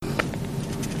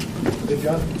Hey,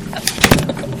 John.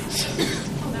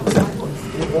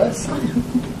 It was.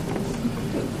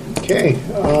 Okay,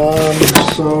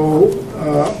 so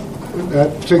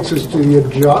that takes us to the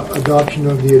adoption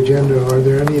of the agenda. Are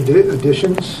there any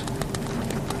additions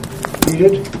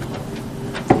needed?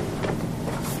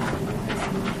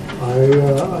 I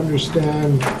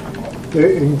understand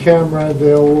that in camera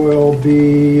there will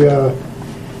be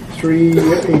 3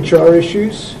 HR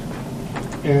issues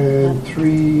and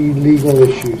 3 legal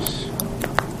issues.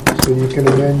 So you can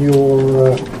amend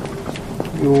your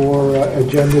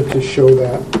agenda to show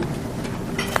that.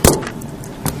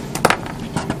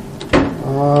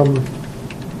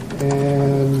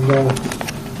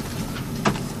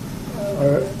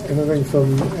 Anything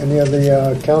from any of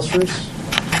the councillors?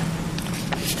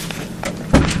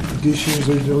 Additions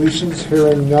or deletions?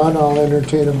 Hearing none, I'll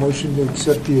entertain a motion to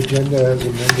accept the agenda as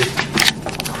amended.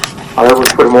 I would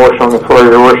put a motion on the floor,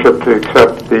 Your Worship, to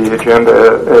accept the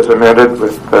agenda as amended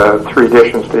with 3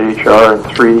 additions to HR and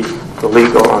 3 to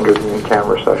legal under the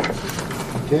in-camera session.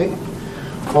 Okay.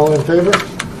 All in favor?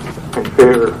 In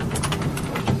favor.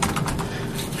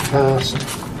 Passed.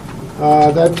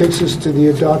 That takes us to the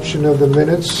adoption of the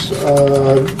minutes.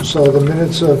 So the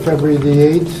minutes of February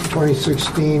the 8th,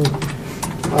 2016,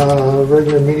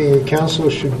 regular meeting of council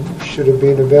should have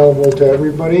been available to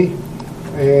everybody.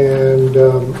 And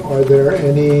are there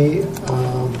any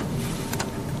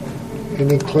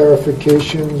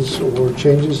clarifications or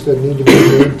changes that need to be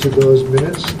made to those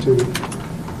minutes to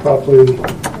properly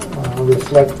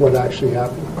reflect what actually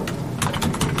happened?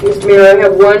 Mr. Mayor, I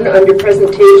have one under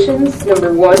presentations,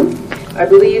 number 1. I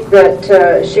believe that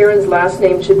Sharon's last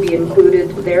name should be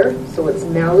included there, so it's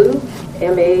Mailloux,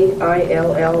 M-A-I-L-L-O-U-X.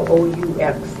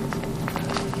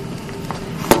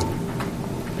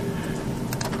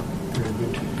 Very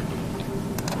good.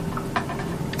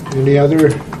 Any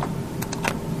other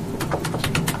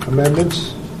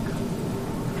amendments?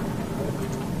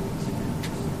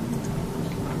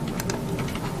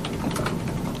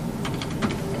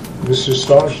 Mr.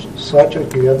 Slawchuk,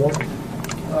 do you have one?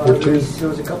 Or 2? There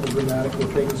was a couple of grammatical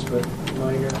things, but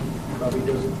minor. Probably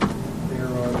doesn't bear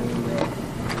on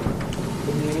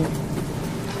the meeting.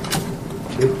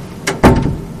 Okay.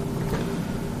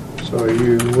 So are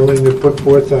you willing to put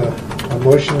forth a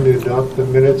motion to adopt the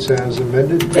minutes as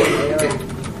amended?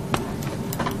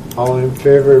 All in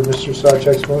favor of Mr.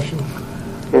 Slawchuk's motion?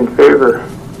 In favor.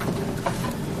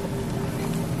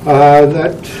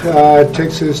 That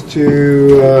takes us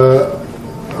to,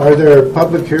 are there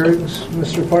public hearings,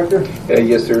 Mr. Parker?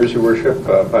 Yes, there is, Your Worship.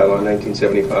 Bylaw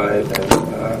 1975, and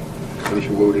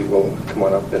Alicia Woody will come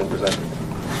on up and present.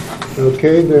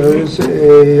 Okay, there is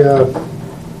a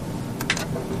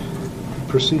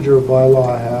procedural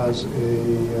bylaw has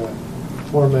a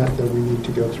format that we need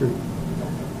to go through.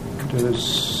 Does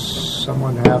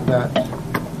someone have that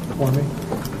for me?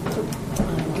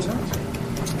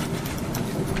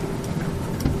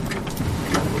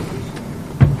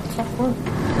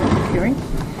 Hearing?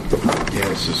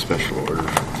 Yeah, it's a special order to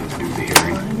do the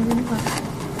hearing.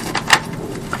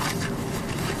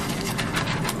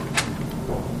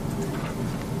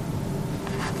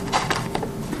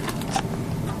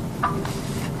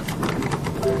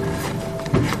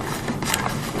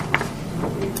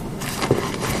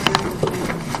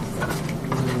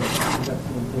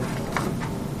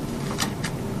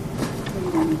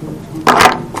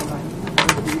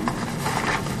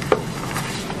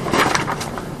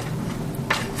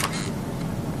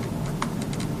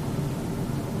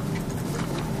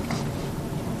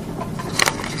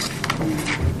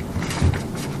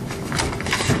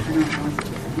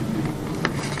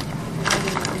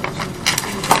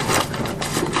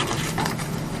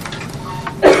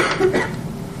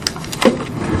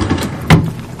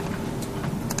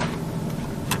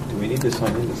 To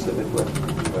sign in the Civic Web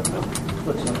now?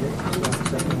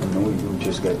 No, you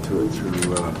just got to it through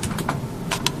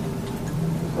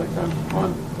like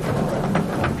on.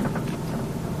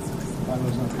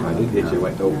 I did get you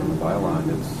went to open the bylaw and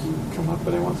it's come up,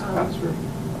 but I want the password.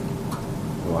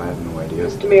 Well, I have no idea.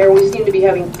 Mr. Mayor, we seem to be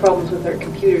having problems with our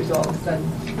computers all of a sudden.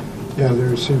 Yeah,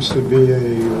 there seems to be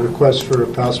a request for a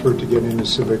password to get into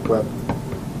Civic Web.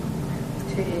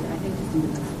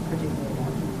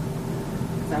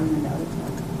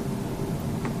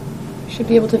 Should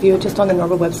be able to view it just on the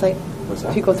normal website. What's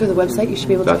that? If you go through the website, you should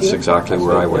be able to view it. That's exactly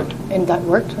where I went. And that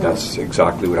worked? That's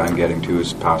exactly what I'm getting to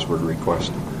is password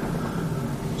request.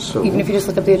 So Even if you just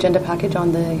look up the agenda package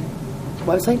on the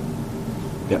website?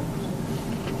 yeah.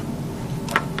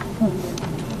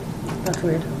 That's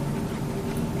weird.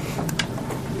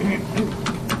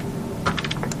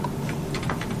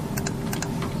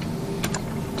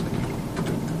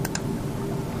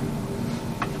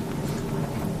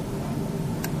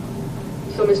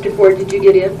 So, Mr. Ford, did you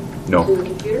get in No. to the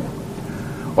computer?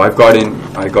 Well,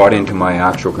 I got into my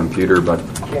actual computer, but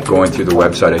going through the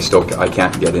website, I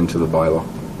can't get into the bylaw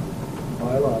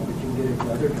Bylaw, but you can get into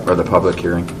other documents. or the public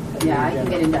hearing. Yeah, I can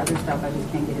get into other stuff, I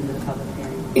just can't get into the public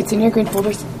hearing. It's in your green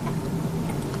folders.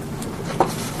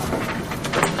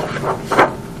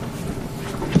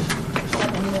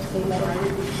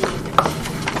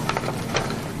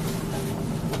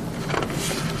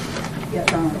 Yeah,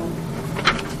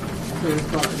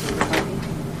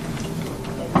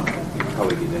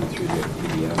 Probably get in through the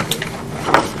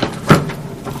PDF.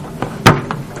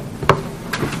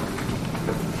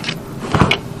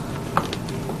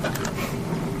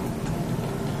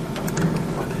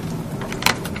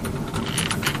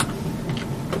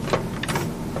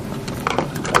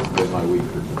 That's been my week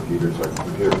for computers. Our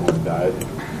computer phone died.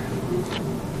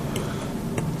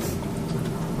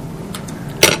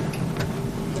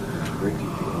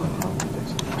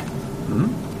 Hmm?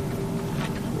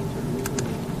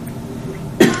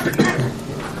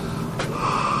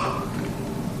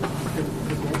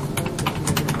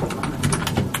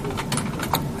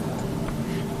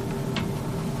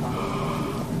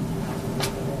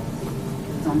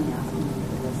 It's only asking me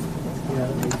for this. Yeah,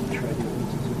 maybe try to.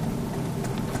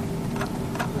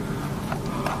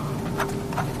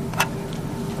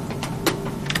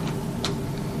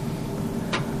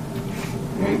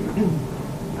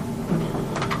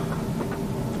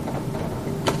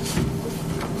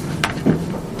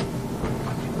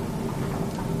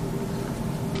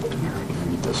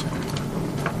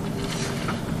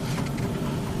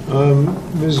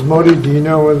 Ms. Modi, do you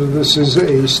know whether this is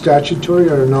a statutory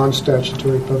or a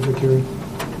non-statutory public hearing?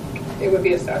 It would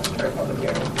be a statutory public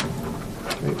hearing.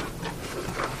 Okay.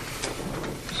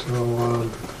 So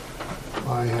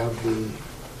I have the,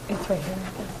 It's right here. I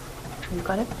guess. You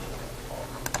got it?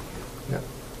 yeah.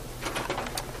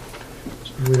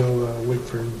 So we'll wait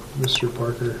for Mr.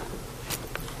 Parker.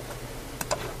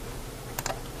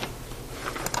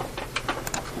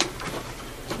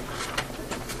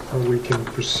 Or we can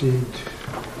proceed.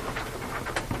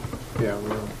 Yeah,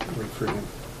 we'll wait for him.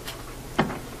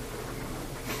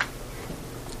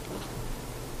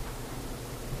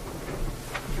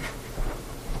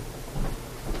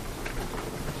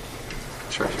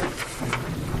 Sure.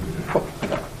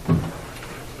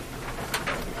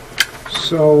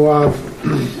 So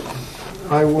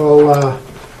I will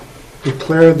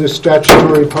declare the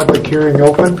statutory public hearing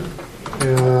open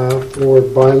for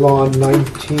bylaw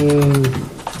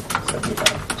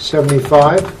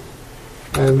 1975.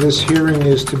 And this hearing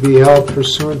is to be held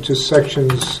pursuant to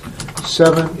sections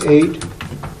 7, 8,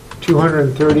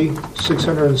 230,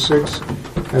 606,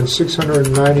 and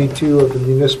 692 of the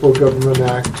Municipal Government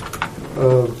Act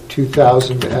of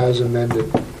 2000 as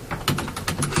amended.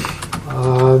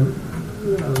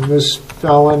 Ms.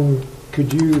 Fallon,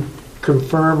 could you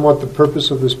confirm what the purpose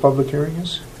of this public hearing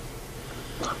is?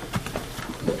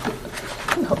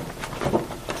 No.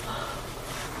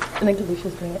 I think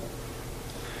Alicia's doing it.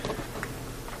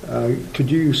 Could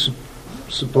you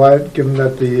supply it, given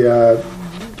that the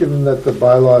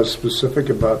bylaw is specific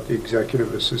about the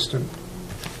executive assistant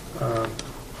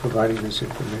providing this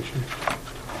information?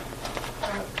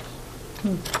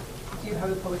 Do you have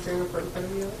the public hearing report in front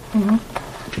of you?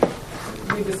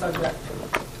 Mm-hmm. Read the subject.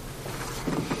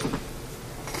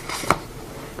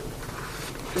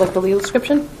 Like the legal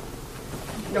description?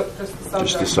 Nope, just the subject.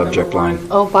 Just the subject line.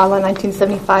 Oh, bylaw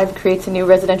 1975 creates a new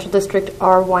residential district,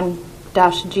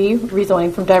 R1-G,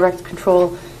 rezoning from direct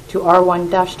control to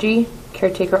R1-G,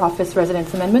 caretaker office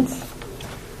residence amendments.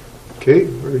 Okay,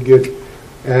 very good.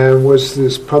 And was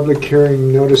this public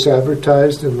hearing notice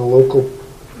advertised in the local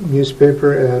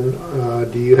newspaper?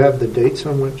 And do you have the dates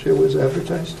on which it was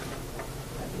advertised?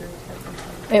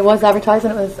 It was advertised,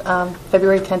 and it was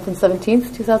February 10th and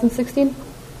 17th, 2016.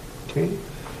 Okay.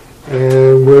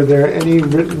 And were there any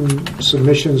written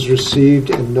submissions received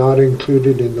and not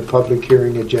included in the public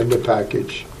hearing agenda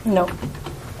package? No.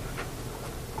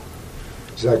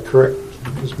 Is that correct,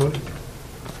 Ms. Mudd?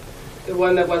 The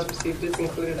one that was received is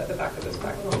included at the back of this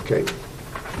packet. Okay.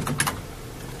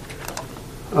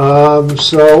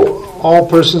 So all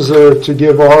persons that are to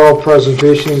give oral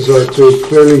presentations are to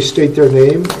clearly state their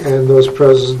name, and those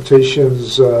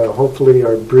presentations hopefully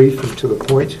are brief and to the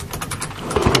point.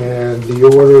 And the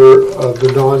order of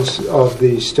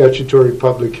the statutory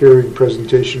public hearing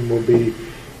presentation will be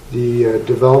the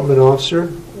development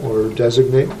officer or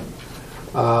designate,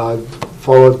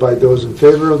 followed by those in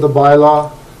favor of the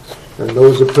bylaw, and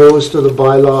those opposed to the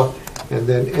bylaw, and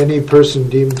then any person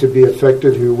deemed to be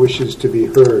affected who wishes to be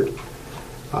heard.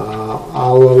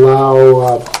 I'll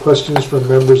allow questions from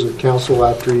members of council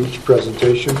after each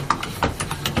presentation.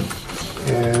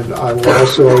 And I will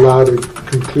also allow a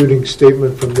concluding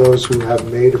statement from those who have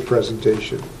made a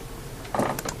presentation.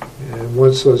 And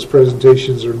once those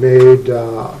presentations are made,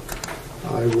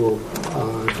 I will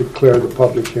declare the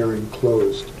public hearing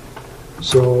closed.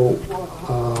 So,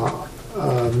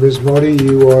 Ms. Modi,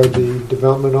 you are the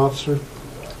development officer?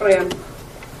 I am.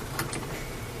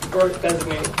 Or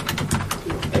designated.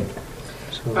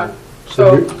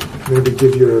 So maybe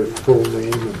give your full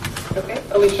name. Okay.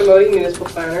 Alicia Modi, Municipal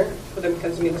Planner for the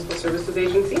Mackenzie Municipal Services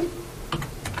Agency.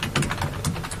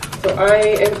 So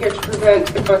I am here to present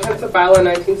the contents of Bylaw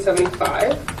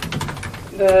 1975.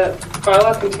 The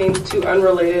bylaw contains two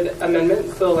unrelated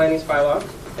amendments to the land use bylaw.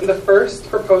 And the first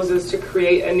proposes to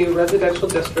create a new residential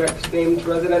district named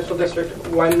Residential District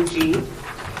 1G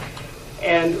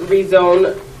and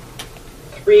rezone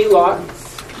 3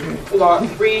 lots, Lot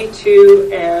 3, 2,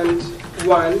 and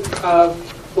 1 of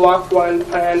Block 1,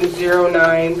 Plan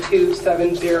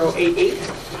 09270088.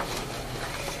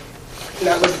 And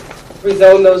that would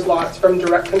rezone those lots from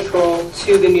direct control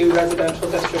to the new residential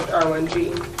district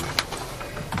R1G.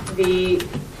 The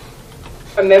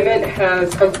amendment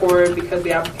has come forward because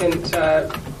the applicant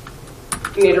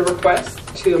made a request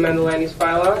to amend the land use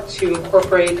bylaw to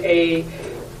incorporate a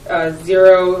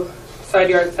zero side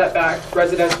yard setback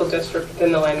residential district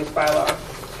within the land use bylaw.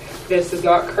 This is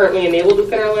not currently enabled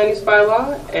within our land use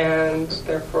bylaw, and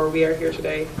therefore we are here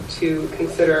today to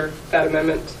consider that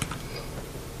amendment.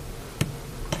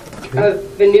 The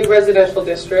new residential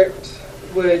district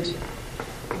would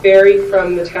vary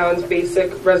from the town's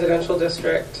basic residential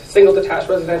district, single detached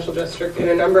residential district, in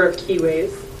a number of key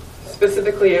ways.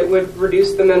 Specifically, it would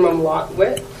reduce the minimum lot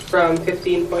width from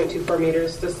 15.24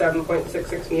 meters to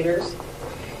 7.66 meters.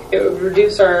 It would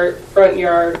reduce our front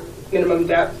yard minimum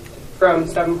depth from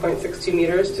 7.62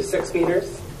 meters to 6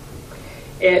 meters.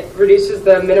 It reduces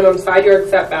the minimum side yard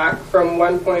setback from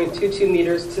 1.22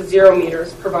 meters to 0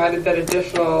 meters, provided that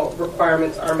additional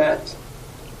requirements are met.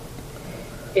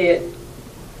 It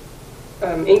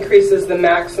increases the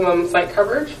maximum site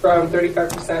coverage from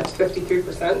 35% to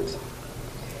 53%.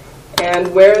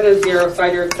 And where the zero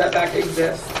side yard setback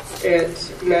exists,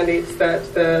 it mandates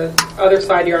that the other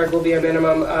side yard will be a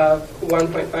minimum of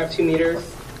 1.52 meters,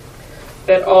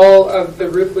 that all of the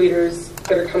roof leaders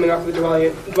that are coming off of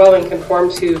the dwelling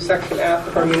conform to Section F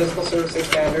of our municipal servicing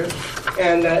standards,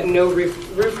 and that no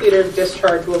roof leader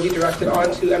discharge will be directed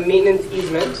onto a maintenance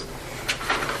easement,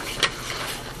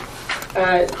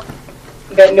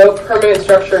 that no permanent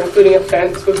structure, including a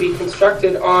fence, would be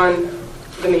constructed on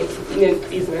the maintenance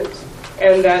easement,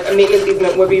 and that a maintenance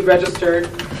easement would be registered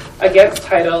against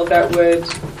title that would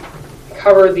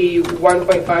cover the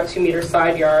 1.52 meter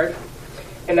side yard,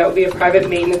 and that would be a private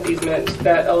maintenance easement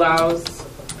that allows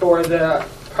for the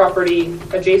property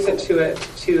adjacent to it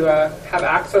to have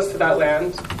access to that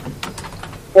land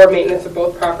for maintenance of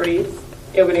both properties.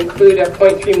 It would include a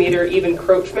 0.3 meter eve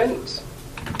encroachment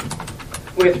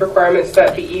with requirements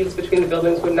that the eaves between the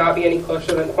buildings would not be any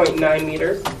closer than 0.9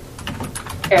 meters.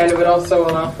 And it would also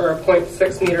allow for a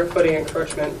 0.6 meter footing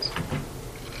encroachment.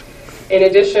 In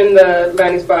addition, the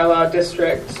land use bylaw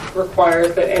district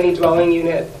requires that any dwelling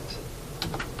unit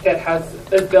that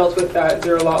is built with that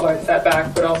zero lot line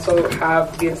setback would also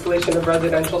have the installation of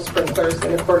residential sprinklers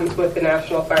in accordance with the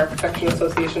National Fire Protection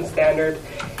Association standard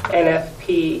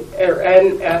NFAP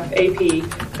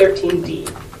 13D.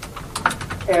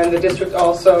 And the district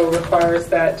also requires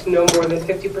that no more than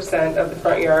 50% of the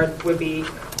front yard would be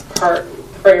front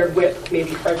yard width may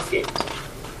be hardscaped.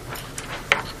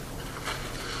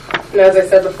 And as I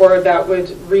said before, that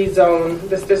would rezone,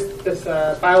 this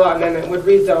bylaw amendment would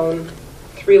rezone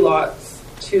 3 lots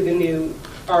to the new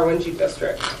R1G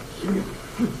district.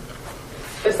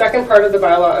 The second part of the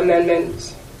bylaw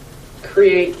amendment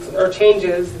creates or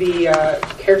changes the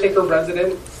caretaker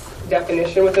residence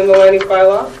definition within the land use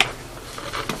bylaw.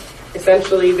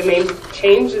 Essentially, the main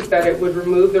change is that it would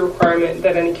remove the requirement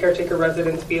that any caretaker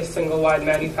residence be a single-wide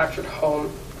manufactured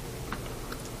home.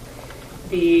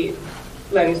 The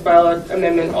land use bylaw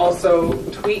amendment also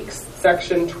tweaks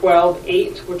Section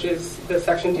 12.8, which is the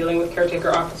section dealing with caretaker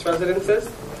office residences,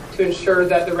 to ensure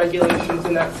that the regulations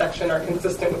in that section are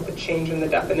consistent with the change in the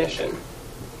definition.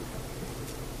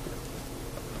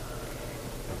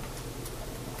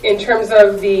 In terms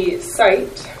of the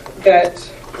site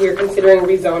that we're considering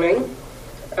rezoning,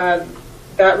 that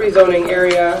rezoning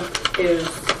area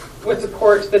would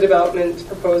support the development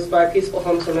proposed by Peaceful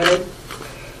Homes Limited.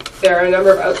 There are a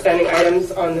number of outstanding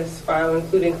items on this file,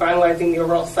 including finalizing the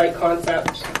overall site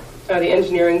concept, the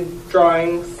engineering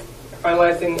drawings,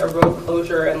 finalizing a road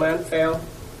closure and land sale,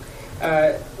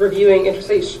 reviewing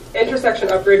intersection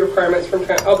upgrade requirements from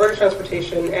Alberta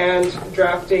Transportation, and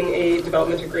drafting a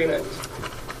development agreement.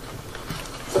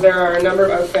 So there are a number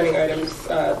of outstanding items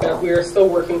that we are still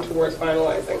working towards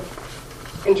finalizing.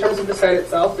 In terms of the site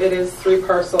itself, it is 3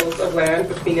 parcels of land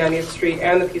between 90th Street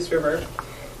and the Peace River.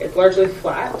 It's largely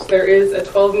flat. There is a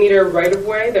 12-meter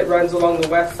right-of-way that runs along the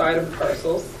west side of the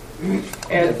parcels.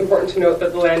 And it's important to note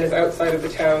that the land is outside of the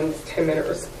town's 10-minute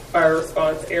fire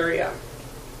response area.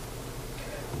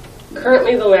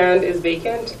 Currently, the land is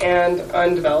vacant and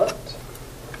undeveloped.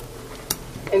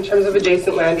 In terms of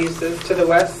adjacent land uses, to the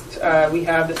west, we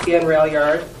have the CN Rail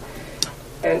Yard,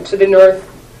 and to the north,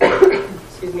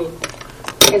 excuse me,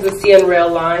 is the CN Rail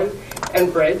line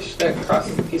and bridge that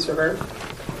crosses the Peace River.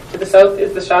 To the south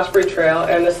is the Shashbury Trail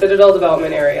and the Citadel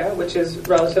Development Area, which is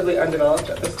relatively undeveloped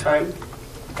at this time.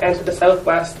 And to the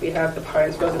southwest, we have the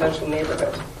Pines residential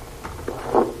neighborhood.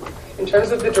 In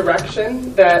terms of the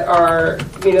direction that our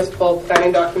municipal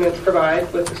planning documents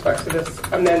provide with respect to this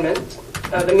amendment,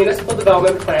 the Municipal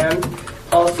Development Plan,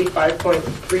 Policy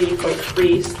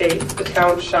 5.3.3 states the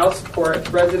town shall support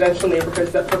residential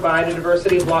neighborhoods that provide a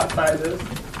diversity of lot sizes,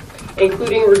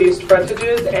 including reduced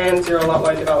frontages and zero lot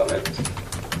line development.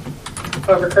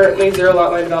 However, currently, zero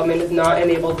lot line development is not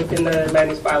enabled within the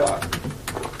land use bylaw.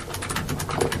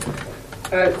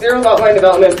 Zero lot line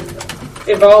development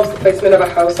involves the placement of a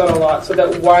house on a lot so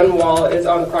that one wall is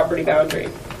on the property boundary.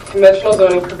 Conventional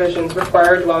zoning provisions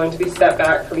require a dwelling to be set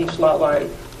back from each lot line.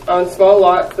 On small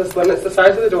lots, this limits the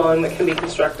size of the dwelling that can be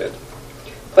constructed.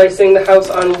 Placing the house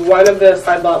on one of the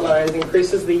side lot lines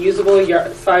increases the usable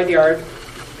side yard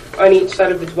on each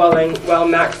side of the dwelling while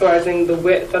maximizing the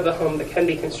width of the home that can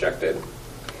be constructed.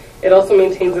 It also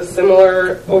maintains a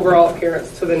similar overall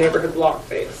appearance to the neighborhood block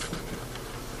face.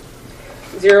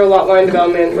 Zero lot line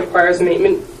development requires a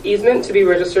maintenance easement to be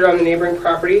registered on the neighboring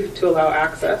property to allow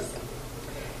access.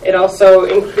 It also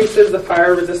increases the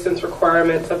fire resistance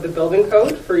requirements of the building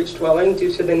code for each dwelling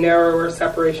due to the narrower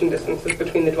separation distances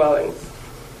between the dwellings.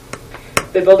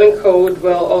 The building code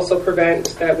will also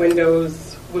prevent that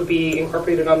windows would be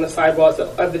incorporated on the sidewalls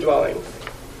of the dwellings.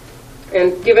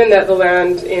 And given that the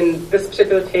land in this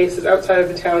particular case is outside of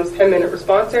the town's 10-minute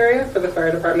response area for the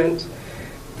fire department,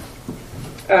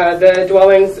 the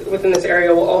dwellings within this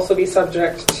area will also be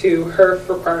subject to HERF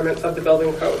requirements of the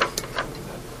building code.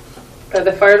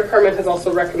 The fire department has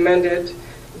also recommended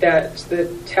that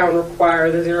the town require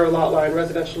the zero lot line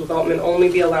residential development only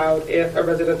be allowed if a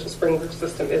residential sprinkler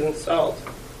system is installed.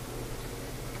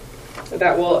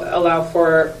 That will allow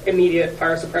for immediate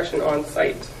fire suppression on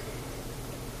site.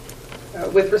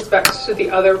 With respect to the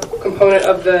other component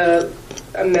of the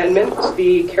amendment,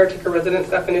 the caretaker residence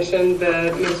definition,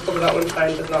 the municipal development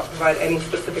plan does not provide any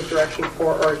specific direction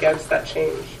for or against that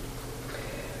change.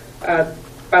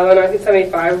 Bylaw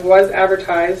 1975 was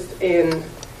advertised in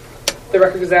the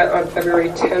Record Gazette on February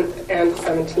 10th and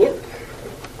 17th.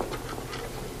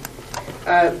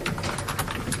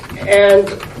 And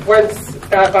once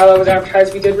that bylaw was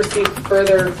advertised, we did receive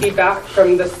further feedback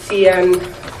from the CN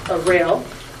Rail.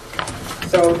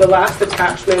 So the last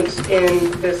attachment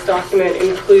in this document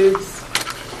includes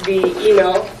the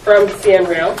email from CN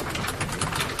Rail,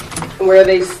 where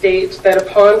they state that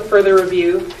upon further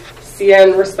review,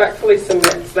 CN respectfully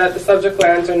submits that the subject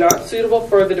lands are not suitable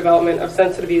for the development of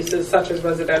sensitive uses such as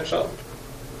residential.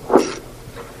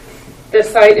 This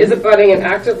site is abutting an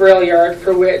active rail yard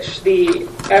for which the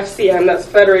FCM, that's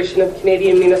Federation of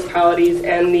Canadian Municipalities,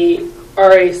 and the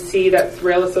RAC, that's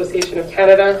Rail Association of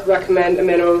Canada, recommend a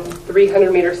minimum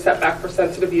 300-meter setback for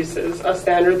sensitive uses, a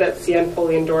standard that CN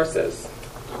fully endorses.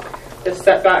 This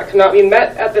setback cannot be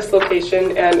met at this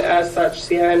location, and as such,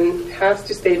 CN has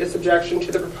to state its objection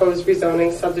to the proposed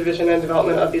rezoning, subdivision, and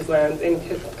development of these lands in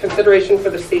consideration for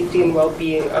the safety and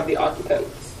well-being of the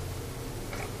occupants.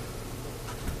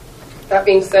 That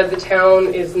being said, the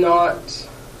town is not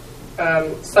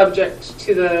subject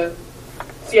to the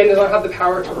CN does not have the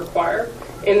power to require.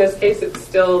 In this case, it's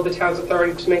still the town's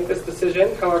authority to make this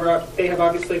decision. However, they have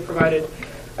obviously provided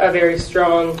a very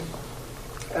strong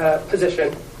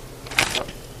position.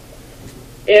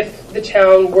 If the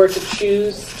town were to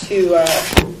choose to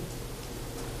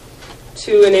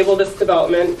enable this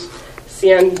development,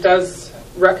 CN does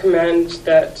recommend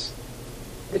that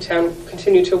the town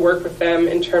continue to work with them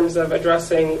in terms of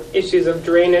addressing issues of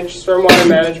drainage, stormwater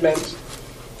management,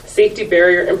 safety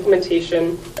barrier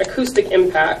implementation, acoustic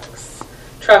impacts,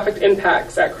 traffic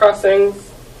impacts at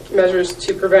crossings, measures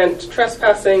to prevent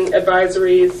trespassing,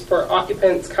 advisories for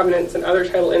occupants, covenants, and other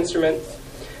title instruments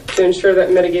to ensure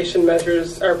that mitigation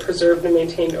measures are preserved and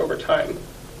maintained over time.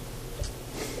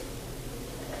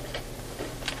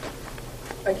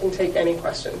 I can take any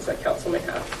questions that council may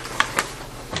have.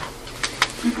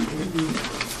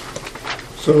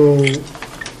 So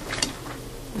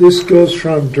this goes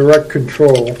from direct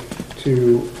control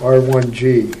to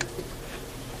R1G.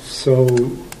 So,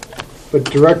 but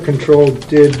direct control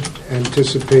did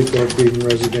anticipate there being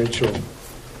residential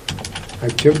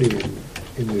activity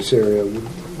in this area.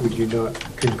 Would you not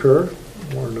concur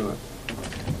or not?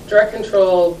 Direct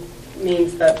control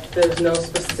means that there's no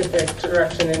specific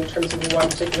direction in terms of one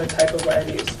particular type of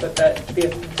land use, but that the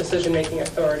decision-making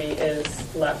authority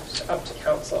is left up to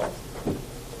council.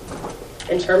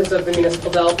 In terms of the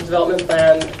municipal development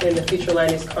plan, in the future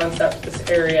land use concept, this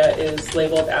area is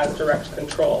labeled as direct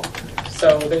control.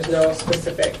 So there's no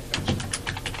specific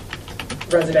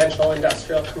residential,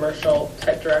 industrial, commercial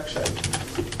type direction.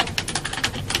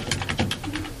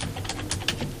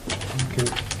 Okay.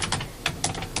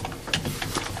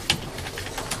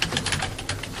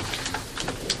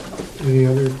 Any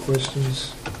other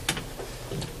questions?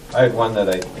 I had one that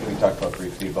I think we talked about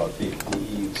briefly about the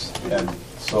eaves, and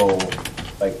so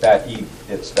like that eave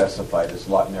it's specified is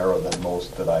a lot narrower than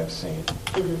most that I've seen.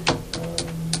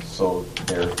 So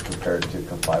they're prepared to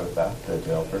comply with that, the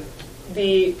developer?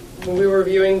 When we were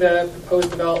reviewing the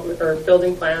proposed development or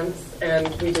building plans, and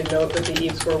we did note that the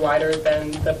eaves were wider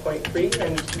than the 0.3,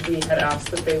 and we had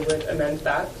asked that they would amend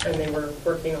that, and they were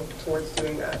working towards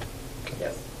doing that.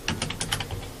 Yes.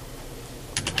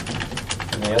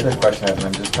 And the other question I have, and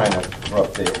I'm just trying to throw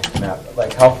up the map,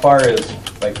 like how far is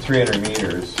like 300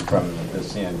 meters from the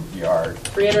CN yard?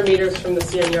 300 meters from the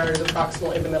CN yard is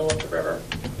approximately the middle of the river.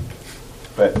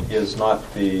 But is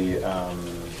not the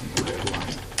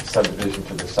subdivision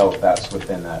to the south, that's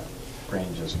within that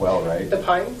range as well, right? The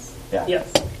pines? Yeah.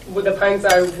 Yes. With the pines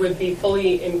would be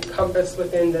fully encompassed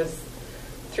within this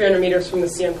 300 meters from the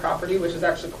CN property, which is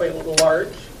actually quite a little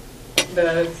large.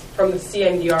 From the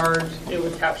CN yard, it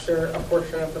would capture a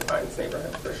portion of the Pines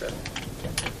neighborhood for sure.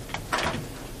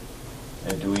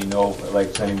 And do we know,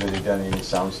 like, has anybody done any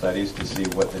sound studies to see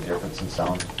what the difference in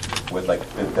sound would, like,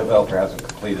 the developer hasn't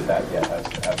completed that yet,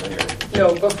 have they?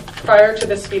 No, but prior to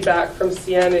this feedback from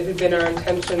CN, it had been our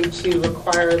intention to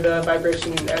require the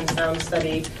vibration and sound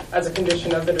study as a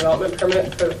condition of the development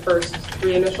permit for the first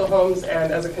 3 initial homes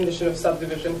and as a condition of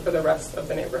subdivision for the rest of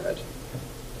the neighborhood.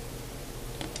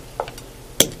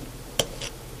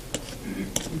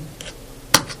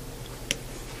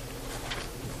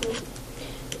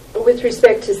 With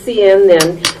respect to CN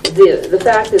then, the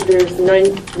fact that there's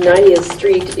 90th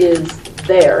Street is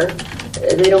there,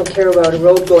 they don't care about a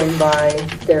road going by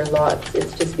their lots,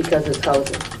 it's just because it's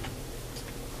housing.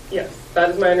 Yes, that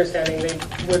is my understanding.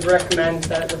 They would recommend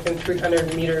that within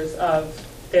 300 meters of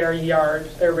their yard,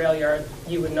 their rail yard,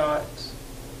 you would not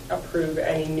approve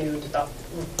any new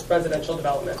residential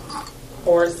development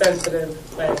or sensitive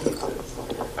land uses.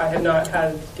 I have not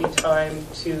had the time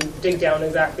to dig down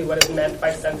exactly what is meant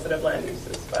by sensitive land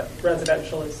uses, but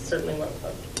residential is certainly one of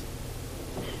them.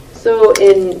 So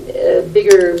in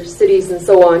bigger cities and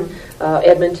so on,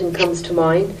 Edmonton comes to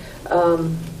mind,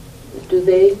 do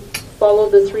they follow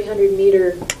the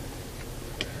 300-meter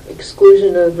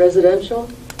exclusion of residential?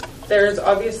 There's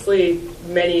obviously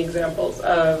many examples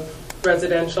of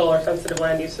residential or sensitive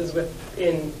land uses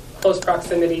within close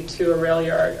proximity to a rail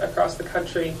yard across the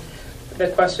country. The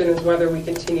question is whether we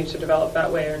continue to develop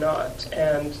that way or not.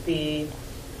 And the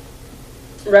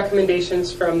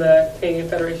recommendations from the Canadian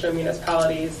Federation of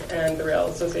Municipalities and the Rail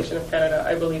Association of Canada,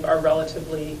 I believe, are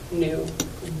relatively new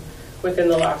within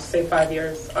the last, say, 5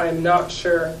 years. I'm not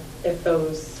sure if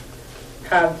those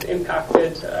have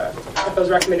impacted, if those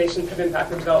recommendations have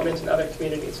impacted development in other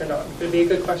communities or not. It would be a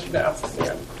good question to ask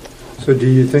CN. So do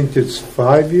you think it's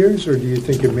 5 years, or do you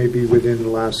think it may be within the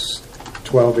last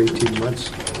 12, 18 months,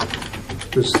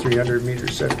 this 300-meter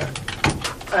setback?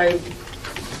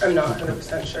 I'm not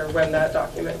 100% sure when that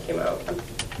document came out.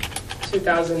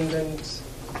 2000 and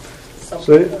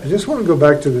something. So I just want to go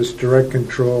back to this direct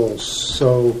control.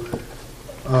 So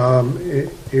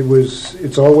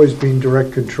it's always been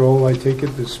direct control, I take it,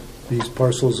 these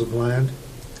parcels of land?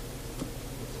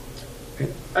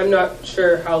 I'm not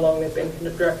sure how long they've been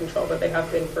in direct control, but they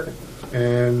have been for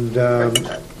And quite some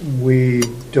time. we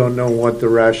don't know what the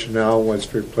rationale was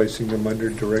for placing them under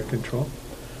direct control?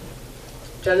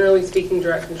 Generally speaking,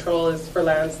 direct control is for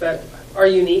lands that are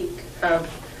unique,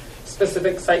 have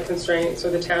specific site constraints,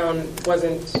 or the town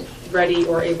wasn't ready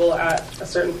or able at a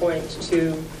certain point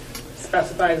to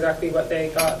specify exactly what they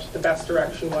thought the best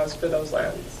direction was for those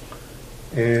lands.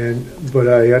 But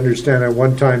I understand at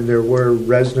one time there were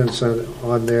residents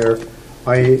on there.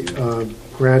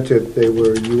 Granted, they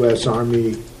were U.S.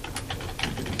 Army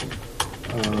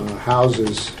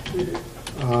houses.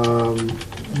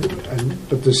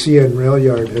 But the CN rail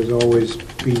yard has always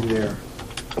been there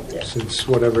Yes. since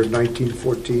whatever,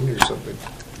 1914 or something.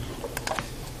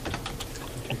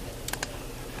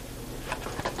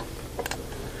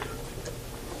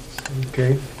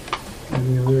 Okay.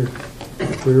 Any other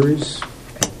queries?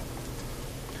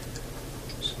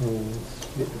 So,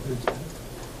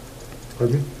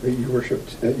 pardon me? Your Worship,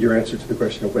 your answer to the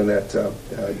question of when that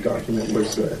document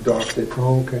was adopted,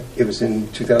 Oh, okay. it was in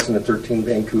 2013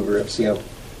 Vancouver FCM.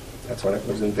 That's when it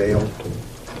was unveiled.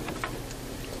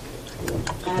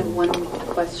 I had one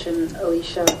question,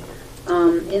 Alicia.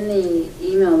 In the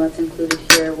email that's included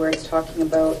here where it's talking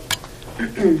about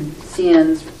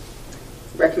CN's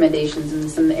recommendations and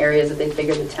some of the areas that they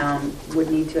figure the town would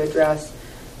need to address,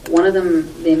 one of them,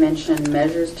 they mentioned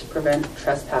measures to prevent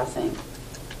trespassing.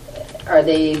 Are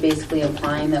they basically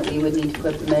implying that we would need to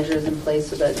put measures in place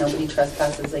so that nobody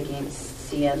trespasses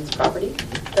against CN's property?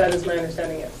 That is my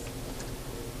understanding, yes.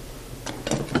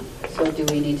 So do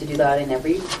we need to do that in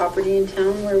every property in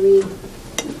town where we...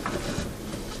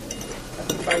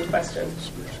 That's a fine question.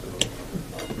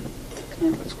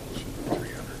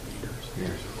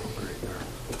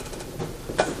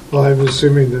 Well, I'm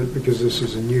assuming that because this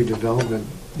is a new development,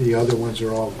 the other ones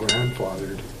are all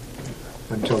grandfathered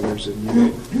until there's a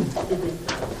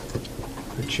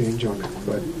change on it.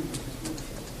 But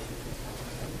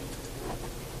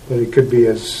it could be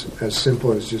as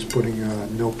simple as just putting a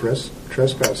no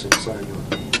trespassing sign on.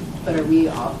 But are we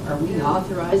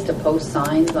authorized to post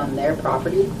signs on their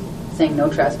property saying no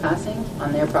trespassing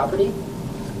on their property?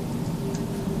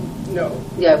 No.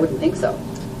 Yeah, I wouldn't think so.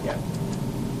 Yeah.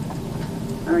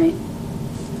 All right.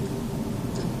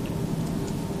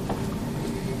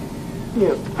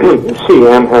 Yeah.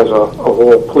 CN has a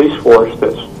whole police force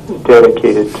that's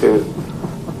dedicated to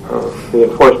the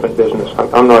enforcement business.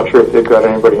 I'm not sure if they've got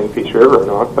anybody in Peace River or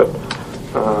not, but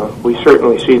we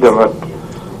certainly see them at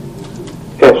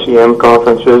FCM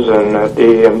conferences and at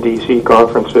AMDC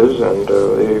conferences, and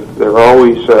they're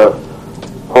always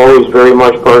very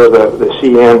much part of the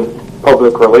CN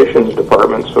public relations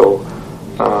department. So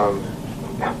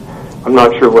I'm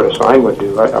not sure what a sign would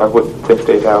do. I would think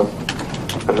they'd have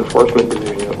an enforcement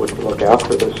division that would look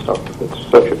after this stuff. It's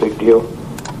such a big deal.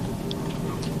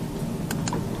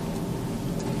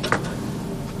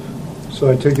 So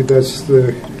I take it that's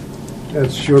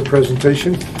your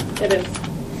presentation? It is.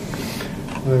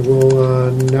 I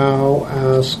will now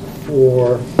ask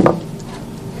for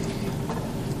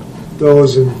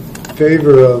those in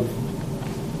favor of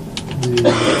the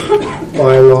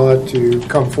bylaw to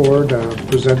come forward,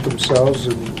 present themselves,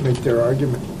 and make their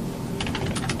argument.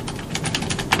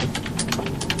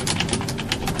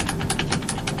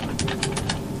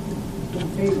 In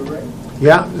favor, right?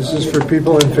 Yeah, this is for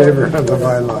people in favor of the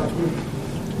bylaw.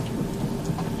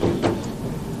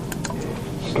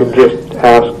 You can just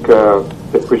ask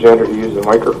the presenter to use the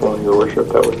microphone, Your Worship.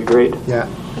 That would be great. Yeah,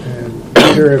 and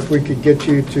Peter, if we could get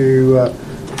you to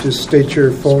just state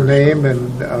your full name and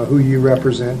who you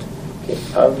represent.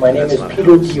 My name is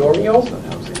Peter Diorio.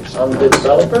 I'm the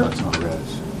developer.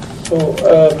 So,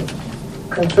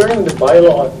 concerning the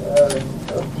bylaw of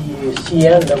the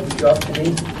CN that we got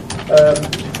today,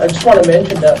 I just want to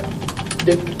mention that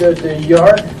the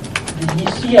yard, the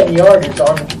CN yard is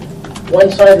on one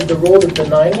side of the road of the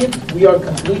 90th. We are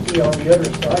completely on the other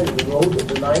side of the road of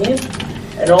the 90th.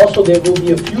 And also there will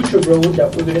be a future road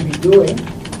that we're going to be doing,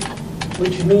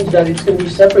 which means that it's going to be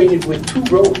separated with two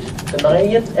roads, the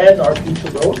 90th and our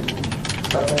future road.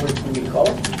 I don't know what it's going to be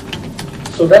called.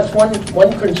 So that's one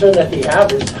concern that they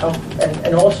have is how,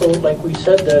 and also, like we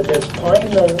said, there's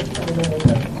pine, I don't know what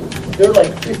that, they're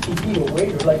like 50 feet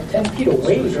away, they're like 10 feet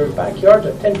away, their backyards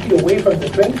are 10 feet away from the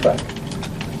train track.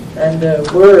 And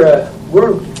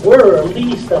we're at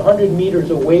least 100 meters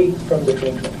away from the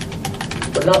train track.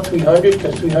 But not 300,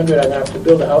 because 300 I'd have to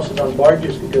build the houses on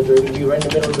barges because they're going to be right in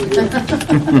the middle of the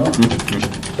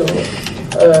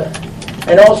road.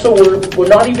 And also we're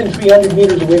not even 300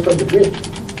 meters away from the bridge.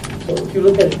 So if you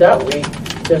look at it that way,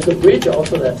 there's the bridge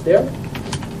also that's there,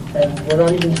 and we're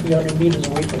not even 300 meters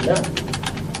away from that.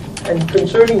 And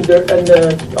concerning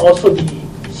also the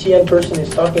CN person is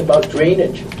talking about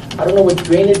drainage. I don't know what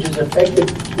drainage is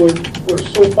affected. We're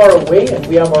so far away, and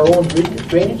we have our own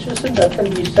drainage system that can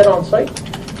be set on site.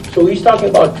 So he's talking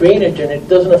about drainage, and it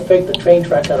doesn't affect the train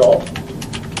track at all.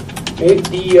 Okay,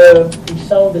 the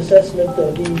sound assessment,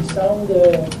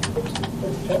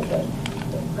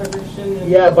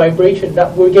 vibration.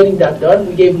 That we're getting that done.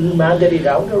 We mandated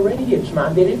out already. It's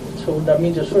mandated. So that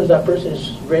means as soon as that person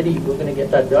is ready, we're going to get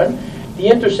that done. The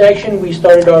intersection, we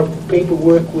started our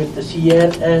paperwork with the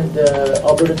CN and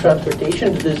Alberta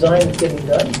Transportation. The design is getting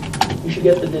done. We we should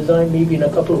get the design maybe in a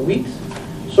couple of weeks.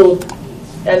 So,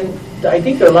 and I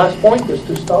think their last point was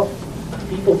to stop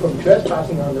people from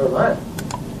trespassing on their land.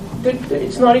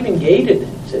 It's not even gated.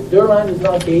 Their land is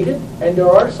not gated, and there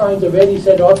are signs already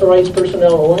said authorized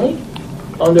personnel only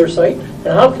on their site. And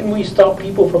how can we stop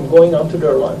people from going onto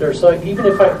their site? Even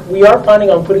if we are planning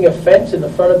on putting a fence in the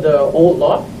front of the old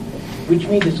lot, which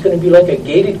means it's going to be like a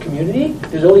gated community.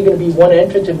 There's only going to be one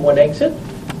entrance and one exit.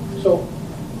 So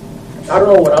I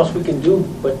don't know what else we can do,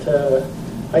 but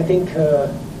I think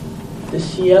the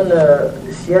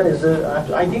CN is.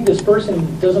 I think this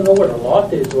person doesn't know where the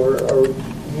lot is, or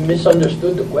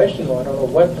misunderstood the question, or I don't know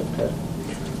what. But,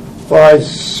 Well, I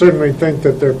certainly think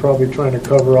that they're probably trying to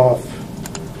cover off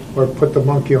or put the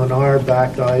monkey on our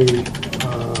back, i.e.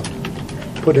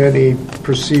 Put any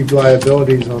perceived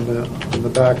liabilities on the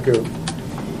back of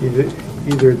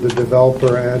either the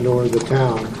developer and or the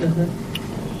town.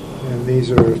 And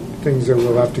these are things that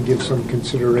we'll have to give some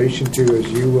consideration to,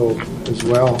 as you will as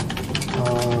well.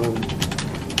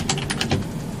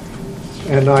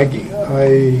 And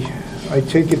I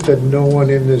take it that no one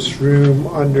in this room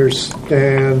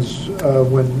understands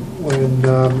when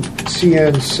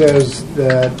CN says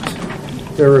that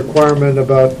their requirement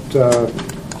about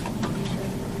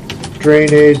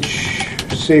drainage,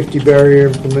 safety barrier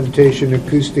implementation,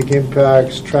 acoustic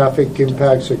impacts, traffic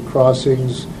impacts at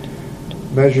crossings,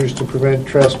 measures to prevent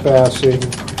trespassing,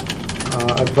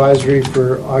 advisory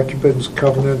for occupants,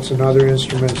 covenants, and other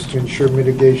instruments to ensure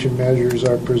mitigation measures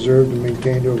are preserved and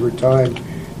maintained over time,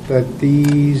 that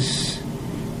these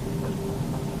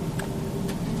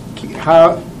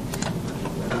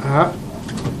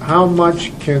how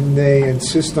much can they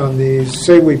insist on these?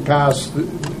 Say we pass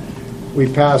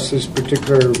this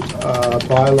particular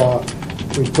bylaw,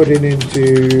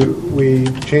 we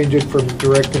change it from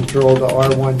direct control to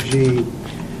R1G.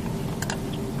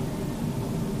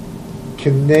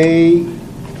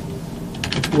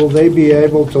 Will they be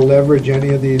able to leverage any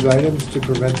of these items to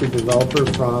prevent the developer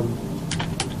from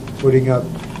putting up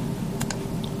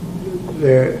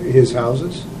his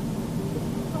houses?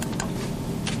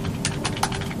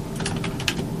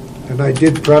 And I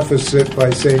did preface it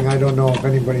by saying I don't know if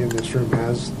anybody in this room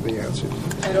has the answer.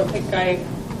 I don't think I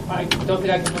can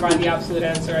provide the absolute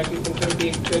answer. I do think it would be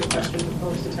a good question to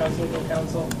pose to town's legal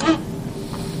counsel.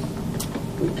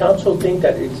 Would council think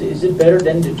that is it better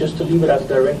than just to leave it as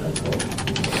direct control?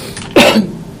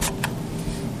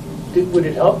 Would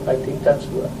it help? I think I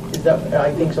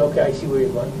think so. Okay, I see where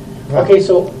you're going. Yeah. Okay,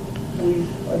 so I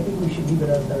think we should leave it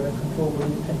as direct control. What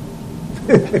do you think?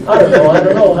 I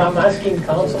don't know. I'm asking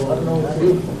council. I don't know what to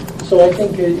do. So I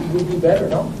think it would be better,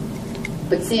 no?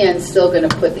 But CN's still going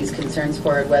to put these concerns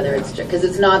forward, whether it's because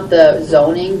it's not the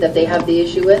zoning that they have the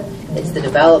issue with, it's the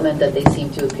development that they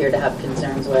seem to appear to have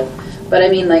concerns with. But I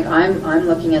mean, like I'm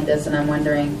looking at this and I'm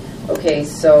wondering, okay,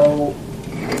 so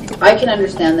I can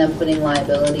understand them putting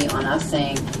liability on us,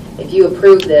 saying if you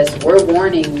approve this, we're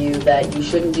warning you that you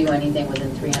shouldn't do anything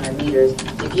within 300 meters.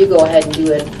 If you go ahead and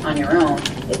do it on your own,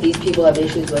 if these people have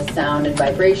issues with sound and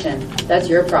vibration, that's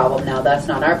your problem now. That's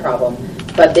not our problem.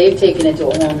 But they've taken it to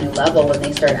a whole new level when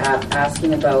they start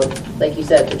asking about, like you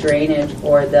said, the drainage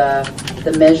or the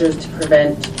measures to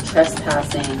prevent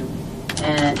trespassing,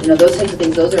 and those types of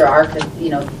things. Those are our,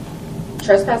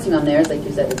 trespassing on theirs, like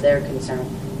you said, is their concern.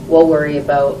 We'll worry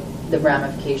about the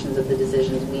ramifications of the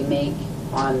decisions we make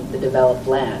on the developed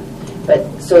land.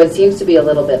 But so it seems to be a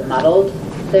little bit muddled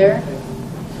there.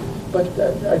 But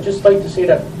I'd just like to say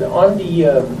that on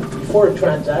the before a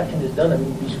transaction is done, I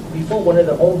mean, before one of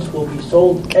the homes will be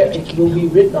sold, it will be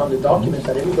written on the documents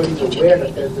that everybody's aware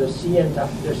that there's a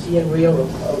CN rail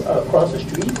across the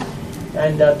street,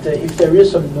 and that if there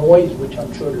is some noise, which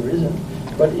I'm sure there isn't,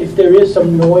 but if there is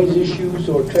some noise issues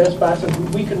or trespassing,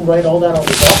 we can write all that on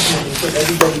the document so that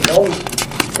everybody knows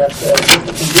that if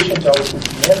the conditions are with the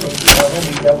CN,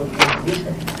 maybe that would be a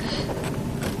condition.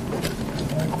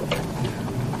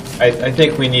 I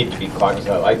think we need to be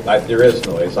cognizant. There is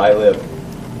noise. I live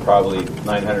probably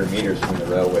 900 meters from the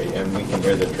railway, and we can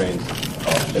hear the trains.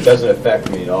 It doesn't affect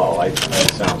me at all. I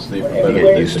sound sleepy, but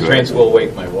the trains will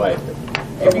wake my wife.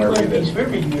 Everywhere in Peace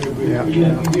River, you hear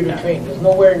the train. There's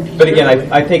nowhere in Peace But again,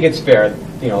 River. I think it's fair,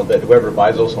 that whoever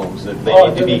buys those homes, that they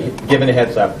need to be given a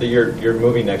heads up that you're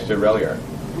moving next to a rail yard.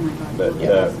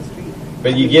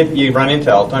 But you run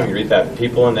into all the time. You read that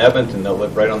people in Edmonton, they'll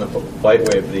live right on the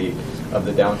flightway of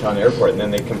the downtown airport, and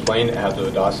then they have the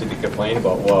audacity to complain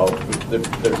about, well,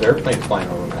 there's airplanes flying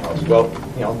over my house. Well,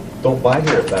 don't buy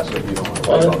here if that's what you don't want to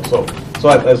buy about. So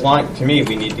as long, to me,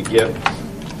 we need to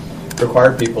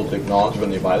require people to acknowledge when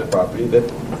they buy the property that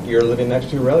you're living next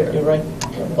to a rail yard. You're right.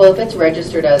 Well, if it's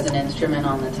registered as an instrument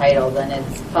on the title, then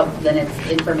it's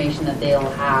information that they'll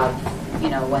have,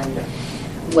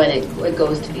 when it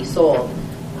goes to be sold.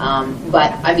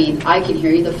 But I mean, I can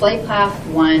hear you. The flight path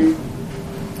one,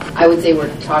 I would say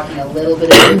we're talking a little bit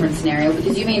of a different scenario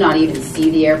because you may not even see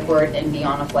the airport and be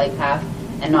on a flight path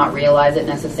and not realize it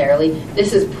necessarily.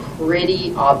 This is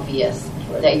pretty obvious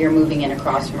that you're moving in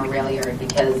across from a rail yard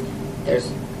because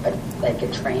there's a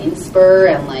train spur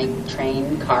and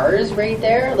train cars right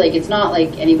there. It's not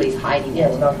like anybody's hiding it. Yeah,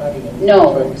 it's not hiding it.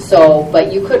 No, Right. so,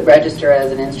 but you could register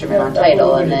as an instrument on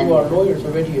title and then... Our lawyers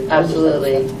already...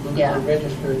 Absolutely, yeah.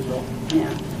 Registered, so...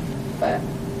 Yeah, but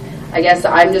I guess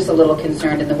I'm just a little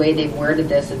concerned in the way they've worded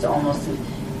this. It's almost...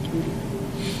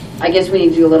 I guess we need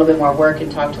to do a little bit more work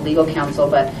and talk to legal counsel,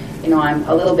 but, I'm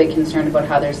a little bit concerned about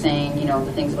how they're saying,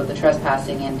 the things about the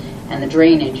trespassing and the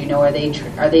drainage. Are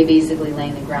they basically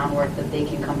laying the groundwork that they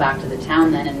can come back to the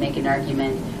town then and make an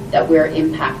argument that we're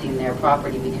impacting their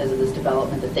property because of this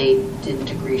development that they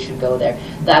didn't agree should go there?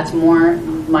 That's more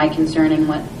my concern in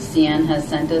what CN has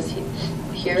sent us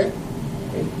here.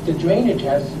 The drainage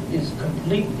is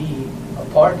completely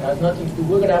apart, has nothing to do.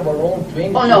 We're going to have our own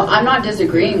drainage. Oh, no, I'm not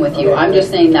disagreeing with you. I'm just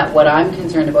saying that what I'm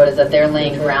concerned about is that they're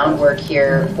laying groundwork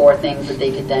here for things that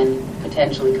they could then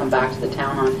potentially come back to the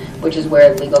town on, which is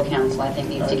where legal counsel, I think,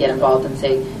 needs to get involved and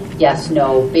say, yes,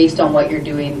 no, based on what you're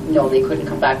doing, no, they couldn't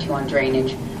come back to you on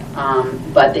drainage,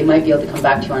 but they might be able to come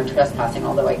back to you on trespassing,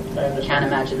 although I can't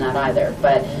imagine that either.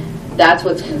 But that's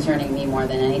what's concerning me more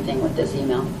than anything with this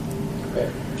email. Okay.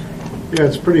 Yeah,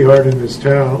 it's pretty hard in this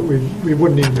town. We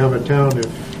wouldn't even have a town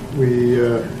if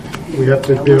we have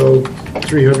to build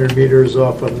 300 meters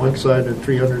off on one side and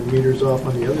 300 meters off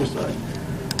on the other side.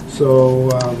 So,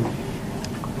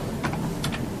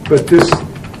 but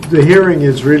the hearing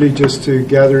is really just to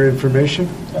gather information.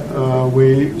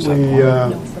 We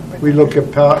look at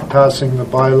passing the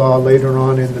bylaw later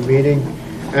on in the meeting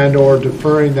and or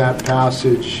deferring that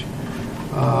passage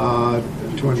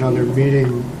to another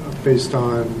meeting based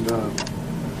on,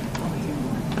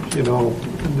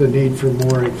 the need for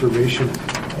more information.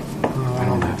 I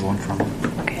don't have one from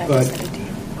him.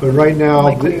 But right now,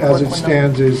 as it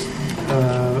stands, is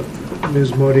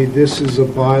Ms. Modi, this is a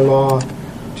bylaw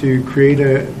to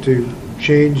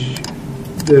change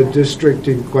the district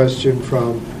in question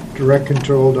from direct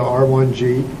control to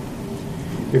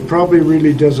R1G. It probably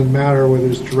really doesn't matter whether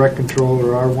it's direct control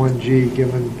or R1G,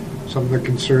 given some of the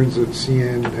concerns that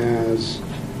CN has,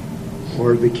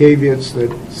 or the caveats that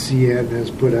CN has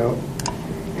put out.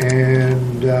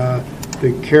 And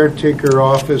the caretaker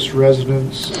office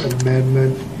residence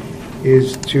amendment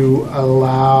is to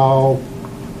allow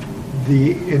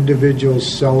the individual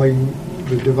selling,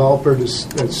 the developer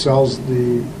that sells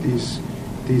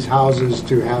these houses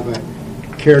to have a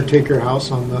caretaker house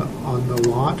on the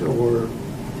lot, or?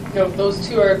 No, those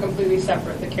two are completely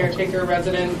separate. The caretaker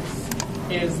residence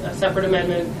is a separate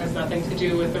amendment, has nothing to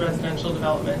do with the residential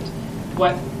development.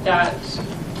 What that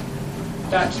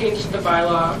change to the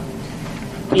bylaw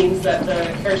means that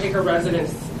the caretaker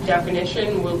residence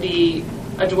definition will be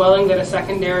a dwelling that is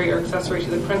secondary or accessory to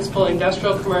the principal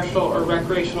industrial, commercial, or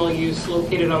recreational use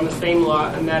located on the same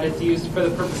lot, and that is used for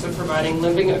the purpose of providing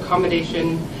living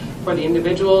accommodation for the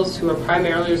individuals who are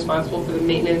primarily responsible for the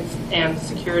maintenance and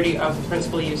security of the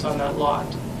principal use on that lot.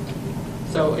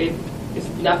 So it is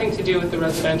nothing to do with the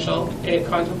residential. It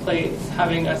contemplates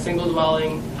having a single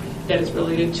dwelling that is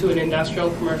related to an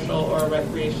industrial, commercial, or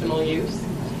recreational use.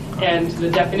 And the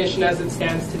definition as it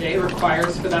stands today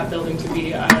requires for that building to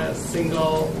be a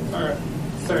single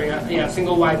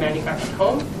wide manufactured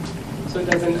home. So it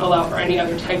doesn't allow for any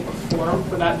other type of form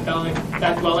for that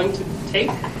dwelling to take.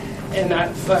 And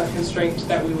that's a constraint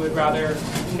that we would rather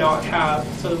not have,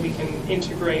 so that we can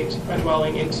integrate a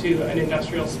dwelling into an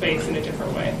industrial space in a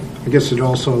different way. I guess it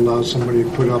also allows somebody to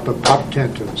put up a pup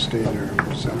tent and stay there.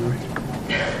 Is that right?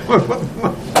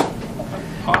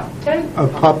 Hot tent? A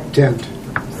pup tent.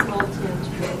 Small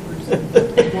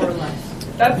tent, more or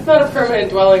less. That's not a permanent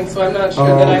dwelling, so I'm not sure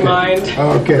that I mind.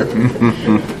 Okay.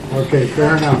 Okay,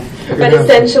 fair enough. But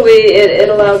essentially, it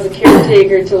allows the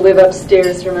caretaker to live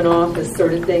upstairs from an office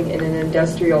sort of thing in an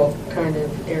industrial kind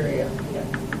of area.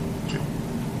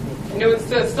 No, it's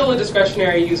still a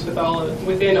discretionary use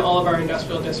within all of our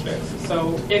industrial districts.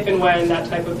 So if and when that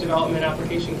type of development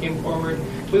application came forward,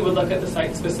 we would look at the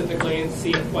site specifically and see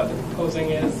if what they're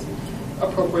proposing is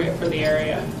appropriate for the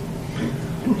area.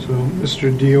 So,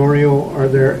 Mr. Diorio,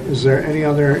 is there any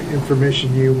other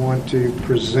information you want to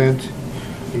present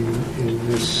in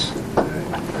this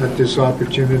at this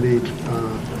opportunity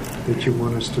that you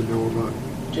want us to know about?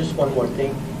 Just one more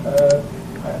thing.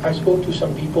 I spoke to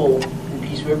some people in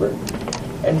Peace River,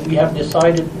 and we have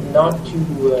decided not to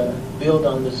build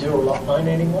on the zero lot line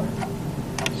anymore.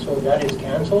 So that is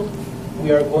canceled.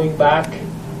 We are going back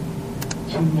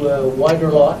to wider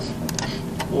lots,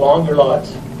 longer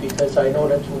lots, because I know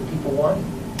that's what people want.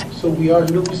 So we are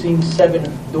losing 7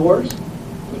 doors,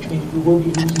 which means we will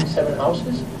be losing 7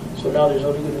 houses. So now there's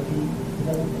only going to be...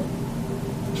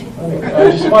 Okay.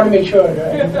 I just want to make sure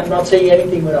I'm not saying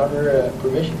anything without her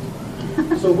permission.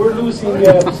 So we're losing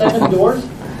 7 doors,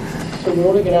 so we're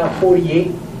only going to have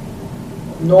 48.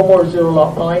 No more zero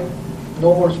lot line,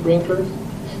 no more sprinklers.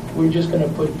 We're just going to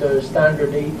put the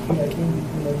standard 8 feet, I think,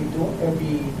 between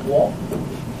every wall.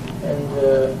 And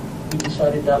we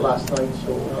decided that last night,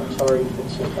 so I'm sorry if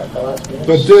it's at the last minute.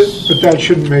 But that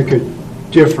shouldn't make a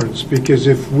difference, because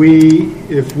if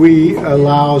we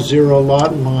allow zero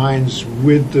lot lines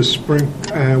with the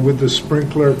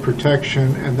sprinkler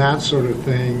protection and that sort of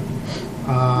thing,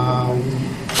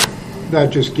 that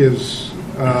just gives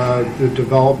the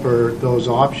developer those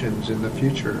options in the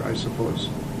future, I suppose,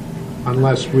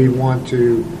 unless we want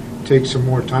to take some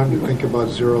more time to think about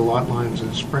zero lot lines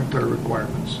and sprinkler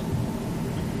requirements.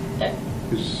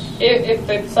 If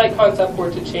the site concept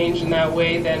were to change in that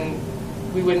way, then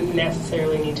we wouldn't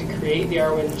necessarily need to create the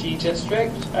R1G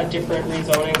district. A different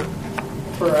rezoning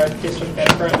for a district that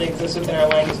currently exists within our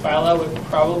land use bylaw would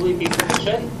probably be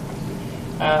sufficient.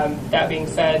 That being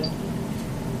said,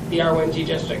 the R1G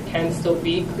district can still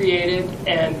be created,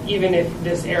 and even if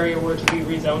this area were to be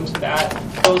rezoned to that,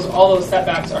 all those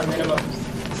setbacks are minimums.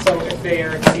 So if they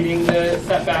are exceeding the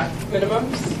setback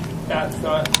minimums, that's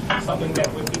not something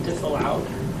that would be disallowed.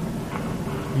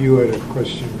 You had a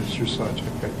question, Mr.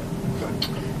 Sajak.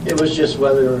 It was just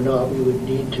whether or not we would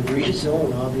need to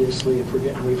rezone, obviously, if we're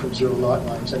getting away from zero lot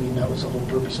lines. I mean, that was the whole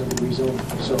purpose of the rezone.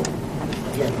 So,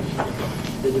 again,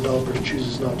 if the developer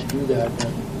chooses not to do that,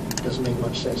 then it doesn't make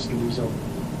much sense to rezone.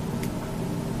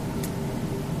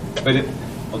 But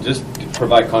I'll just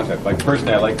provide concept. Like,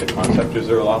 personally, I like the concept of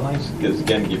zero lot lines, because,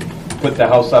 again, you put the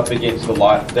house up against the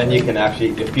lot, then you can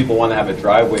actually, if people want to have a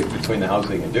driveway between the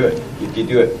houses, they can do it. If you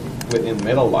do it in the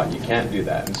middle lot, you can't do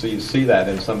that. And so you see that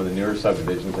in some of the newer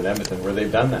subdivisions in Edmonton where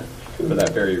they've done that for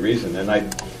that very reason. And I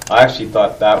actually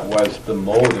thought that was the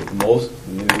mode of most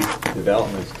new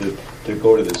developments, to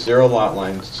go to the zero lot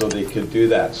lines so they could do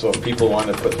that. So if people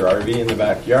wanted to put their RV in the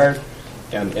backyard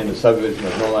and in the subdivision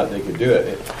with no lot, they could do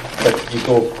it. But you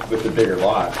go with the bigger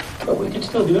lot. But we could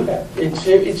still do that.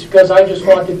 It's because I just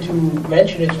wanted to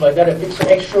mention it like that. If it's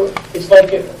extra, it's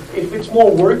like if it's more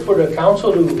work for the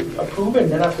council to approve it,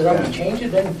 and then after that we change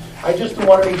it, then I just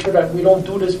want to make sure that we don't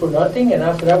do this for nothing, and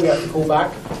after that we have to go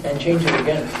back and change it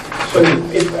again. So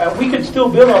if we could still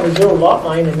build on the zero lot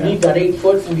line and leave that 8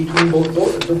 foot in between both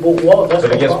walls. That's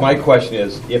but I guess my question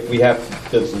is, if we have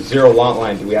the zero lot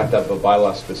line, do we have to have a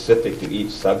bylaw specific to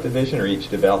each subdivision or each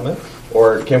development?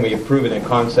 Or can we approve it in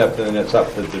concept and then it's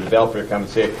up to the developer to come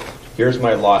and say, here's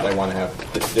my lot, I want to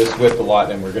have this width of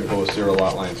lot, and we're going to go with zero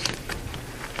lot lines?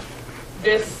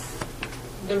 The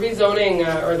rezoning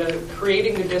or the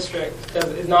creating the district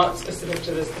is not specific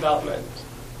to this development.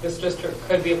 This district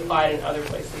could be applied in other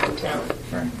places in town.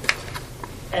 Right.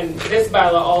 And this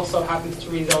bylaw also happens to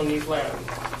rezone these lands,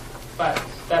 but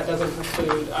that doesn't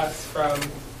preclude us from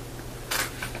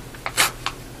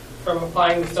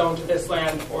applying the zone to this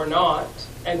land or not,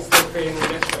 and still creating the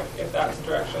district if that's the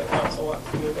direction the council wants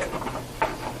to move in.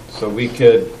 So we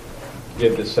could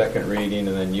give the second reading,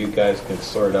 and then you guys can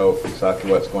sort out exactly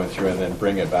what's going through, and then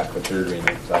bring it back for third reading,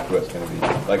 exactly what's going to be.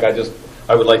 Like,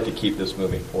 I would like to keep this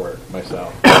moving forward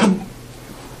myself.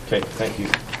 Okay, thank you.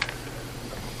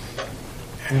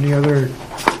 Any other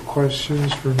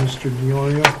questions for Mr.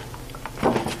 Diorio?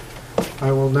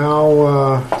 I will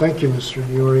now, thank you, Mr.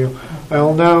 Diorio. I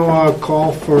will now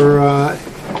call for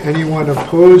anyone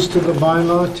opposed to the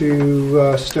bylaw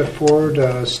to step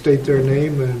forward, state their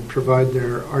name, and provide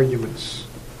their arguments.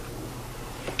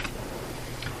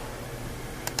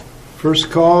 First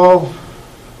call,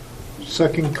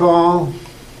 second call,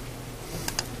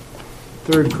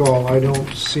 third call. I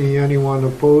don't see anyone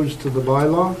opposed to the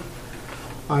bylaw.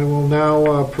 I will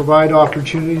now provide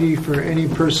opportunity for any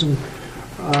person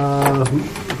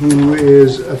who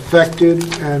is affected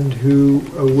and who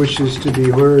wishes to be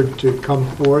heard to come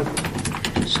forth,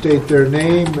 state their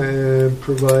name, and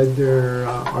provide their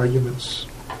arguments.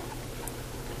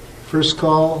 First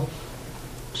call,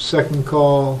 second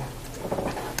call,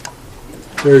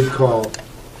 third call.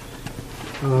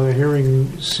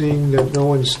 Seeing that no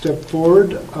one stepped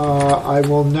forward, I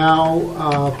will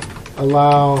now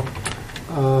allow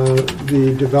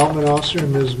the development officer,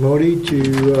 Ms. Modi,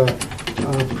 to,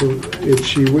 if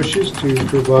she wishes, to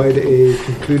provide a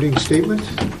concluding statement.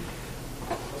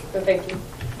 So thank you.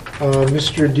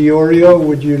 Mr. Diorio,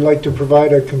 would you like to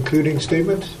provide a concluding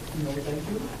statement? No, thank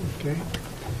you. Okay.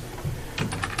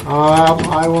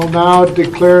 I will now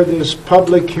declare this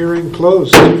public hearing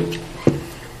closed.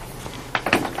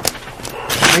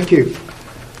 Thank you.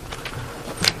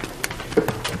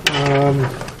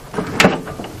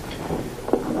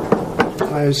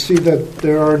 I see that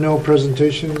there are no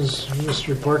presentations,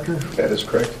 Mr. Parker. That is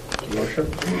correct. Your worship.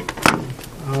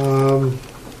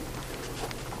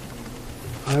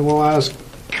 I will ask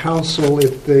council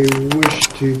if they wish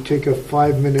to take a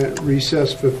 5-minute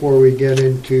recess before we get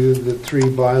into the three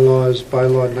bylaws,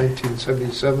 bylaw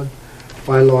 1977,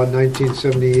 bylaw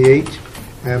 1978,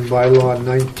 and bylaw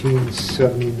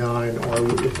 1979,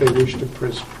 or if they wish to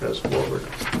press forward.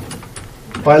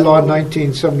 Bylaw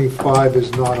 1975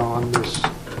 is not on this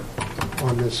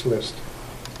list.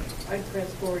 I'd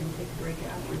press forward and take a break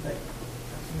after, but.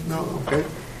 No, okay.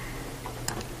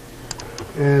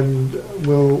 And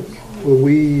will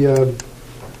we?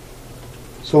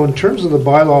 So in terms of the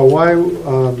bylaw, why?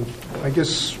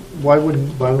 Why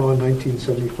wouldn't bylaw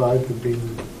 1975 have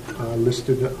been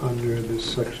listed under this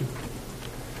section?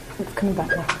 It's coming back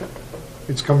next week.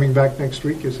 It's coming back next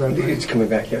week. Is that right? It's coming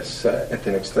back, yes, at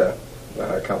the next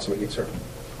council meeting, sir.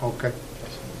 Okay.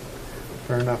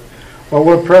 Fair enough. Well,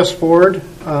 we'll press forward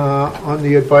on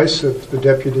the advice of the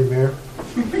deputy mayor.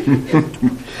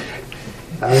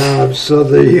 So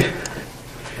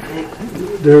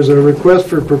there's a request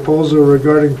for proposal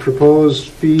regarding proposed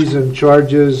fees and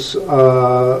charges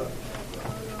under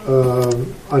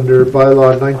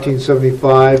bylaw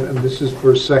 1975, and this is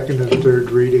for second and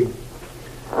third reading.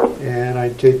 And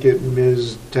I take it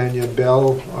Ms. Tanya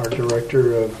Bell, our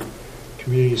Director of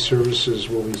Community Services,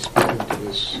 will be speaking to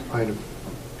this item.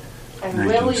 And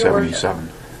will your worship? 1977.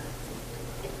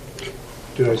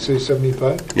 Did I say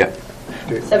 75? Yeah.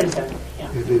 Okay. 77,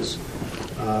 yeah. It is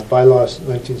bylaws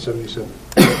 1977.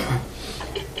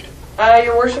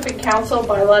 Your worship in council,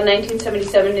 bylaw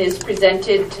 1977 is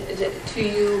presented to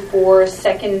you for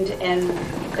second and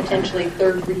potentially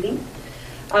third reading.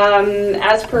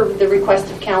 As per the request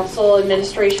of council,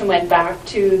 administration went back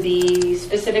to the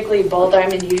specifically ball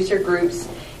diamond user groups,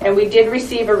 and we did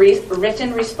receive a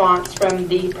written response from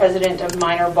the president of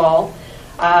Minor Ball,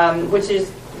 which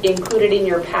is included in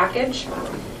your package.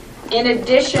 In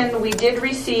addition, we did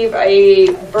receive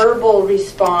a verbal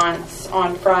response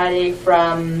on Friday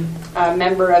from a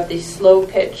member of the Slow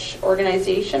Pitch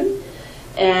organization,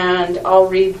 and I'll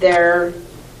read their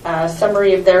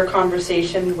summary of their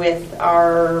conversation with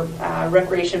our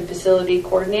recreation facility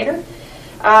coordinator.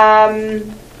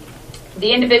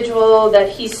 The individual that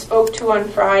he spoke to on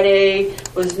Friday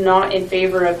was not in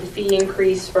favor of the fee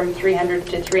increase from $300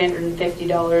 to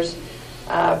 $350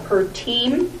 per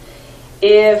team.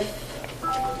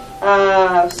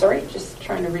 Just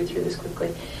trying to read through this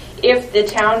quickly. If the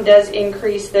town does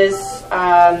increase this,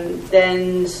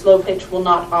 then Slow Pitch will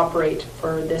not operate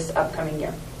for this upcoming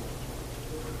year.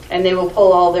 And they will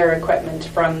pull all their equipment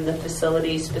from the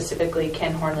facility, specifically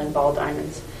Ken Hornland Ball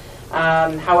Diamonds.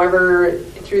 However,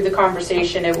 through the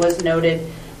conversation, it was noted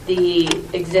the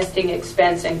existing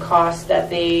expense and cost that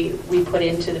we put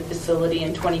into the facility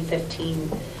in 2015,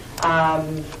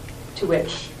 to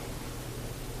which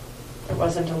there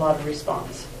wasn't a lot of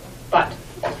response. But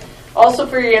also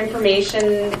for your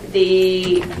information,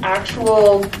 the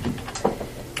actual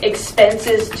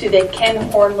expenses to the Ken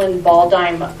Hornland Ball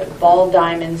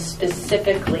Diamonds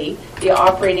specifically, the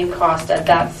operating cost at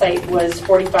that site was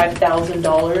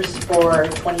 $45,000 for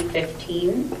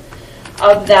 2015.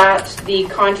 Of that, the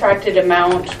contracted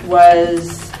amount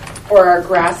was for our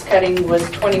grass cutting was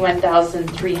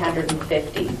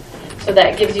 $21,350. So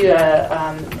that gives you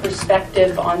a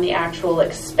perspective on the actual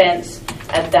expense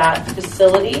at that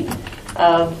facility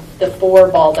of the 4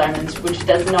 ball diamonds, which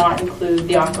does not include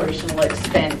the operational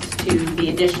expense to the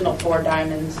additional 4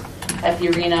 diamonds at the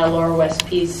arena, Lower West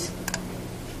Peace,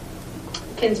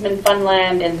 Kinsman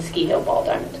Funland, and the Ski Hill Ball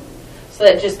Diamond. So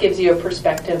that just gives you a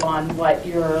perspective on what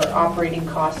your operating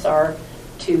costs are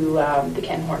to the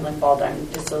Ken Hornland Ball Diamond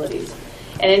facilities.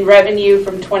 And in revenue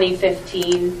from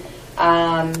 2015,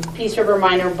 Peace River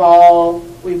Minor Ball,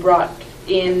 we brought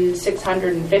in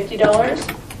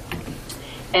 $650,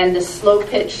 and the Slow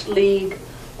Pitch League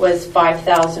was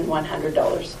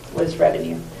 $5,100 was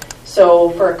revenue.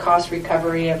 So for a cost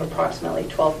recovery of approximately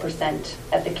 12%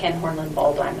 at the Ken Hornland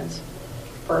Ball Diamonds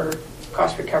for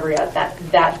cost recovery at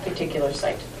that particular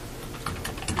site.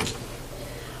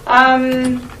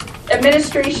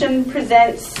 Administration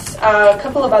presents a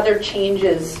couple of other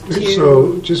changes to...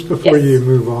 So just before you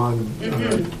move on,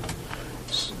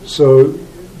 so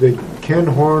the Ken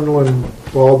Hornland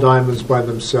Ball Diamonds by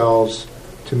themselves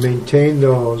to maintain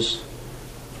those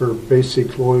for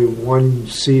basically one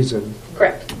season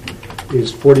Correct.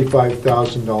 is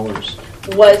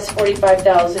 $45,000. Was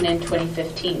 $45,000 in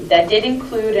 2015. That did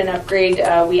include an upgrade.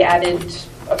 We added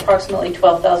approximately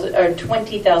 $12,000 or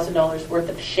 $20,000 worth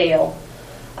of shale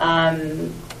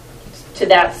to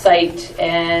that site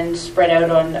and spread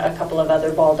out on a couple of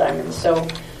other ball diamonds. So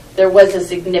there was a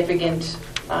significant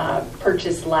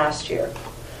purchase last year.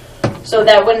 So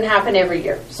that wouldn't happen every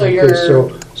year. So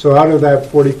So out of that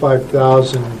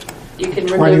 45,000, you can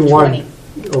remove 20.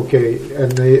 Okay,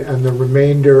 and the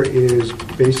remainder is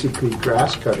basically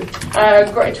grass cutting.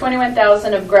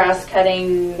 21,000 of grass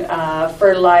cutting,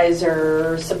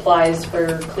 fertilizer, supplies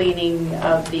for cleaning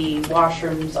of the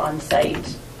washrooms on site,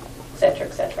 et cetera,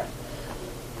 et cetera.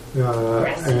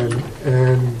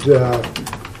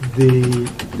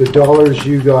 The dollars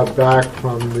you got back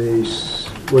from the,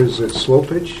 what is it, slow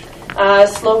pitch?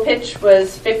 Slow pitch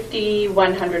was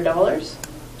 $5,100.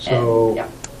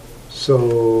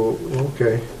 So,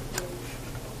 okay.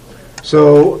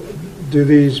 So, do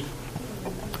these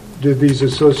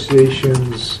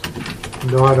associations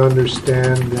not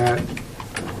understand that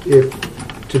if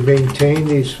to maintain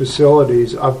these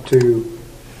facilities up to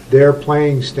their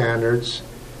playing standards,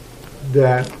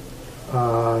 that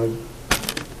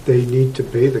they need to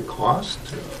pay the cost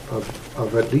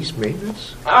of at least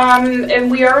maintenance? And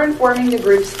we are informing the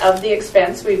groups of the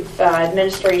expense.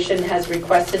 Administration has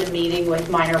requested a meeting with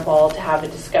Minor Ball to have a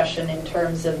discussion in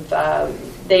terms of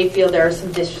they feel there are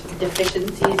some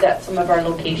deficiencies at some of our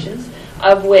locations,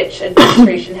 of which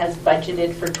administration has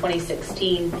budgeted for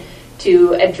 2016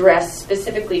 to address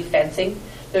specifically fencing.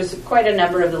 There's quite a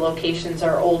number of the locations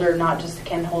are older, not just the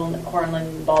Ken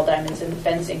Hornland ball diamonds, and the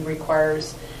fencing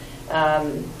requires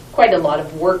quite a lot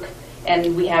of work.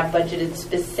 And we have budgeted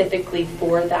specifically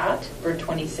for that for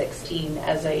 2016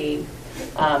 as a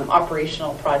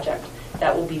operational project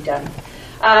that will be done.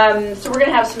 So we're going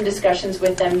to have some discussions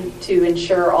with them to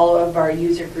ensure all of our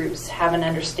user groups have an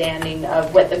understanding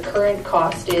of what the current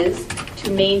cost is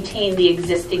to maintain the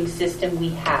existing system we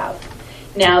have.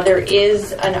 Now, there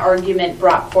is an argument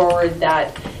brought forward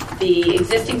that the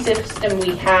existing system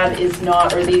we have is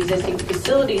not, or the existing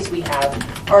facilities we have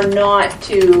are not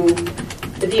to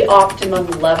the optimum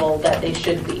level that they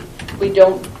should be.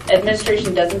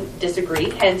 Administration doesn't disagree,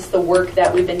 hence the work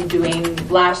that we've been doing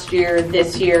last year,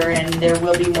 this year, and there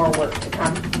will be more work to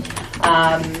come.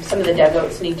 Some of the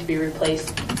dugouts need to be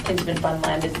replaced. Kinsman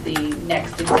Funland is the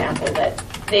next example that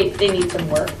they need some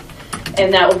work,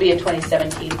 and that will be a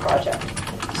 2017 project.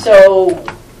 So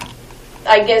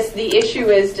I guess the issue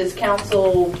is, does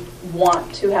council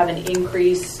want to have an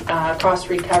increase cost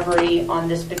recovery on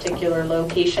this particular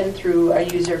location through a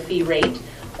user fee rate,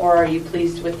 or are you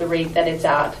pleased with the rate that it's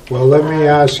at? Well, let me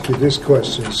ask you this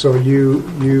question. So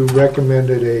you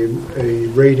recommended a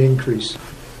rate increase.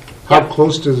 How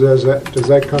close does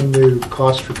that come to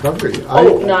cost recovery?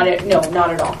 Not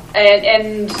at all.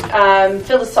 And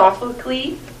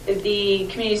philosophically, the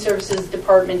Community Services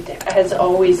Department has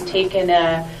always taken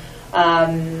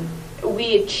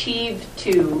we achieve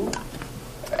to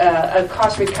a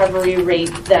cost recovery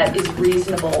rate that is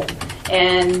reasonable.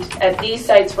 And at these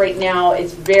sites right now,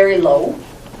 it's very low.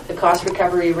 The cost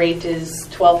recovery rate is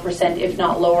 12%, if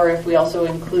not lower, if we also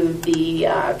include the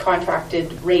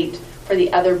contracted rate for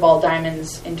the other ball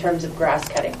diamonds in terms of grass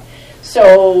cutting.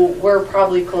 So we're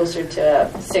probably closer to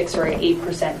 6 or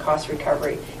 8% cost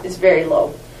recovery. It's very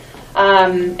low.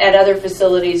 At other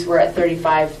facilities, we're at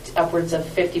 35, upwards of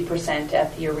 50%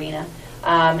 at the arena.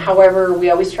 However, we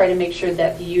always try to make sure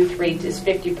that the youth rate is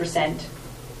 50%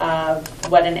 of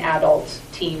what an adult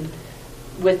team,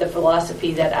 with the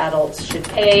philosophy that adults should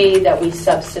pay, that we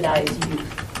subsidize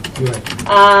youth. Right.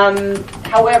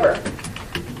 However,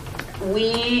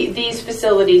 these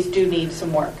facilities do need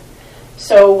some work.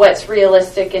 So what's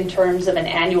realistic in terms of an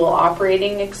annual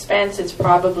operating expense? It's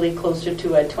probably closer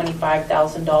to a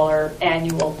 $25,000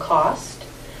 annual cost.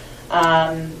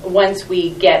 Once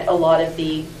we get a lot of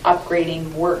the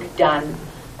upgrading work done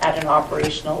at an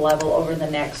operational level over the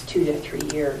next 2 to 3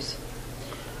 years.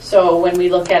 So when we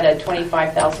look at a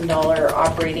 $25,000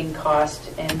 operating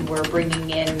cost, and we're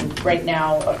bringing in right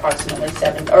now approximately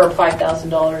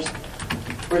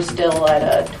 $5,000, we're still at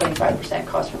a 25%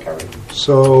 cost recovery.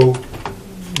 So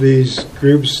these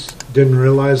groups didn't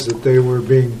realize that they were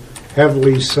being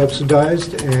heavily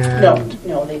subsidized, and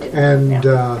no, they didn't.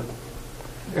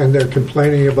 And they're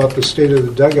complaining about the state of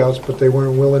the dugouts, but they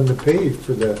weren't willing to pay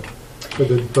for the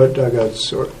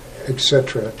dugouts or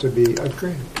etc. to be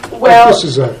upgraded. Well, this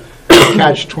is a a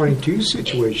catch-22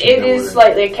 situation. It that we're is in.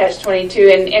 slightly a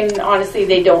catch-22, and honestly,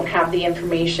 they don't have the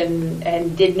information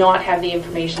and did not have the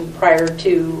information prior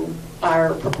to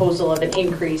our proposal of an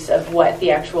increase of what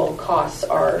the actual costs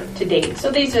are to date.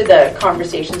 So these are the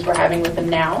conversations we're having with them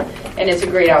now, and it's a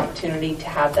great opportunity to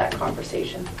have that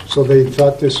conversation. So they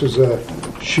thought this was a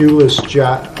shoeless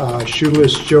Joe,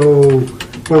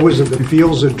 what was it, the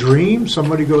Field's a Dream?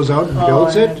 Somebody goes out and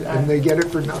builds it, and they get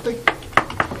it for nothing?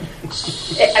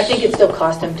 I think it still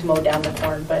cost them to mow down the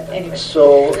corn, but anyway.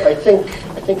 So I think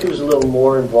there was a little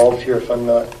more involved here, if I'm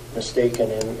not mistaken,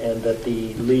 and that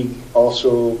the league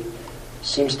also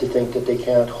seems to think that they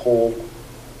can't hold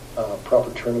a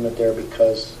proper tournament there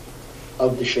because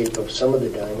of the shape of some of the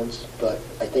diamonds. But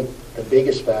I think the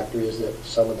biggest factor is that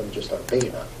some of them just aren't big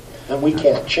enough. And we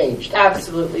can't change that.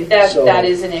 Absolutely. That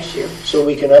is an issue. So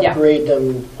we can upgrade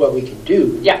them, what we can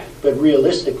do. Yeah. But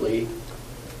realistically,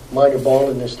 minor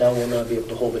ball in this town will not be able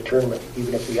to hold a tournament,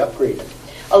 even if we upgrade them.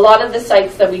 A lot of the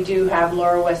sites that we do have,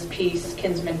 Laura West Peace,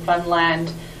 Kinsman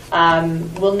Funland,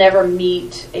 will never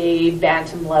meet a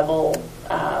bantam level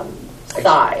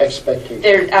size. Expectation.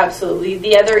 They're absolutely.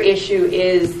 The other issue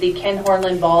is the Ken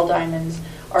Hornland ball diamonds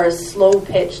are a slow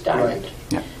pitch diamond. Right.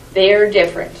 Yeah. They're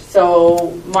different.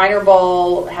 So minor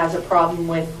ball has a problem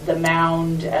with the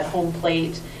mound at home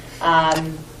plate.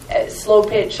 Slow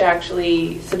pitch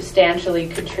actually substantially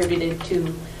contributed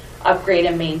to upgrade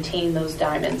and maintain those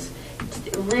diamonds.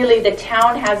 Really, the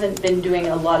town hasn't been doing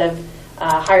a lot of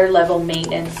higher level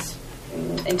maintenance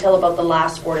until about the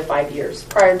last 4 to 5 years.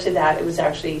 Prior to that, it was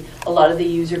actually a lot of the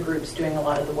user groups doing a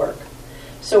lot of the work.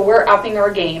 So we're upping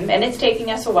our game, and it's taking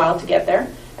us a while to get there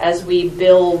as we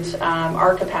build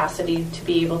our capacity to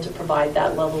be able to provide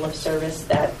that level of service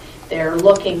that they're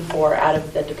looking for out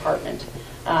of the department.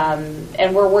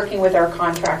 And we're working with our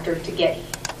contractor to get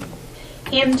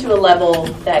him to a level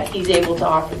that he's able to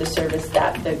offer the service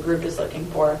that the group is looking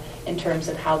for in terms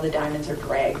of how the diamonds are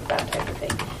dragged, that type of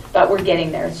thing. But we're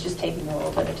getting there. It's just taking a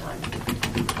little bit of time.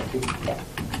 Yeah.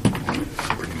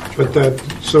 But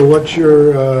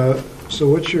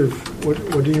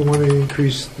what do you want to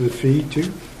increase the fee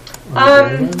to?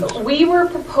 We were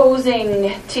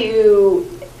proposing to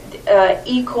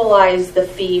equalize the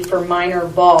fee for minor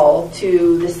ball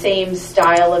to the same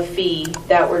style of fee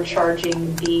that we're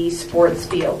charging the sports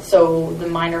field. So the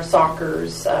minor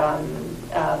soccer's,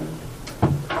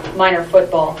 minor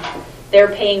football,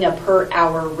 they're paying a per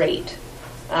hour rate.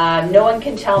 No one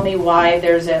can tell me why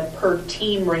there's a per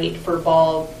team rate for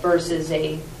ball versus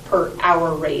a per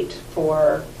hour rate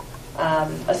for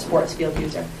a sports field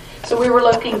user. So we were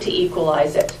looking to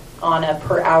equalize it on a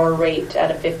per hour rate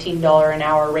at a $15 an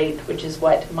hour rate, which is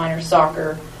what minor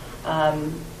soccer,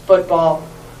 football,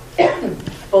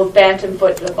 both bantam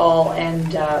football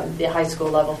and the high school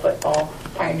level football,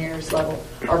 pioneers level,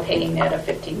 are paying at a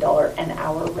 $15 an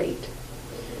hour rate.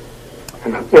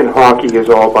 And hockey is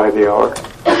all by the hour.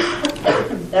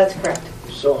 That's correct.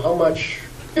 So how much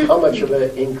of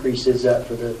an increase is that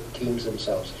for the teams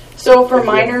themselves? So for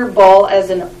minor ball as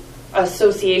an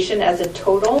association as a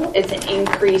total, it's an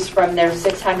increase from their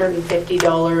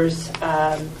 $650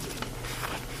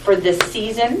 for this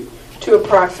season to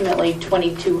approximately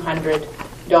 $2,200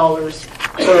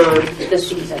 for the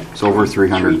season. It's over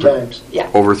 300. 3 times.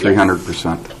 Yeah. Over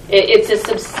 300%. It's a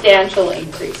substantial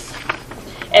increase.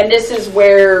 And this is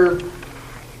where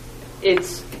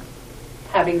it's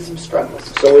having some struggles.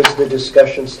 So is the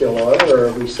discussion still on, or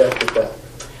are we set with that?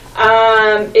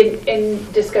 In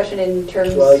discussion in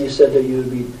terms... Well, you said that you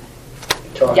would be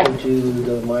talking Yeah. to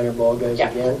the minor ball guys Yeah.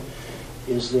 again.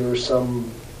 Is there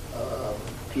some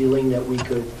feeling that we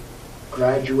could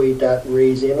graduate that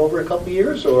raise in over a couple of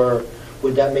years, or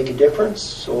would that make a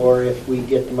difference? Or if we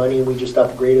get the money and we just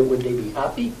upgrade it, would they be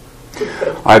happy?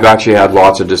 I've actually had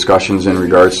lots of discussions in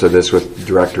regards to this with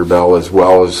Director Bell as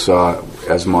well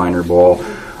as minor ball.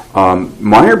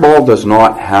 Minor ball does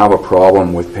not have a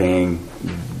problem with paying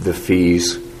the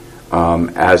fees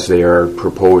as they are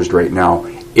proposed right now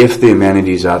if the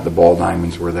amenities at the ball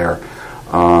diamonds were there.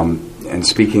 And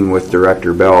speaking with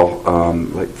Director Bell,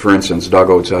 like for instance,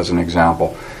 dugouts as an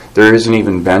example, there isn't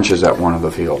even benches at one of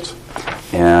the fields.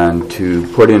 And to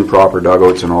put in proper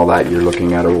dugouts and all that, you're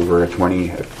looking at over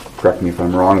correct me if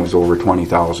I'm wrong, it was over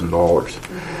 $20,000.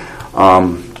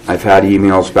 I've had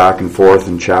emails back and forth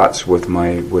and chats with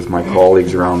my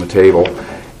colleagues around the table,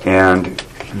 and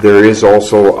there is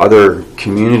also other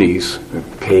communities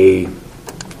that pay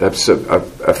that's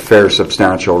a fair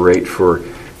substantial rate for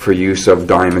use of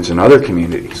diamonds in other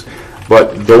communities.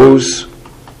 But those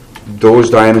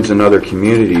diamonds in other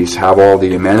communities have all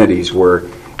the amenities where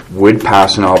would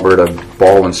pass an Alberta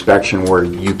ball inspection where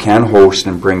you can host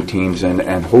and bring teams in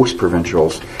and host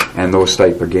provincials and those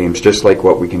type of games, just like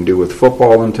what we can do with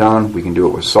football in town. We can do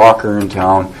it with soccer in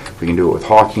town. We can do it with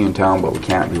hockey in town, but we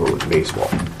can't do it with baseball.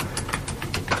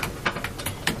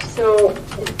 So,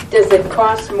 does it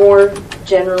cost more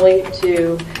generally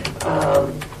to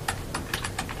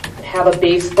have a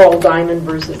baseball diamond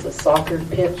versus a soccer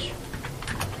pitch?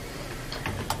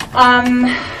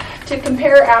 To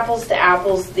compare apples to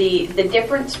apples, the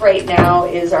difference right now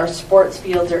is our sports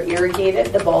fields are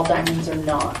irrigated, the ball diamonds are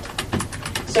not.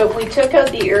 So if we took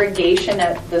out the irrigation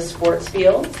at the sports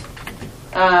fields,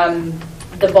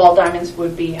 the ball diamonds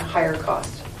would be higher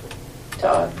cost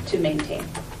to maintain.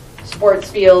 Sports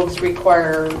fields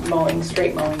require mowing,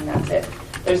 straight mowing, that's it.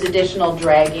 There's additional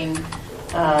dragging,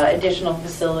 additional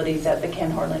facilities at the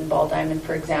Ken Horlin Ball Diamond,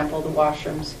 for example, the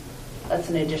washrooms. That's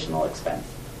an additional expense.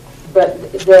 But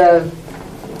Mr.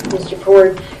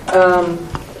 Ford,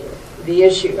 the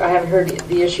issue, I haven't heard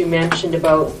the issue mentioned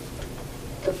about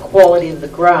the quality of the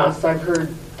grass. I've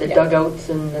heard the dugouts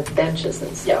and the benches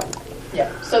and stuff.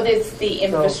 Yeah. So it's the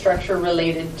infrastructure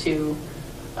related to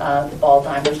the ball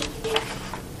diamond.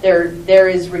 There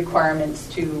is requirements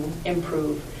to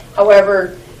improve.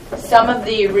 However, some of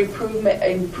the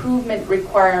improvement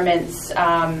requirements,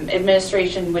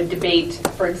 administration would debate,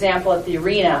 for example, at the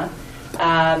arena,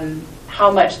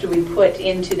 how much do we put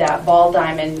into that ball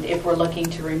diamond if we're looking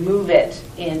to remove it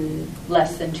in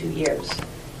less than 2 years?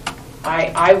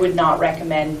 I would not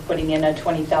recommend putting in a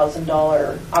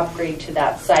 $20,000 upgrade to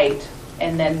that site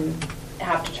and then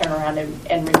have to turn around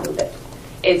and remove it.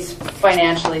 It's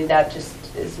financially, that just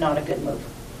is not a good move.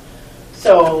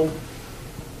 So,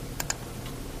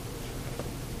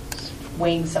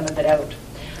 weighing some of it out.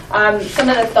 Some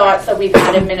of the thoughts that we've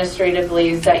had administratively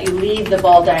is that you leave the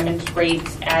ball diamond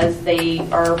rates as they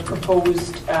are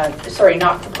proposed,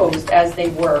 not proposed, as they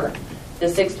were. The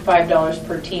 $65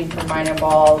 per team for minor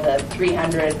ball, the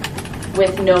 $300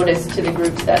 with notice to the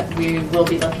groups that we will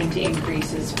be looking to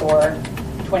increases for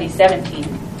 2017.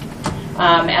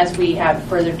 As we have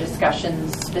further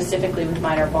discussions specifically with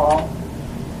minor ball.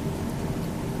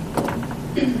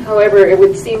 However, it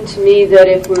would seem to me that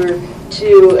if we're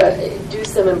to do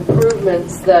some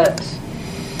improvements, that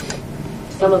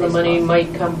some of the money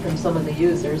might come from some of the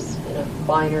users in a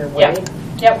minor way.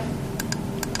 Yep.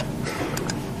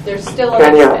 There's still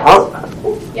an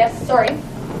expense. Yes, sorry.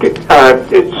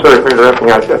 Sorry for interrupting.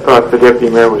 I thought the deputy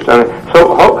mayor was done.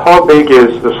 So how big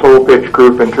is the Slow Pitch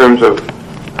group in terms of,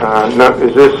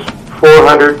 is this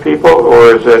 400 people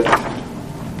or is it?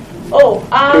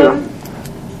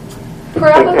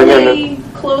 Probably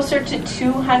closer to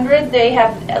 200. They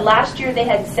have last year they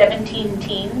had 17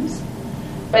 teams,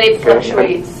 but it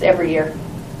fluctuates every year.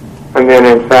 And then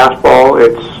in fastball,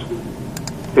 it's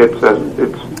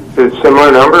a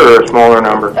similar number or a smaller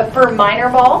number? For minor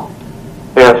ball?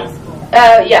 Yes.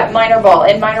 Minor ball.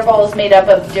 And minor ball is made up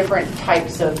of different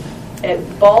types of...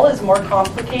 ball is more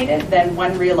complicated than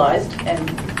one realized, and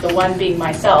the one being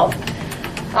myself.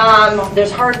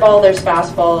 There's hard ball, there's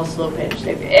fastball, slow pitch.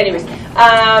 Anyways,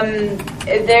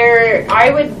 I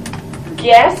would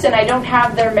guess, and I don't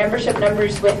have their membership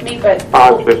numbers with me, but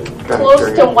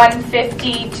close to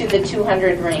 150 to the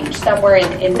 200 range, somewhere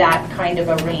in that kind of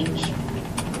a range.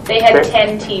 They had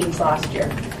 10 teams last year.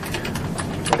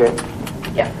 Okay.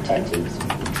 Yeah, 10 teams.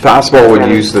 Fastball would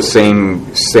use the same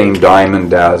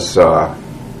diamond as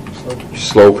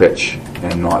slow pitch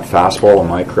and not fastball.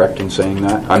 Am I correct in saying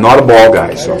that? I'm not a ball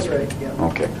guy, so. That's right, yeah.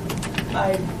 Okay.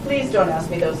 Please don't ask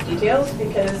me those details,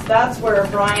 because that's where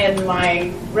Brian,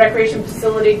 my recreation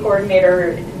facility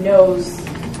coordinator, knows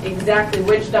exactly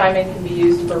which diamond can be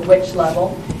used for which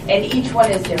level, and each one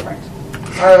is different.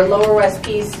 Our lower west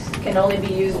piece can only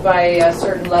be used by a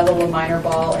certain level of minor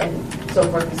ball, and so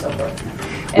forth and so forth.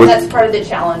 And that's part of the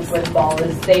challenge with ball,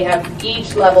 is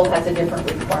each level has a different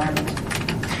requirement.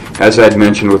 As I'd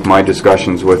mentioned with my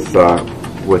discussions with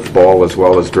ball as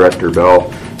well as Director Bell,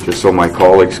 just so my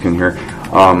colleagues can hear,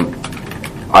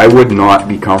 I would not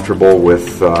be comfortable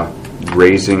with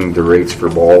raising the rates for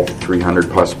ball 300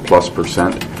 plus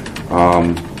percent.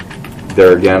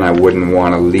 There again, I wouldn't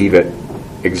want to leave it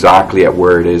exactly at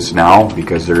where it is now,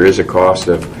 because there is a cost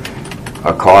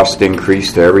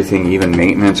increase to everything, even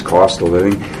maintenance, cost of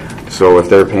living. So if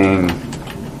they're paying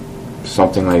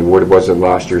something like, what was it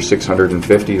last year,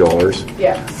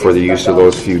 $650 for the use of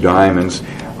those few diamonds,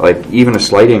 like even a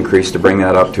slight increase to bring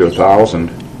that up to $1,000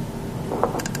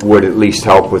 would at least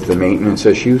help with the maintenance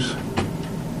issues,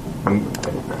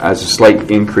 as a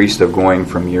slight increase of going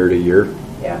from year to year.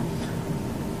 Yeah.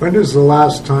 When is the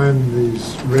last time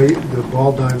the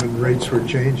ball diamond rates were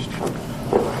changed?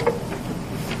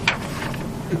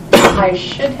 I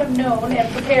should have known and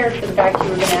prepared for the fact you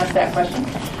were going to ask that question.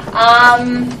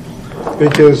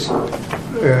 Because,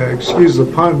 excuse the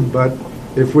pun, but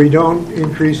if we don't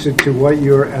increase it to what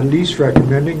you're at least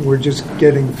recommending, we're just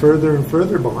getting further and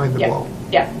further behind the ball.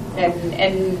 Yeah,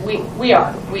 and we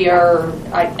are,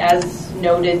 as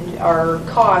noted, our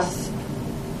costs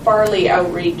farly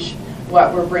outreach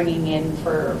what we're bringing in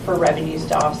for revenues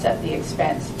to offset the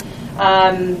expense.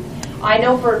 I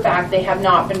know for a fact they have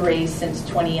not been raised since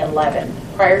 2011.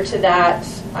 Prior to that,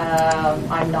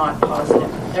 I'm not positive.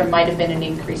 There might have been an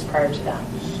increase prior to that.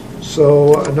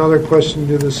 So another question,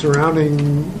 do the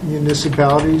surrounding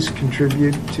municipalities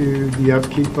contribute to the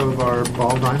upkeep of our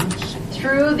ball diamonds?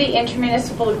 Through the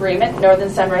intermunicipal agreement,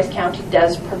 Northern Sunrise County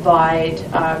does provide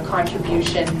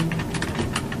contribution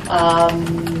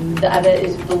that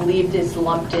is believed is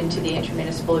lumped into the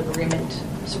intermunicipal agreement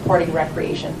supporting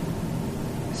recreation,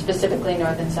 specifically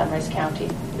Northern Sunrise County.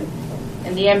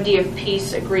 In the MD of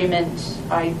Peace agreement,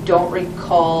 I don't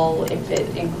recall if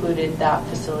it included that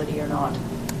facility or not.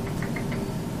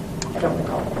 I don't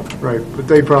recall. Right, but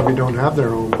they probably don't have their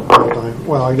own ball diamond.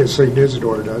 Well, I guess St.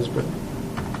 Isidore does, but...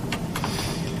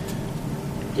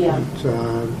 Yeah.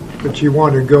 But you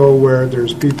want to go where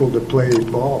there's people to play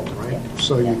ball, right?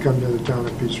 So you come to the town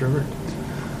of Peace River.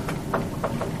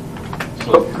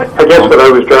 I guess what I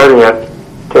was driving at,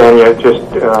 Tanya, just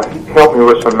help me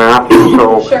with some math here.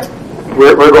 So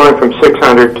we're going from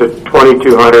 600 to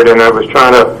 2,200, and I was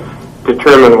trying to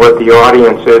determine what the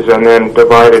audience is and then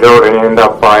divide it out and end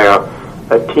up by a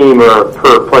team or a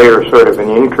per player sort of an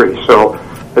increase. So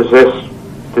is this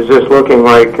looking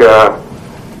like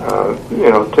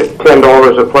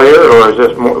 $10 a player, or is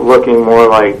this looking more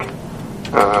like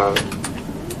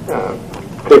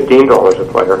 $15 a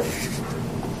player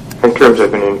in terms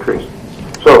of an increase?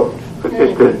 So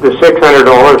is the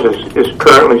 $600 is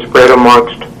currently spread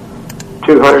amongst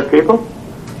 200 people?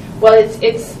 Well,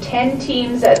 it's 10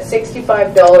 teams at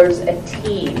 $65 a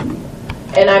team,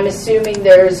 and I'm assuming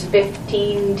there's 10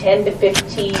 to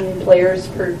 15 players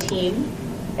per team,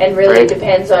 and really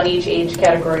depends on each age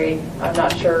category. I'm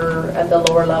not sure at the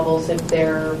lower levels if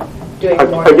they're doing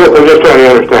more. I'm just trying to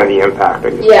understand the impact. I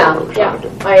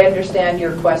guess I understand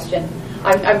your question.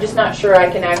 I'm just not sure I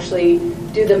can actually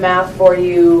do the math for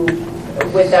you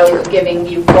without giving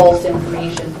you false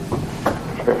information.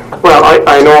 Well,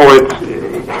 I know it's,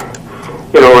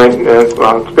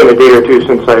 it's been a day or two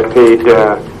since I paid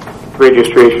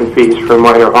registration fees for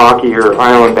minor hockey or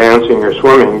island dancing or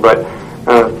swimming, but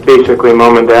basically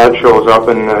mom and dad shows up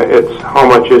and it's how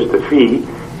much is the fee,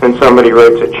 and somebody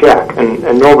writes a check, and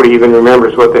nobody even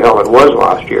remembers what the hell it was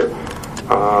last year.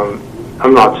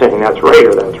 I'm not saying that's right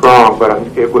or that's wrong, but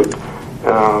it would,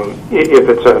 if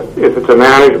it's a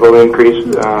manageable increase,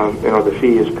 the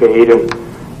fee is paid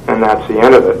and that's the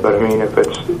end of it. But I mean, if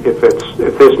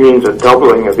this means a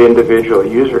doubling of individual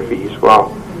user fees,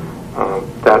 well,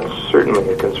 that's certainly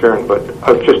a concern. But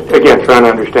I was just again trying to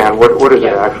understand what does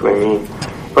it actually mean.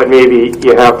 But maybe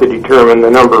you have to determine the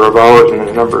number of hours and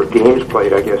the number of games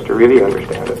played, I guess, to really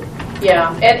understand it.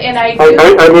 Yeah, and I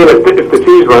mean, if the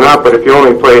fees went up, but if you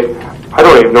only played, I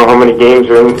don't even know how many games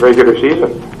are in regular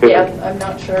season. I'm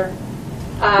not sure.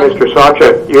 Mr.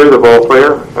 Sawchuk, you're the ball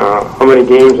player. How many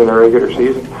games in a regular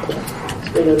season? It's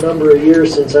been a number of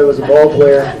years since I was a ball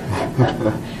player.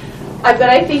 But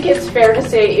I think it's fair to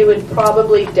say it would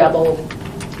probably double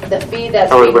the fee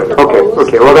that's being proposed.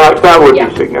 Okay. Well, that would be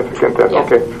significant then. Yeah.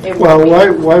 Okay. Well,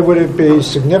 why would it be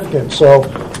significant? So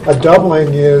a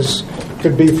doubling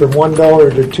could be from $1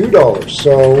 to $2.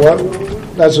 So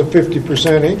that's a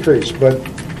 50% increase. But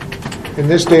in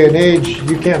this day and age,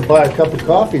 you can't buy a cup of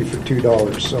coffee for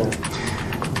 $2. So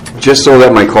just so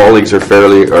that my colleagues are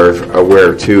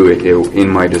aware too, in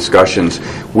my discussions,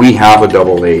 we have a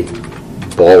AA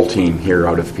ball team here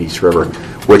out of Peace River,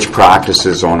 which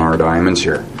practices on our diamonds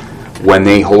here. When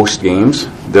they host games,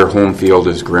 their home field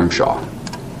is Grimshaw,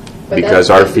 because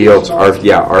our fields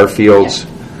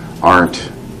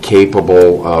aren't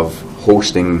capable of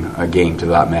hosting a game to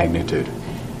that magnitude.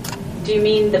 Do you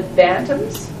mean the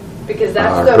Bantams? Because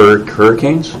that's the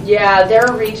Hurricanes? Yeah, they're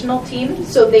a regional team,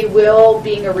 so they will,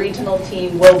 being a regional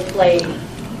team, will play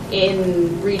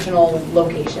in regional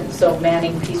locations. So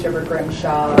Manning, Peace River,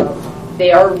 Grimshaw,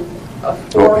 they are a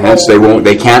formal. Hence,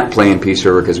 they can't play in Peace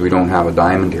River because we don't have a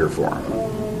diamond here for them.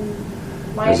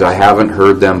 Because I haven't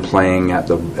heard them playing at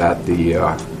the.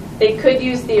 They could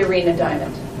use the arena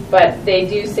diamond, but they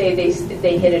do say they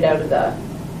hit it out of the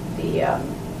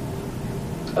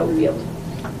outfield.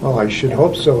 Well, I should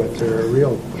hope so if they're a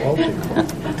real ball team.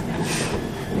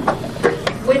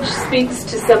 Which speaks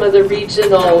to some of the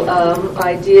regional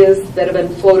ideas that have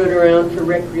been floated around for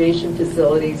recreation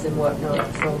facilities and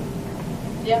whatnot. So,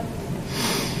 Yeah.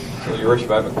 So, Your Worship,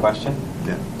 I have a question.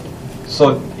 Yeah.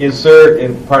 So is there,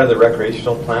 in part of the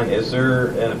recreational plan, is there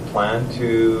a plan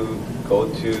to go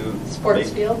to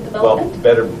Sports field development? Well,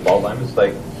 better ball diamonds?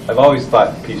 Like, I've always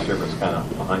thought Peace River's kind of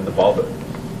behind the ball,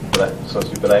 but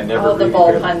I never All the really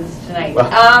ball heard- puns tonight. Well-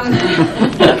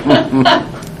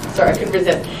 Sorry, I couldn't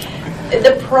resist.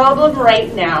 The problem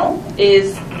right now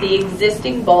is the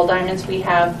existing ball diamonds we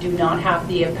have do not have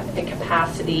the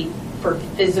capacity for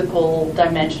physical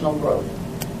dimensional growth.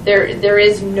 There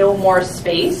is no more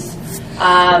space,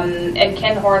 and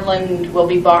Ken Hornland will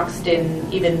be boxed in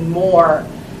even more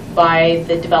by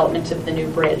the development of the new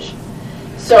bridge.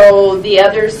 So the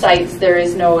other sites, there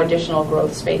is no additional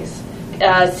growth space.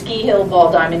 Ski Hill Ball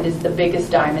Diamond is the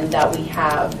biggest diamond that we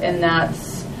have, and that's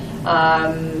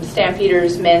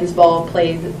Stampeders men's ball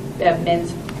plays,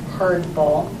 men's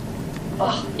hardball.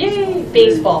 Oh, yay!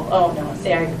 Baseball. Oh no,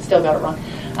 see, I still got it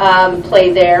wrong.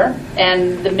 Play there,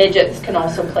 and the midgets can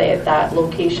also play at that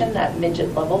location, that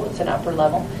midget level. It's an upper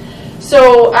level.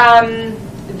 So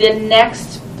the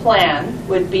next plan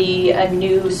would be a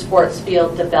new sports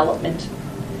field development,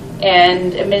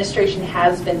 and administration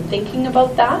has been thinking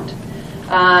about that.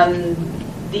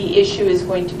 The issue is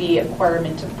going to be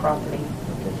acquirement of property.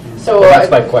 So Well, that's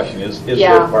my question. Is there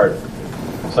yeah. a part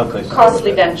someplace? to go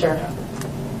Costly with it? venture.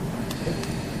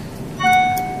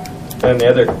 And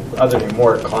the other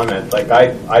more comment, like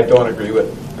I don't agree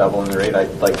with doubling the rate.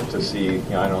 I'd like to see,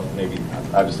 I don't, maybe,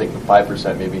 I was thinking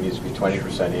 5%, maybe it needs to be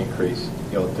 20% increase,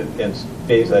 and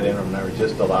phase that in or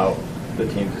just allow the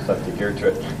teams and stuff to gear to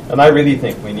it. And I really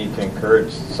think we need to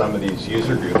encourage some of these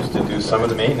user groups to do some of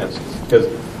the maintenance, because,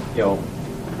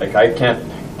 like I can't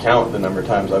count the number of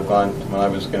times I've gone when I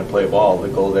was going to play ball to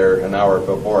go there an hour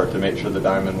before to make sure the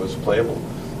diamond was playable.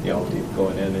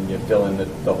 Going in and you fill in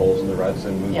the holes in the ruts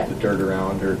and move the dirt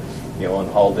around, or and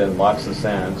hauled in lots of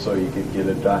sand so you could get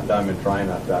a diamond dry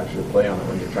enough to actually play on it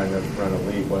when you're trying to run a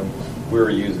league. When we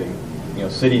were using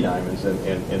city diamonds in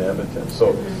Edmonton.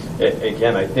 So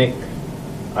again, I think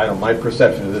my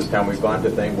perception of this town, we've gone to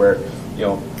a thing where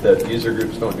the user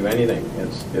groups don't do anything.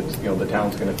 It's the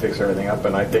town's going to fix everything up,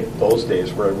 and I think those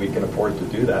days where we can afford to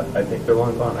do that, I think they're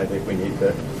long gone. I think we need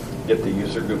to get the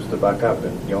user groups to buck up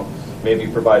and maybe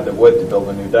provide the wood to build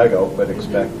a new dugout, but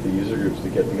expect the user groups to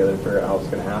get together and figure out how it's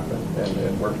going to happen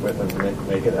and work with them to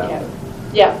make it happen.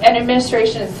 Yeah, and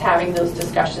administration is having those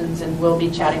discussions, and we'll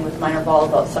be chatting with Minor Ball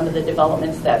about some of the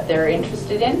developments that they're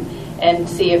interested in and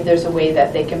see if there's a way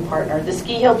that they can partner. The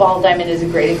Ski Hill Ball Diamond is a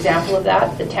great example of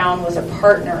that. The town was a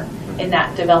partner in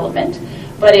that development,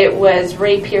 but it was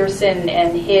Ray Pearson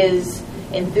and his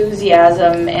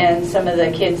enthusiasm and some of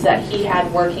the kids that he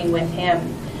had working with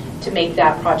him to make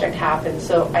that project happen.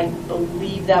 So I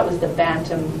believe that was the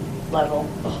Bantam level.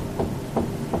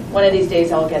 One of these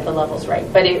days I'll get the levels right.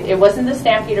 But it wasn't the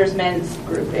Stampeders men's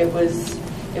group. It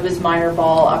was Minor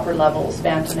Ball, upper levels,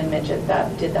 Bantam and Midget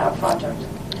that did that project.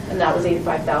 And that was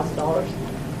 $85,000.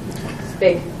 It's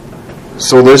big.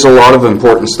 So there's a lot of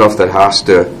important stuff that has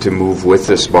to move with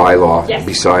this bylaw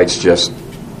besides just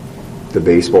the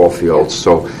baseball fields.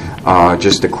 So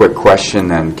just a quick question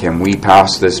then, can we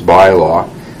pass this bylaw,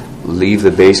 leave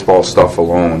the baseball stuff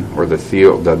alone, or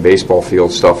the baseball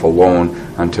field stuff alone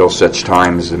until such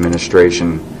time as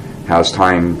administration has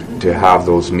time to have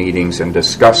those meetings and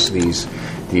discuss these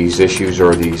issues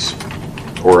or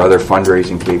other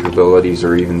fundraising capabilities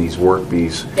or even these work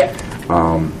bees?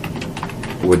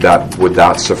 Would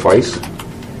that suffice?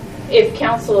 If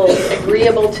council is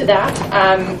agreeable to that,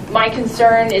 my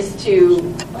concern is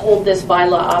to hold this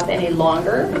bylaw up any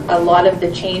longer. A lot of the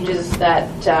changes that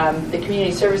the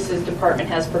Community Services Department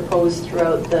has proposed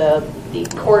throughout the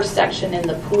course section in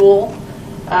the pool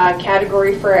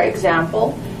category, for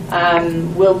example,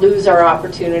 we'll lose our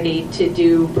opportunity to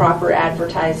do proper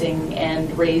advertising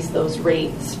and raise those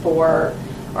rates for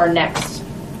our next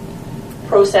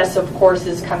process of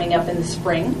courses coming up in the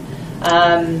spring.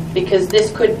 Because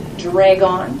this could drag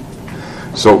on.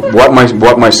 So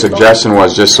what my suggestion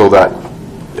was, just so that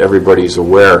everybody's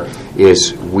aware,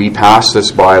 is we pass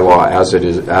this bylaw as it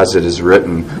is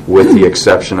written, with the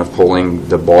exception of pulling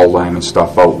the ball diamond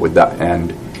stuff out. Would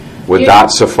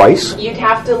that suffice? You'd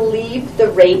have to leave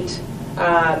the rate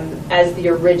as the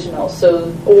original,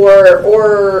 so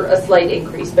or a slight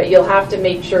increase, but you'll have to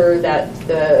make sure that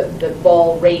the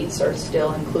ball rates are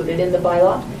still included in the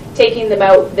bylaw. Taking them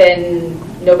out, then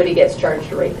nobody gets charged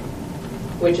a rate,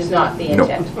 which is not the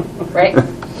intent, right?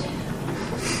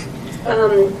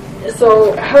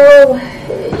 So how,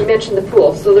 you mentioned the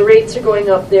pool, so the rates are going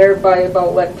up there by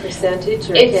about what percentage,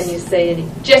 or It's can you say any?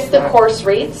 Just the course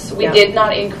rates. We Yeah. did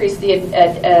not increase the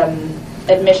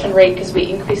admission rate because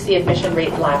we increased the admission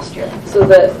rate last year. So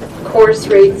the course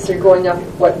rates are going up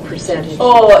what percentage?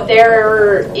 Oh,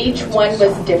 each one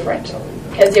was different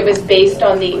because it was based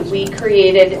on we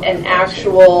created an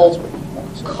actual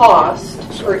cost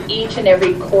for each and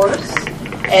every course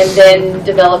and then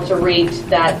developed a rate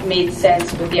that made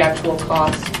sense with the actual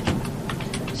cost.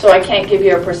 So I can't give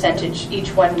you a percentage.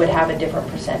 Each one would have a different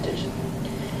percentage.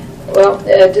 Well,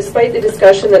 despite the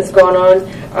discussion that's gone on,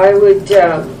 I would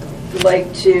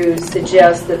like to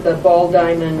suggest that the ball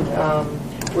diamond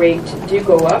rate do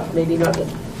go up, maybe not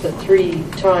the 3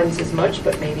 times as much,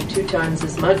 but maybe 2 times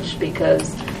as much,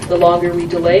 because the longer we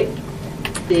delay,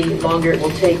 the longer it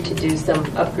will take to do some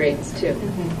upgrades too.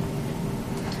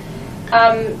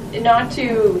 Not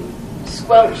to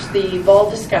squelch the ball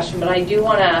discussion, but I do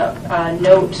want to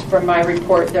note from my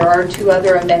report there are 2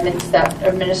 other amendments that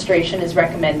administration is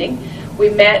recommending. We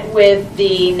met with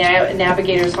the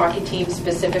Navigators hockey team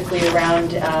specifically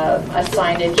around a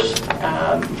signage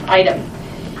item.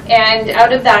 And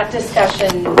out of that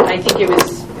discussion, I think it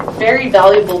was very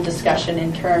valuable discussion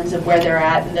in terms of where they're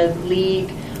at in the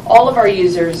league. All of our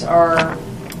users are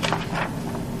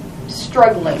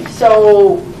struggling.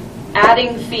 So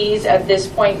adding fees at this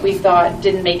point we thought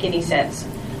didn't make any sense.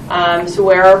 So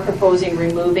we are proposing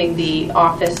removing the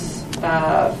office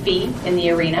fee in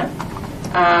the arena.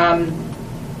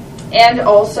 And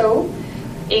also,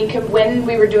 when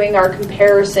we were doing our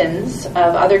comparisons of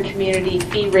other community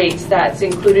fee rates, that's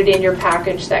included in your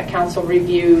package that council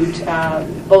reviewed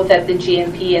both at the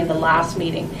GNP and the last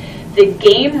meeting. The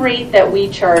game rate that we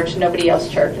charge, nobody else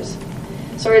charges.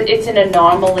 So it's an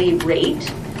anomaly rate.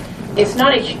 It's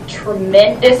not a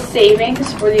tremendous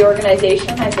savings for the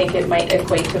organization. I think it might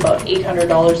equate to about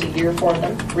 $800 a year for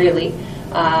them, really,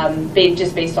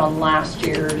 just based on last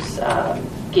year's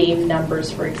game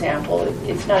numbers, for example.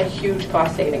 It's not a huge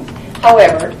cost savings.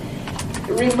 However,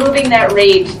 removing that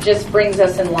rate just brings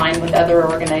us in line with other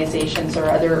organizations or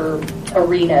other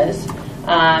arenas,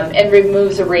 and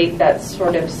removes a rate that's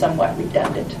sort of somewhat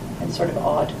redundant and sort of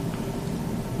odd.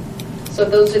 So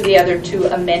those are the other 2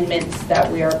 amendments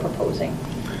that we are proposing.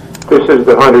 This is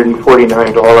the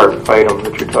 $149 item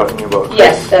that you're talking about, right?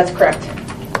 Yes, that's correct.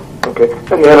 Okay.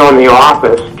 And then on the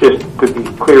office, just to be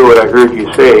clear what I heard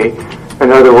you say,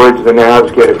 in other words, the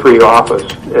Navs get a free office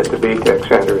at the Baytech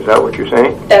Center. Is that what you're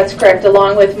saying? That's correct,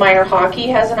 along with minor hockey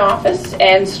has an office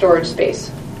and storage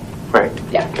space. Right.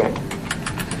 Yeah. Okay.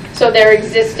 So their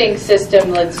existing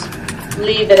system, let's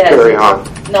leave it as Carry on.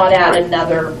 Not add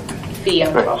another fee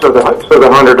on Right. top. So the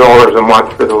 $100 a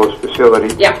month for those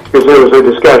facilities. Yeah. Because there was a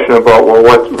discussion about, well,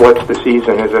 what's the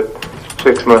season? Is it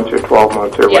 6 months or 12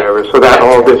 months or whatever? So that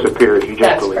all disappears. You just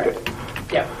That's delete correct. it.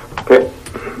 Yeah. Okay.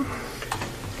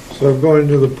 So going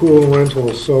to the pool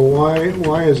rental, so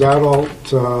why is adult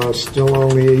still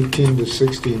only 18 to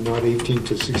 60, not 18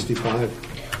 to 65?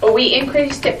 Well, we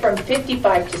increased it from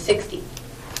 55 to 60.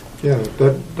 Yeah,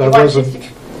 that You want wasn't, 60?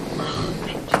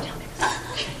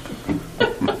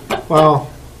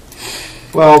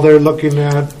 well, they're looking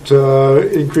at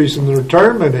increasing the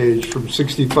retirement age from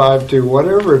 65 to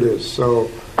whatever it is, so.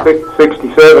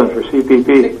 67 for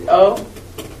CPP. Oh.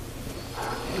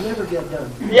 You never get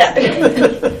done. Yeah.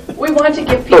 We want to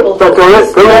give people But the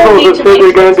rentals have said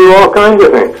they're going to do all kinds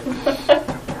of things.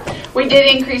 We did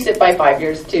increase it by 5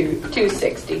 years to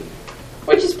 60,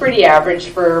 which is pretty average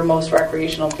for most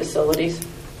recreational facilities.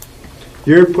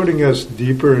 You're putting us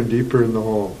deeper and deeper in the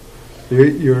hole.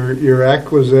 You're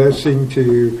acquiescing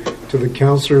to the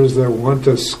councillors that want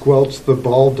to squelch the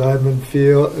ball diamond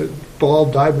fee.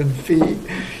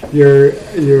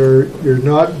 You're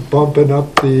not bumping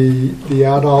up the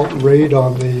adult rate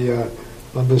on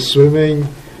the swimming.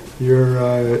 You're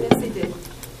Yes, they did.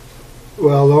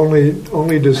 well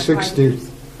only to 60.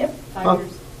 Yep. 5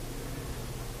 years.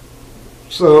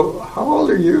 So how old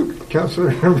are you, Councillor?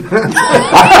 I don't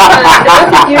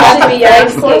think you should be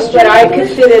asking, but I could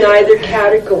fit in either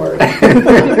category.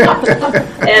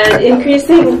 And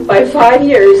increasing by 5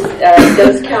 years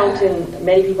does count in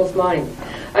many people's minds.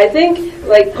 I think,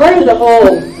 like, part of the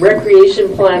whole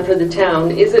recreation plan for the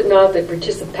town, is it not that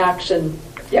participation,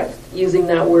 using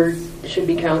that word, should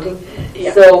be counting?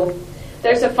 Yeah. So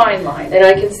There's a fine line. And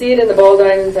I can see it in the ball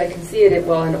diamonds, I can see it in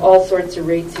all sorts of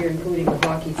rates here, including the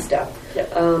hockey stuff.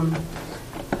 Yep.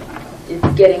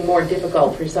 It's getting more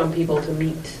difficult for some people to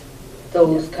meet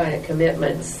those kind of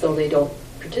commitments, so they don't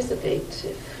participate.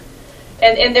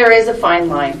 And there is a fine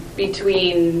line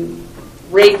between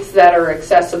rates that are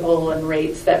accessible and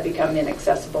rates that become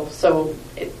inaccessible. So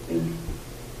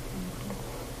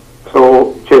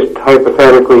So just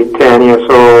hypothetically, Tanya,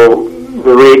 so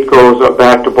the rate goes up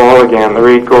back to ball again. The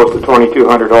rate goes to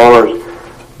 $2,200.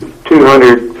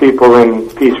 200 people in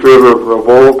Peace River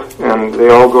revolt, and they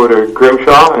all go to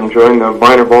Grimshaw and join the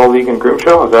minor ball league in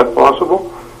Grimshaw. Is that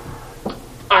possible?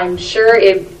 I'm sure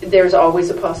there's always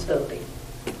a possibility.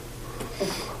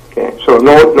 Okay, so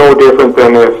no different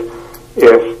than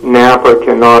if Napa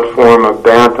cannot form a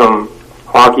Bantam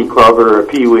hockey club or a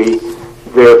Pee-wee,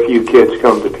 their few kids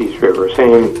come to Peace River.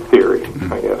 Same theory,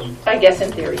 I guess. I guess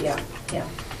in theory, yeah.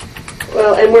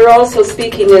 Well, and we're also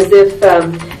speaking as if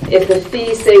the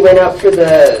fee, say, went up for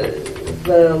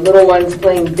the little ones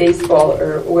playing baseball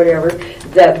or whatever,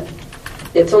 that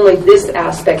it's only this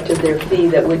aspect of their fee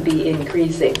that would be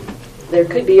increasing. There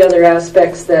could be other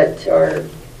aspects that are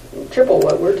triple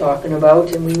what we're talking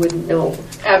about, and we wouldn't know.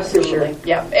 Absolutely,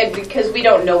 yeah. And because we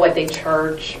don't know what they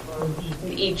charge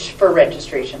each for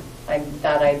registration. I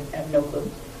have no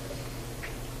clue.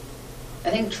 I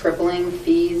think tripling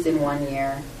fees in 1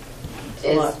 year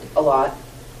is a lot.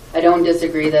 I don't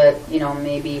disagree that,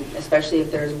 maybe, especially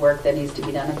if there's work that needs to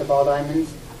be done at the Ball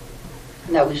Diamonds,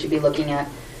 that we should be looking at,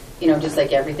 just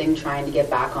like everything, trying to get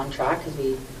back on track, because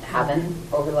we haven't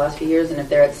over the last few years. And if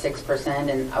they're at 6%,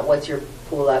 and what's your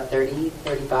pool at, 30,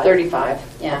 35? 35,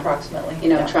 yeah, approximately.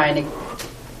 Trying to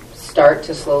start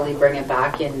to slowly bring it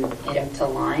back into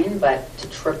line, but to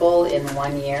triple in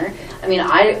 1 year. I mean,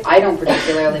 I don't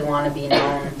particularly want to be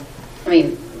known.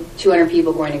 200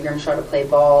 people going to Grimshaw to play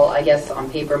ball, I guess on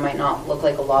paper might not look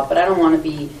like a lot, but I don't want to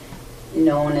be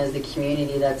known as the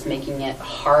community that's making it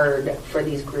hard for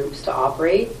these groups to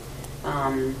operate.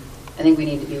 I think we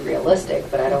need to be realistic,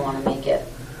 but I don't want to make it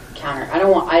I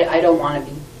don't want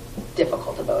to be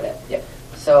difficult about it. Yep.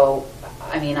 So,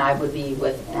 I would be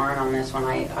with Warren on this one.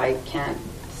 I can't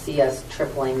see us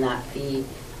tripling that fee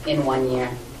in 1 year.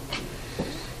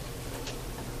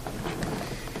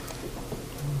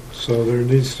 So there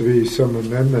needs to be some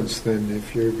amendments then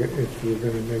if you're going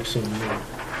to make some.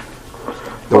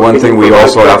 The one thing we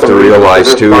also have to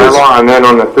realize too is, and then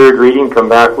on the third reading, come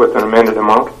back with an amended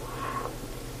amount.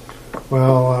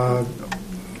 Well,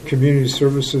 Community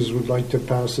Services would like to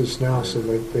pass this now so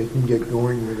that they can get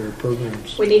going with their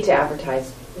programs. We need to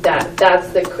advertise. That's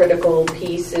the critical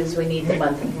piece. Is we need the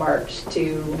month of March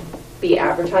to be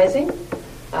advertising.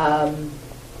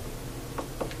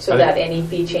 So that any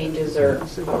fee changes are... I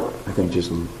think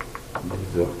just leave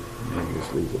the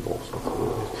ball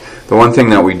stuff. The one thing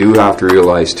that we do have to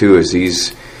realize too is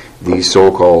these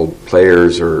so-called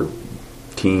players or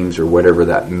teams or whatever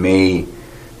that may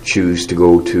choose to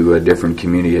go to a different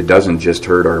community, it doesn't just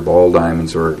hurt our Ball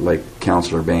Diamonds, or like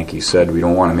Councillor Banky said, we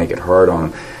don't want to make it hard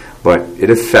on them, but it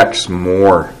affects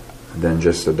more than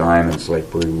just the Diamonds. Like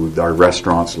our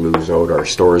restaurants lose out, our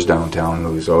stores downtown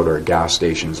lose out, our gas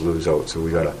stations lose out. So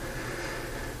we got to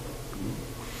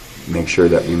make sure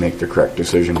that we make the correct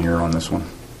decision here on this one.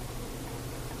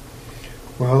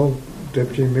 Well,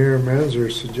 Deputy Mayor Manzer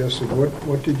suggested,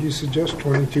 what did you suggest,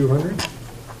 2,200?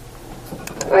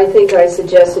 I think I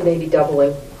suggested maybe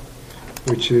doubling.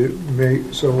 Which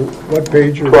so what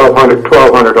page are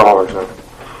 $1,200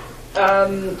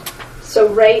 then. So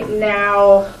right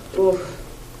now,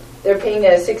 they're paying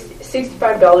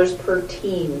 $65 per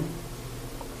team.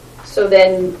 So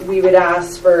then we would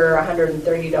ask for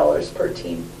 $130 per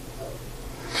team.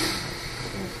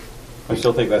 I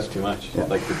still think that's too much. I'd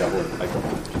like to double it.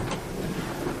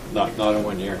 Not in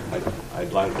 1 year.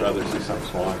 I'd rather see something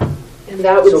smaller. And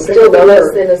that would still be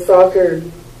less than a soccer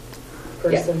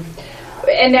person.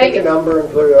 Yeah. And pick a number and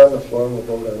put it on the floor and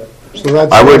we'll vote on it. So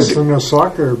that's less than a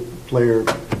soccer player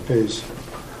pays.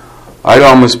 I'd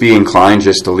almost be inclined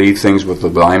just to leave things with the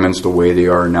Diamonds the way they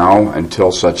are now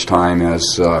until such time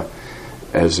as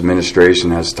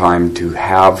administration has time to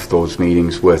have those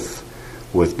meetings with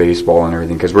baseball and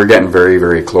everything, because we're getting very,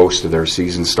 very close to their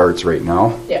season starts right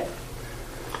now. Yeah.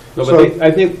 No, but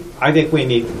I think we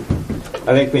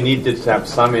need to have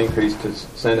some increase to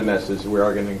send a message. We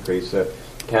are going to increase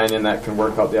Canyon that can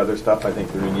work out the other stuff. I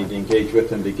think we need to engage with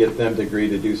them to get them to agree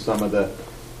to do some of the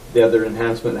other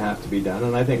enhancement that have to be done.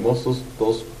 And I think most of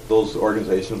those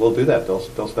organizations will do that. They'll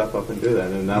step up and do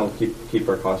that, and that'll keep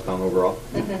our costs down overall.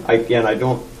 Mm-hmm. Again, I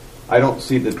don't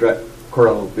see the direct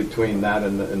correlation between that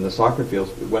and the soccer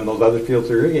fields when those other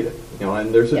fields are irrigated.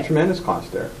 And there's a tremendous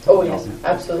cost there. Oh yes,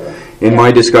 absolutely. In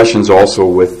my discussions also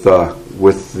with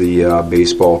the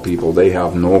baseball people, they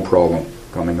have no problem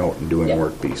coming out and doing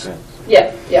work piece.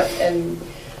 Yeah, and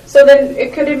so then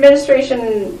could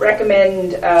administration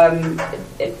recommend,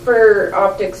 for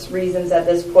optics reasons at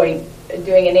this point,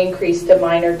 doing an increase to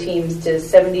minor teams to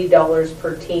 $70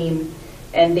 per team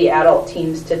and the adult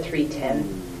teams to $310.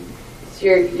 So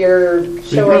you're You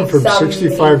showing went from some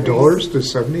 $65 to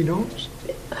 $70?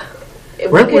 We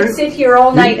Wait, could wait. sit here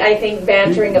all night, I think,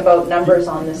 bantering about numbers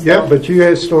on this. Yeah, stuff. but you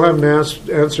guys still haven't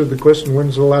answered the question,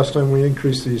 when's the last time we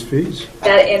increased these fees?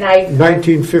 That, and I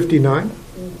 1959?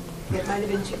 It might have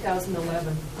been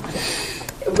 2011.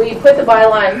 We put the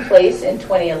bylaw in place in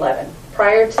 2011.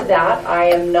 Prior to that,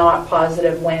 I am not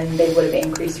positive when they would have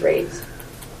increased rates.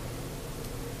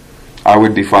 I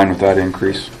would be fine with that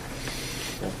increase.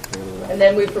 And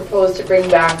then we proposed to bring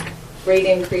back rate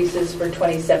increases for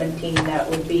 2017 that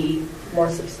would be more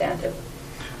substantive.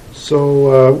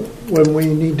 So when we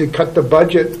need to cut the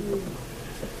budget,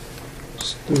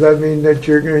 does that mean that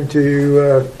you're going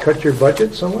to cut your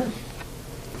budget somewhere?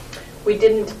 We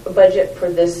didn't budget for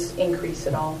this increase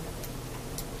at all.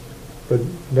 But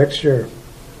next year?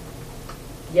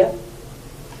 Yep.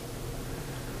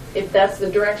 If that's the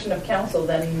direction of council,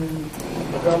 then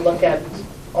we'll look at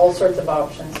all sorts of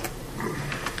options.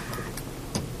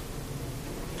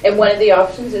 And one of the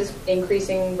options is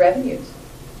increasing revenues.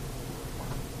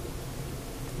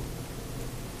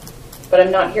 But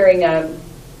I'm not hearing a...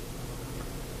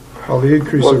 Well, the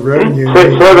increase of revenue...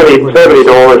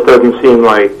 $70 doesn't seem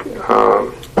like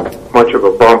much of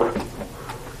a bump.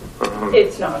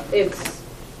 It's not. It's...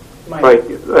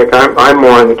 Like I'm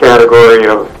more in the category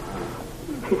of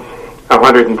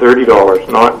 $130,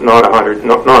 not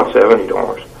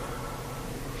 $70.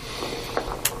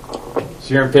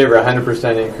 So you're in favor of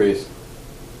 100% increase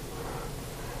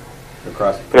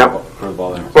across for the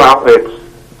ball line? Well, it's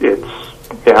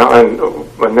and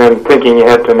then thinking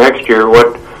ahead to next year,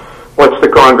 what's the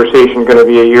conversation going to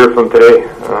be a year from today?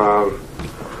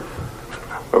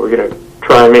 Are we going to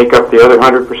try and make up the other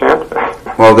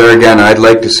 100%? Well, there again, I'd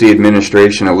like to see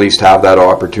administration at least have that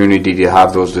opportunity to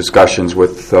have those discussions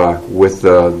with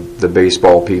the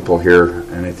baseball people here,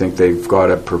 and I think they've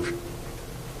got a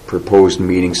proposed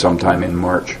meeting sometime in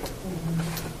March.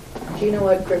 Do you know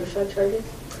what Grimshaw charges?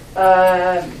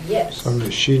 Yes. It's on the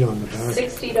sheet on the back.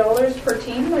 $60 per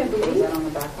team, I believe. Is that on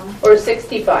the back one? Or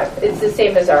 $65. It's the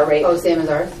same as our rate. Oh, same as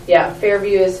ours? Yeah.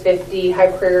 Fairview is $50.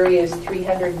 High Prairie is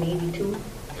 $382.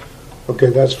 Okay,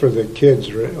 that's for the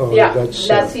kids, right? Oh, Yeah,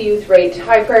 that's the youth rate.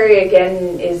 High Prairie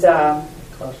again is a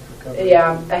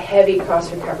heavy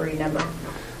cost recovery number.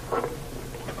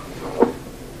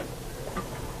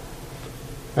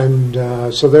 And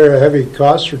so they're a heavy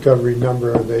cost recovery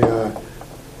number.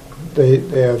 They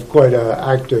have quite an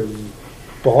active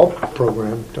ball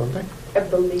program, don't they? I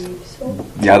believe so.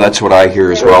 Yeah, that's what I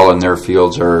hear as well, and their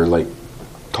fields are like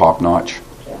top notch.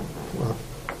 Well,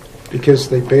 because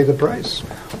they pay the price.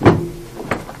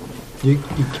 You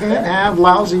can't have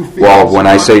lousy fields. Well, when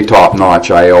I say top notch,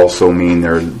 I also mean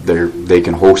they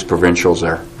can host provincials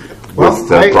there with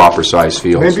proper size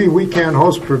fields. Maybe we can't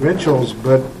host provincials,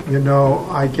 but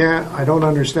I don't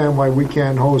understand why we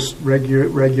can't host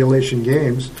regulation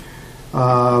games.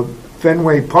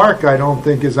 Fenway Park, I don't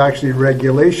think is actually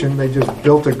regulation. They just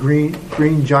built a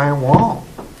green giant wall.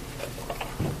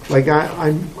 Like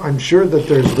I'm sure that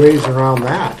there's ways around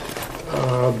that,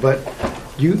 but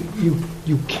you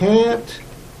can't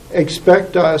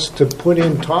expect us to put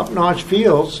in top-notch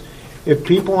fields if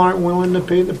people aren't willing to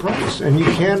pay the price, and you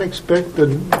can't expect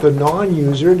the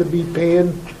non-user to be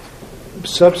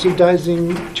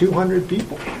subsidizing 200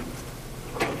 people.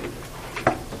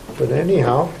 But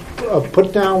anyhow,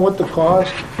 put down what the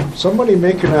cost. Somebody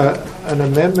make an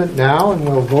amendment now, and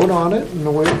we'll vote on it, and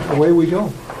away we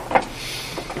go.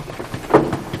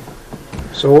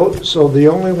 So the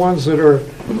only ones that are,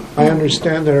 I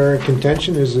understand, that are in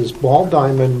contention is this ball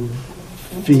diamond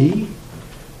fee,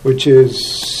 which is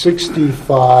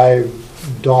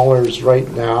 $65 right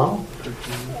now,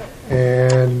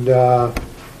 and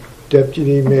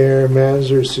Deputy Mayor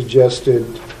Manzer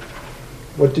suggested.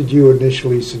 What did you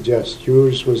initially suggest?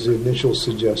 Yours was the initial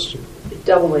suggestion.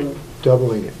 Doubling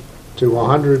it to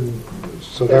 100.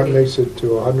 So that makes it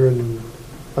to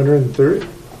 130.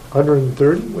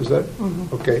 130, was that?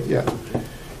 Mm-hmm. Okay, yeah.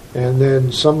 And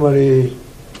then somebody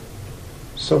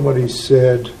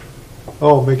said,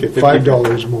 oh, make it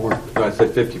 $5 more. No, I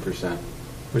said 50%.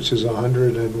 Which is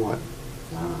 100 and what?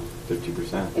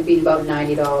 50%. It'd be about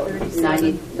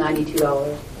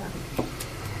 $92.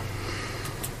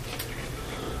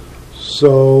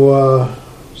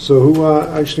 So who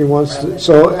actually wants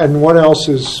to, and what else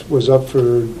was up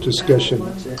for discussion?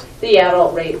 The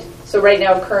adult rate. So right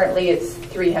now, currently, it's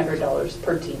 $300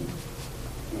 per team.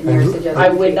 And you're suggesting I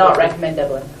would not recommend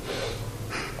doubling.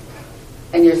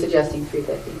 And you're suggesting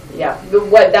 $350. Yeah,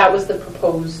 that was the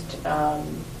proposed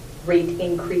rate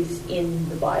increase in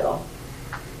the bylaw.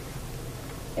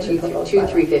 In the To proposed bylaw.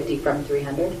 350 from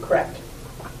 300? Correct.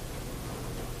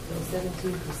 So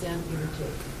 17%, give or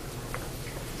take.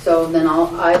 So then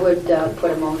I would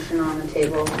put a motion on the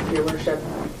table, Your Worship.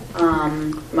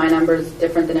 My number is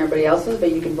different than everybody else's,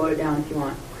 but you can vote it down if you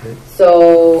want. Okay.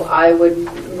 So I would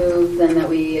move then that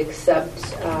we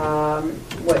accept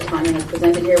what Tanya has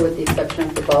presented here with the exception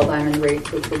of the ball diamond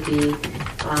rates, which would be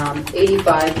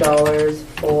 $85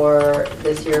 for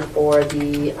this year for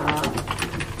the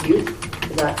youth.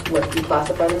 Is that what you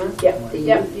classify them as? Yep. The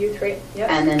Yep. Youth rate. Yep.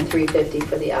 And then $350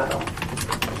 for the adult.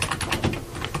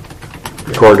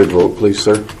 Recorded vote, please,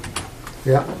 sir.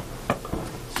 Yeah.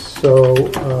 So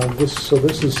this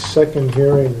is second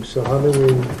hearing. So how do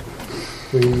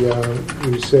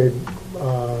we say?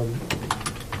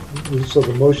 So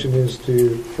the motion is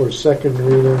for second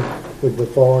reading with the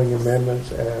following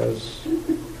amendments as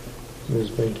Ms.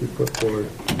 Benke put forward.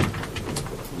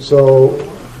 So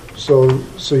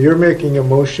you're making a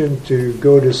motion to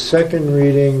go to second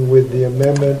reading with the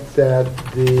amendment that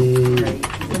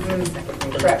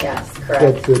Correct. Yes,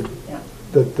 correct.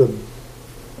 that the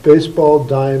baseball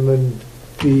diamond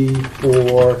fee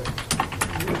for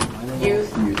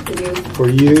Youth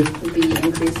youth be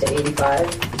increased to 85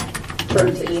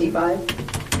 from 65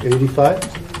 $85.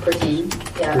 per team.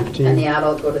 Yeah, Per team. and the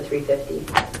adult go to 350.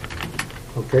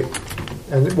 Okay.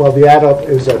 And well, the adult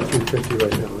is at $350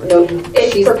 right now, right? No,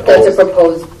 that's a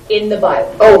proposed. In the bylaw.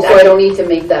 Oh, so I don't need to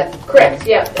make that. Correct,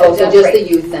 yeah. Oh, so that's just right. the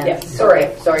youth then. Yes. Sorry,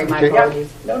 my Okay. apologies.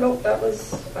 No, that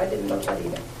was, I didn't know that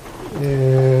either.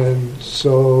 And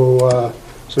so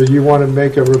you want to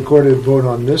make a recorded vote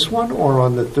on this one or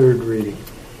on the third reading?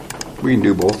 We can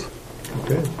do both.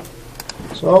 Okay.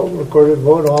 So recorded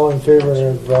vote, all in favor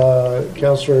of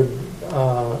Councillor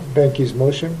Benke's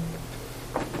motion?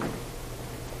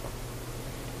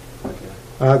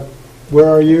 Where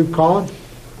are you, Colin?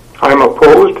 I'm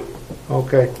opposed.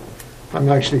 Okay. I'm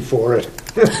actually for it.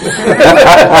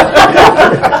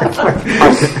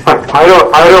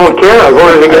 I don't care. I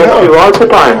voted against you lots of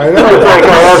times. I know. Just like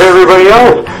I have everybody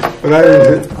else.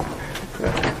 But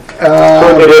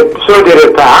So did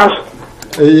it pass?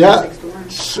 yeah.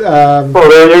 Well,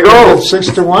 there you go.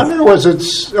 6-1, or was it?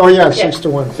 Oh yeah,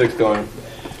 6-1. 6-1.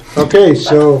 Okay,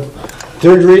 so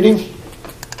third reading.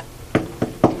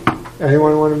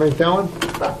 Anyone want to make that one?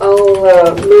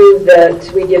 I'll move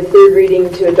that we give third reading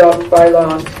to adopt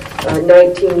bylaw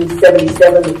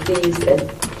 1977, the fees and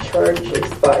charges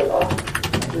bylaw.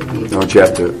 Don't you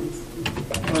have to?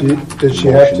 Did she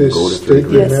have to Motion, go to state third the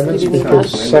reading. amendments? Yes, you do. Because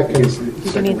second, You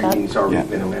do need that. Meeting's already Yeah.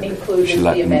 been amended. Included She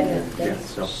let the me- amendment. Yeah,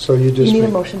 so. so you You just need a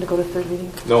make- motion to go to third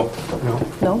reading? No.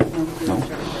 no,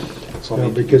 No?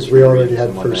 because we already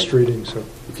had first reading, so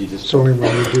If you just it's only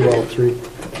when we do all three.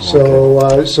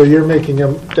 So you're making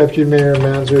Deputy Mayor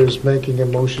Manzer is making a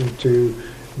motion to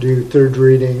do third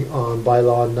reading on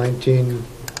bylaw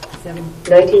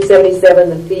 1977,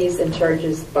 the fees and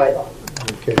charges bylaw.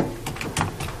 Okay.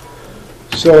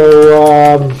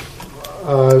 So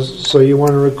so you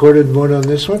want a recorded vote on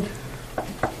this one?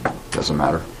 doesn't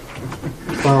matter.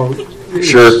 Well,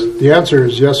 Sure. The answer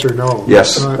is yes or no.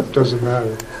 Yes. It doesn't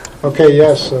matter. Okay,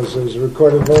 yes, so there's a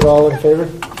recorded vote, all in favor?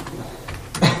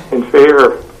 In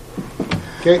favor.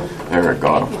 Okay. There, I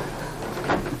got him.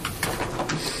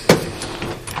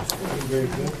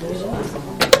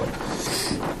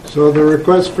 So the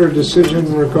request for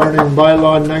decision regarding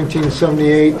bylaw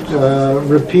 1978,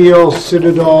 repeal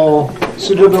Citadel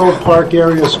Park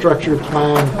Area Structure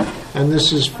Plan, and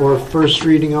this is for first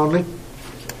reading only?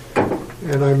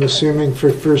 And I'm assuming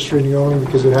for first reading only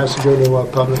because it has to go to a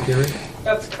public hearing?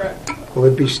 That's correct. Will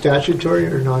it be statutory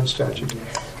or non-statutory?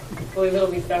 I believe it'll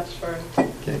be statutory.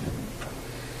 Okay.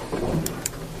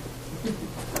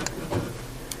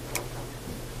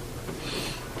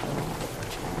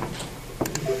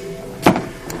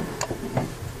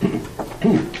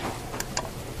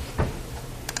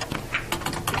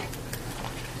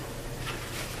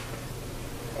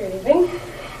 Good evening.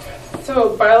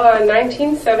 So bylaw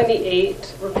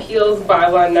 1978 repeals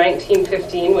bylaw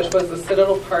 1915, which was the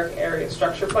Citadel Park Area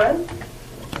Structure Plan.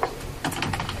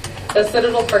 The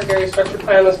Citadel Park Area Structure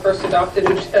Plan was first adopted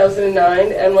in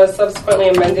 2009 and was subsequently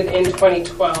amended in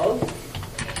 2012.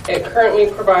 It currently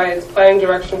provides planning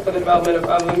direction for the development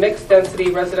of a mixed-density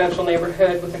residential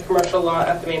neighborhood with a commercial lot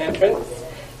at the main entrance,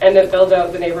 and to build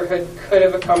out the neighborhood could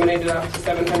have accommodated up to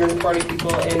 740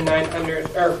 people in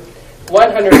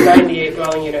 198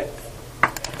 dwelling units.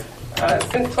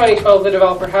 Since 2012, the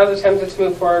developer has attempted to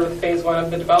move forward with phase one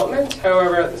of the development.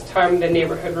 However, at this time, the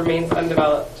neighborhood remains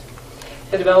undeveloped.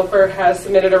 The developer has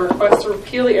submitted a request to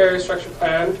repeal the area structure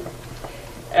plan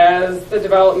as the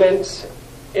development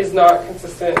is not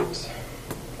consistent,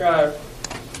 as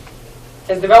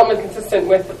development consistent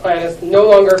with the plan is no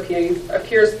longer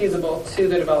appears feasible to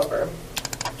the developer.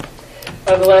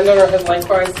 The landowner has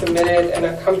likewise submitted an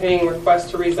accompanying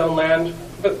request to rezone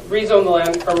the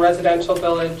land from residential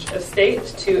village estate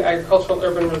to agricultural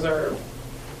urban reserve.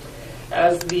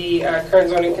 As the current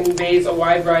zoning conveys a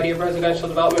wide variety of residential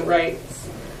development rights,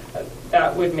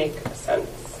 that would make sense.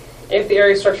 If the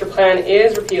area structure plan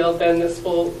is repealed, then this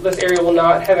area will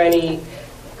not have any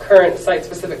current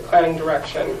site-specific planning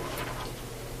direction,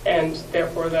 and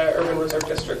therefore the urban reserve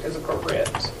district is appropriate.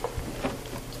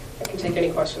 I can take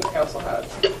any questions council has.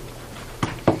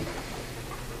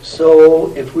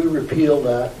 So if we repeal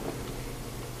that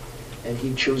and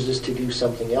he chooses to do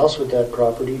something else with that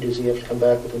property, does he have to come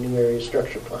back with a new area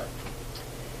structure plan?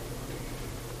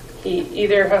 He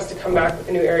either has to come back with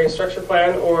a new area structure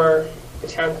plan, or the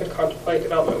town could contemplate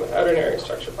development without an area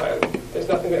structure plan. There's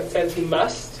nothing that says he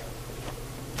must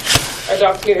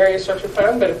adopt a new area structure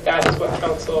plan, but if that is what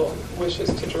council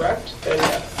wishes to direct, then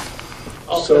yes.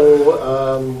 Also,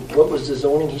 so what was the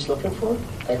zoning he's looking for?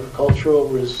 Agricultural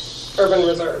urban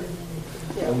reserve.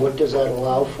 Yeah. And what does that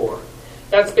allow for?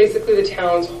 That's basically the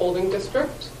town's holding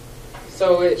district.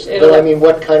 So but I mean,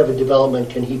 what kind of a development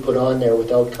can he put on there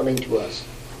without coming to us?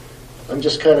 I'm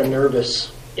just kind of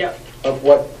nervous of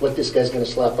what this guy's going to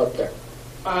slap up there.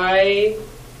 I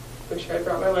wish I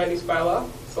brought my land use bylaw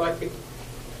so I could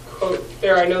quote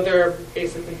there. I know there are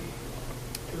basically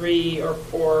 3 or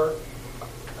 4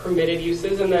 permitted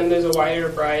uses, and then there's a wider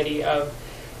variety of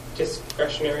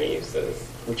discretionary uses.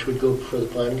 Which would go before the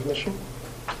planning commission?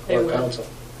 Or council?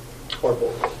 Or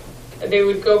both? They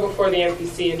would go before the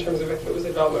MPC in terms of if it was a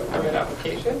development permit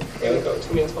application. They would go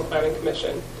to municipal planning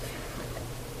commission.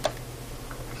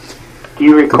 Do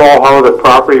you recall how the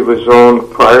property was zoned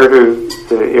prior to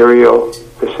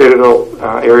the Citadel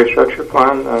area structure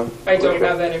plan? I don't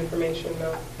have that information,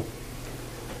 no.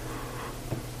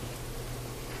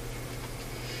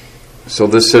 So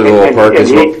this Citadel Park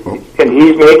is... And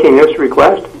he's making this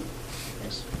request?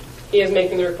 He is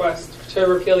making the request to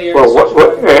repeal the area Well,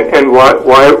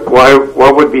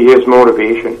 what would be his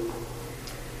motivation?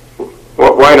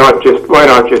 Why not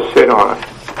just sit on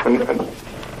it?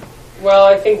 Well,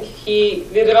 I think the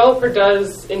developer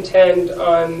does intend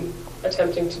on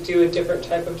attempting to do a different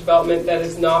type of development that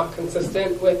is not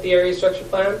consistent with the area structure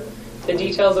plan. The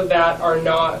details of that are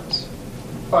not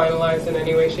finalized in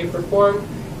any way, shape, or form.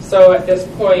 So at this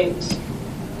point,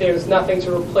 there's nothing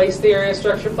to replace the area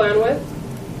structure plan with.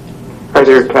 Are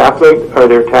there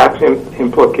tax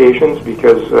implications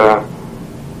because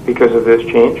of this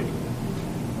change?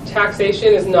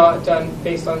 Taxation is not done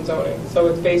based on zoning, so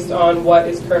it's based on what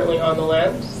is currently on the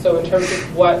land. So in terms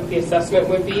of what the assessment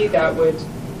would be, that would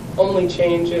only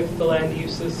change if the land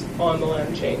uses on the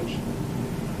land change.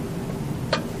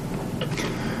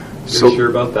 So you sure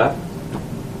about that?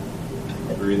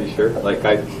 Really sure? Like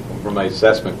from my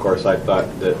assessment course, I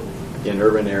thought that in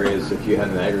urban areas, if you had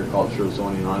an agricultural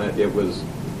zoning on it, it was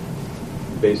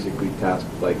basically taxed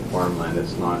like farmland.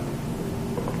 It's not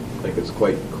like it's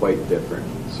quite different.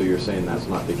 So you're saying that's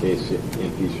not the case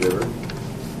in Peace River?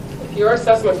 If your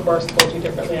assessment course told you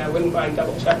differently, I wouldn't mind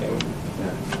double checking.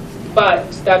 Yeah. But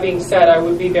that being said, I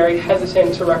would be very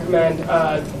hesitant to recommend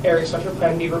area structure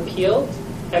plan be repealed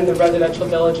and the residential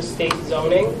village estate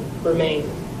zoning remain,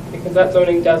 because that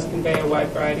zoning does convey a wide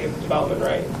variety of development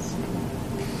rights.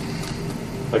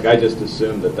 Like I just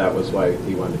assumed that was why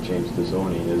he wanted to change the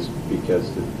zoning, is because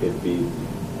it'd be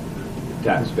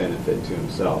tax benefit to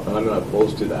himself. And I'm not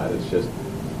opposed to that. It's just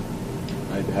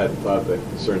I had thought the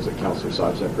concerns that Councillor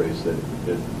Sawchuk raised that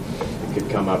it could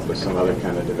come up with some other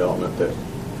kind of development that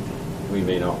we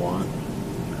may not want.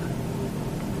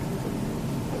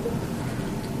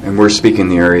 And we're speaking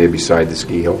the area beside the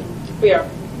ski hill. We are.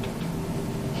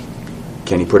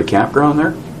 Can he put a campground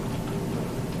there?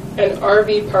 An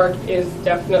RV park is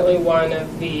definitely one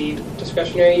of the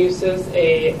discretionary uses.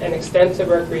 An extensive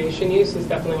recreation use is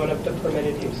definitely one of the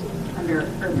permitted uses.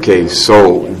 Okay,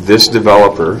 so this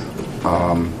developer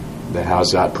that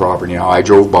has that property now, I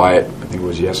drove by it, I think it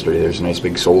was yesterday, there's a nice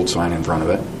big sold sign in front of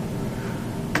it.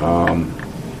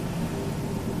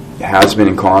 Has been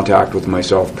in contact with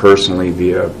myself personally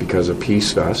because of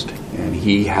Peace Fest, and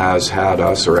he has had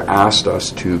us or asked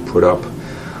us to put up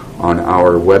on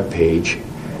our webpage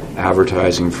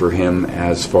advertising for him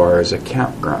as far as a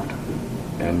campground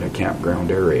and a campground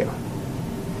area.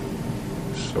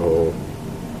 So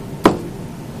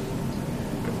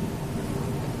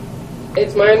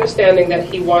it's my understanding that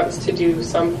he wants to do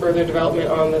some further development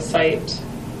on the site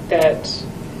that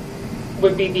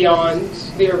would be beyond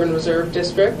the urban reserve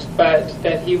district, but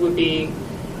that he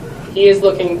is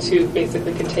looking to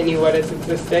basically continue what is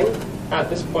existing at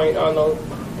this point on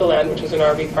the land, which is an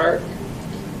RV park,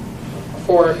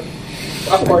 for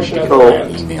a portion of the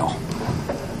land.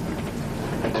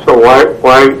 So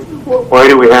why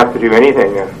do we have to do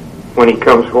anything then? When he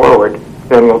comes forward,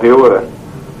 then we'll deal with it.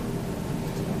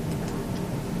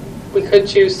 We could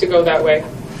choose to go that way.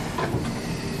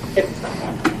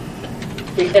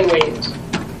 We can wait.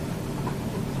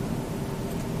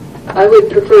 I would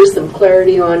prefer some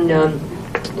clarity on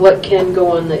what can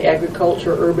go on the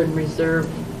agriculture urban reserve,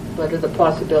 what are the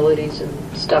possibilities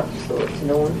and stuff, so it's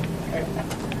known.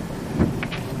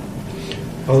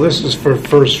 Well, this is for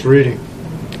first reading.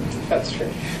 That's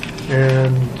true.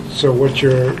 And so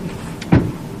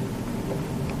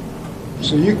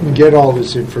so you can get all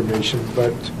this information,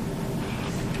 but...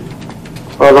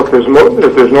 Well, look,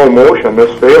 if there's no motion,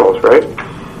 this fails, right?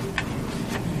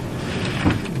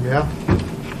 Yeah.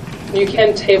 You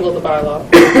can table the bylaw.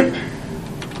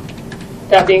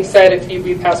 That being said, if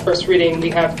we pass first reading,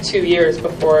 we have 2 years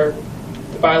before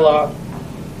the bylaw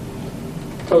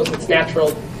goes to its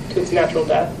natural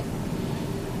death.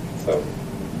 So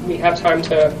we have time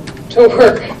to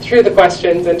work through the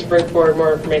questions and to bring forward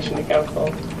more information to council.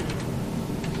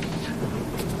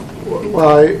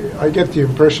 Well, I get the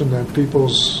impression that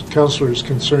councillors'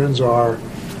 concerns are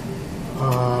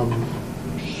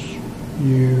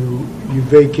you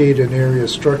vacate an area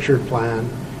structure plan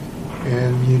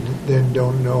and you then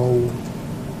don't know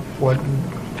what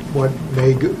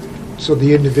may go, so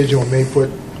the individual may put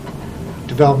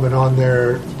development on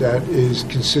there that is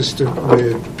consistent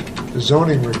with the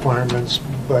zoning requirements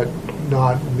but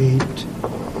not meet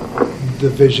the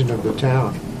vision of the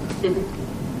town.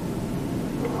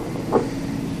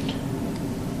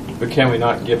 But can we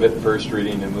not give it first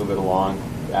reading and move it along,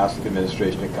 ask the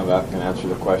administration to come back and answer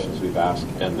the questions we've asked,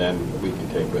 and then we can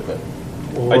take with it?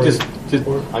 I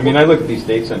look at these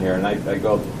dates on here, and I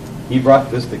go, he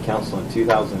brought this to council in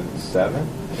 2007,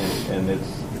 and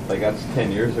it's like, that's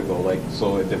 10 years ago. Like,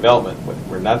 so a development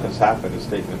where nothing's happened is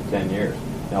taken 10 years.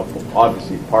 Now,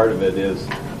 obviously, part of it is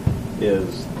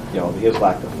his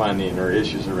lack of funding or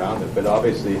issues around it, but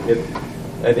obviously it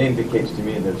indicates to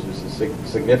me there's just a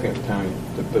significant time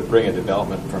to bring a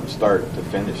development from start to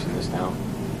finish in this town.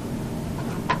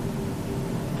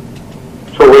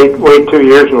 So wait 2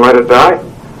 years and let it die?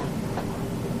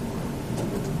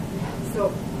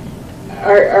 So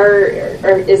are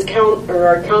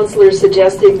our councillors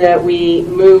suggesting that we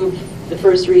move the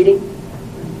first reading?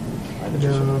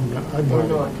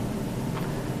 No,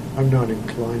 I'm not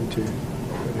inclined to,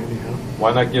 but anyhow.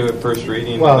 Why not give it first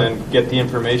reading Well, and then get the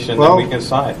information, then we can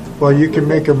decide? Well, you can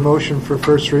make a motion for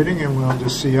first reading and we'll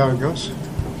just see how it goes.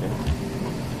 Okay.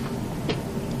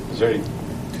 Is there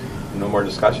no more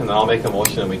discussion? Then I'll make a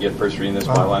motion and we get first reading this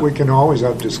bylaw. We can always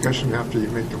have discussion after you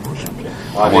make the motion. Okay.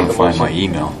 I want to find my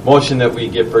email. Motion that we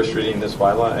get first reading this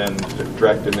bylaw and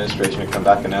direct administration to come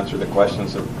back and answer the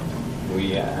questions that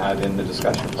we had in the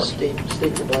discussion report. State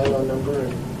the bylaw number.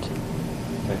 And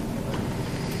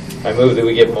I move that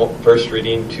we get first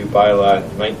reading to bylaw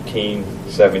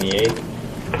 1978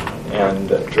 and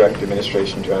direct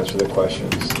administration to answer the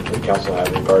questions the council had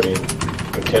regarding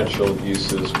potential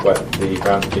uses, what the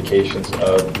ramifications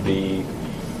of the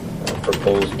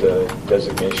proposed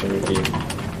designation would be.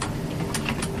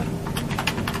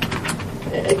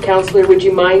 Councillor, would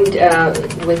you mind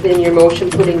within your motion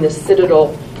putting the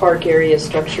Citadel Park area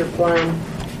structure plan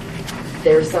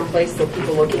there someplace so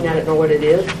people looking at it know what it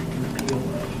is?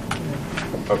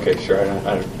 Okay, sure. I don't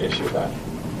have an issue with that.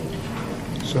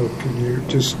 So can you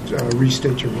just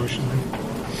restate your motion then?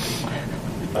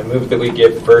 I move that we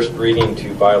give first reading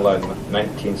to bylaw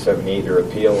 1978 or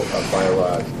repeal of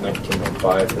bylaw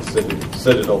 1905, the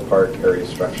Citadel Park area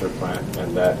structure plan,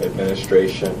 and that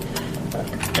administration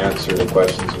answer the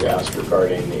questions we asked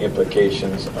regarding the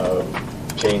implications of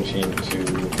changing to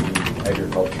the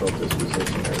agricultural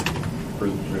disposition or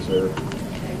reserve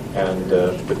and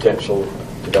potential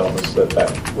developments that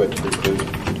would include.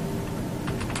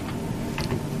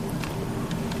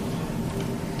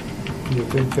 Do you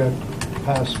think that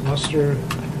passed muster,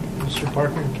 Mr.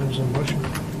 Parker, in terms of motion?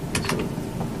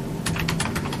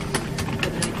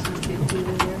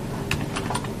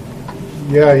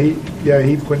 Yeah,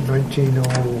 he put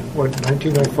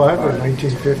 1905 or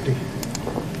 1950?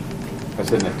 I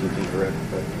said 1950, correct.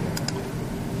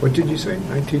 What did you say,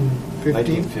 1915?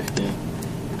 1915.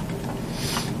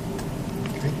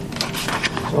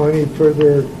 So any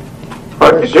further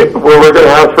Well, we're going to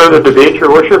have further debate,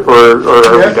 Your Worship, or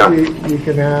are we done? You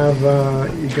can have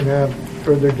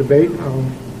further debate.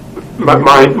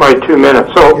 my 2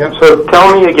 minutes. So, Yep. so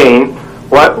tell me again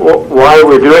why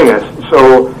we're doing this.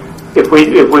 So, if we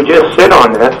just sit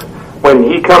on this, when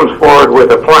he comes forward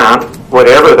with a plan,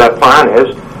 whatever that plan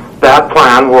is, that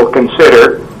plan will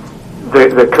consider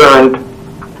the current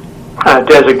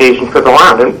designation for the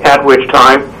land, and at which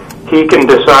time he can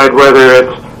decide whether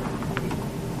it's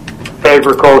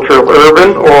agricultural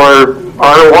urban or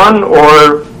R1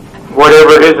 or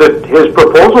whatever it is that his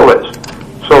proposal is.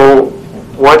 So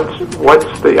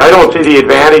what's the, I don't see the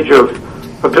advantage of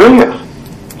doing this.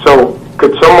 So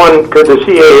could the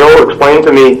CAO explain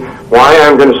to me why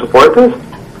I'm going to support this?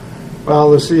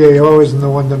 Well, the CAO isn't the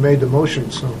one that made the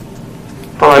motion, so.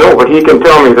 Well, I know, but he can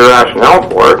tell me the rationale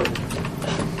for it.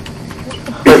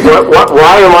 Like,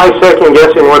 why am I second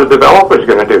guessing what a developer is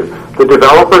going to do? The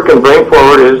developer can bring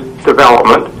forward his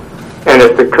development, and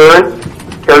if the current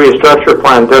area structure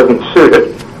plan doesn't suit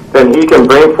it, then he can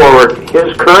bring forward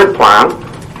his current plan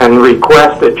and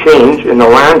request a change in the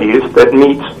land use that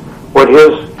meets what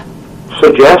his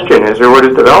suggestion is or what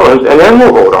his development is, and then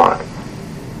we'll vote on it.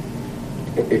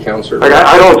 Hey, Councillor. Like,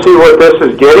 I don't see what this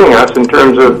is getting us in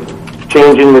terms of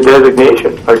changing the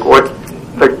designation. Like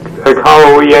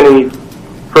how are we any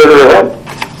further ahead?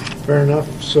 Fair enough.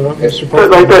 So, Mr.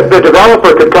 But Parker. like the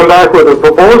developer could come back with a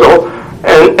proposal,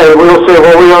 and we'll say,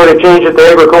 well, we already changed it to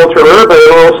agricultural urban,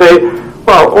 and we'll say,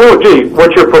 well, oh gee,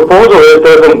 what your proposal is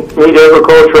doesn't meet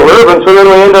agricultural urban, so then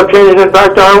we end up changing it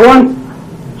back to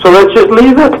R1. So let's just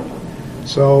leave it.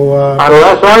 So,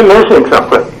 unless I'm missing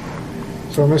something.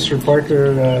 So, Mr.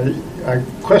 Parker, a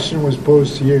question was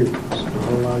posed to you, so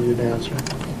I'll allow you to answer.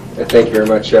 Thank you very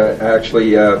much.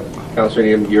 Actually, Councillor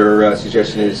Needham, your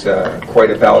suggestion is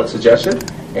quite a valid suggestion,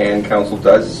 and Council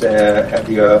does have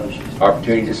the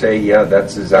opportunity to say, yeah,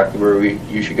 that's exactly where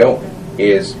you should go,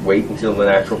 is wait until the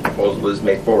actual proposal is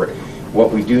made forward.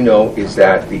 What we do know is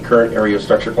that the current area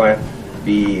structure plan,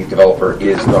 the developer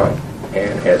is not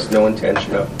and has no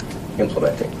intention of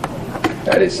implementing.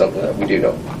 That is something that we do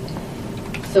know.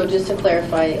 So just to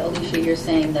clarify, Alicia, you're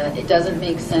saying that it doesn't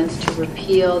make sense to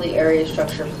repeal the area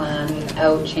structure plan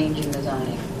without changing the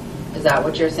zoning. Is that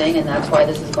what you're saying, and that's why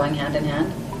this is going hand in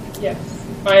hand? Yes.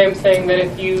 I am saying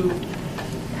that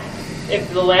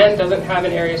if the land doesn't have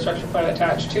an area structure plan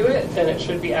attached to it, then it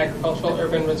should be agricultural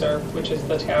urban reserve, which is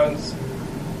the town's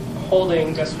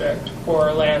holding district for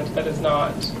land that is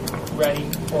not ready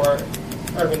for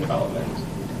urban development.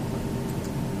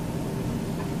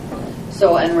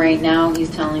 So, and right now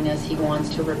he's telling us he wants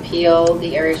to repeal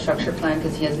the area structure plan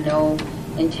because he has no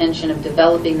intention of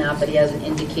developing that, but he hasn't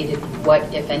indicated what,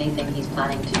 if anything, he's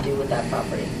planning to do with that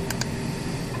property.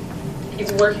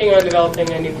 He's working on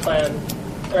developing a new plan,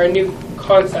 or a new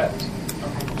concept.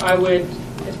 Okay.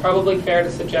 It's probably fair to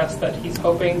suggest that he's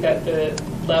hoping that the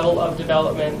level of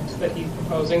development that he's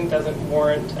proposing doesn't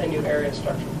warrant a new area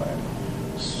structure plan.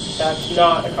 That's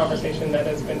not a conversation that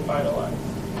has been finalized.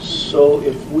 So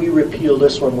if we repeal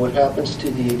this one, what happens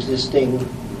to the existing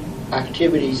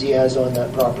activities he has on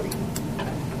that property?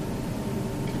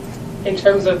 In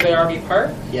terms of the RV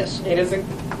park? Yes. It is an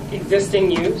existing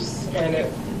use, and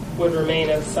it would remain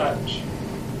as such.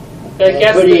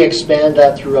 Could he expand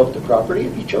that throughout the property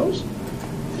if he chose?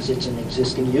 Because it's an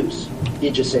existing use?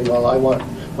 He'd just say, well, I want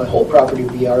my whole property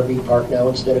to be RV park now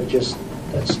instead of just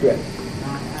that strip.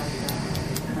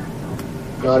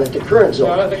 Not at the current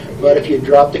zoning. But if you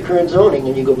drop the current zoning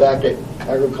and you go back to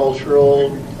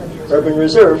agricultural urban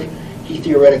reserve, he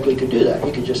theoretically could do that.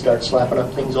 He could just start slapping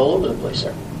up things all over the place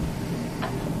there.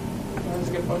 That's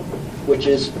a good point. Which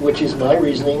is my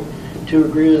reasoning to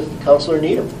agree with Councillor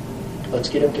Needham. Let's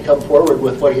get him to come forward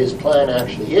with what his plan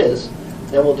actually is.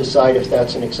 Then we'll decide if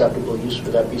that's an acceptable use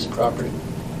for that piece of property.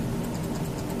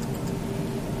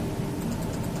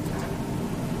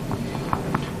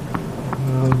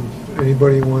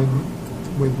 Anybody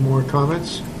with more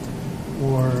comments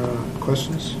or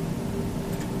questions?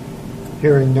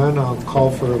 Hearing none, I'll call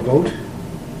for a vote.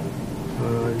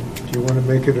 Do you want to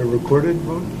make it a recorded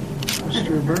vote,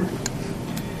 Mr. Burr?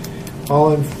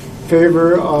 All in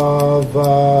favor of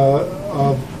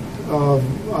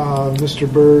Mr.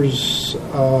 Burr's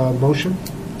motion?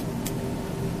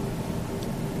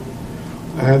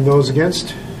 And those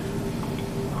against?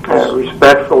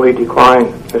 Respectfully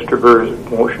decline Mr. Burr's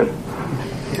motion.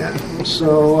 Yeah.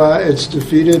 So it's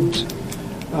defeated.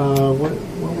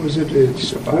 What was it?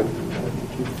 It's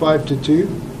 5-2,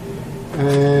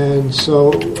 and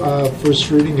so first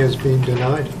reading has been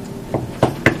denied.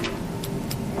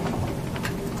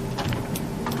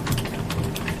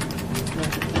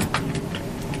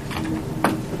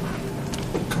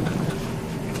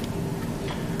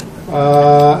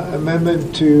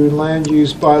 Amendment to Land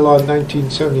Use Bylaw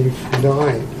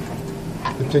 1979.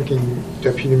 I'm thinking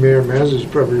Deputy Mayor Maz is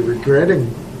probably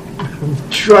regretting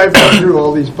driving through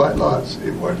all these bylaws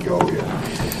in one go here.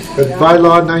 But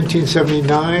bylaw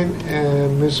 1979,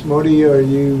 and Ms. Modi, are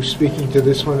you speaking to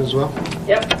this one as well?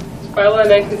 Yep. Bylaw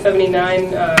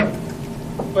 1979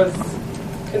 was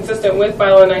consistent with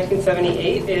bylaw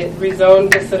 1978. It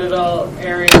rezoned the Citadel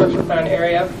area, special plan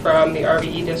area, from the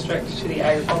RVE district to the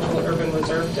Agricultural Urban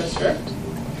Reserve District.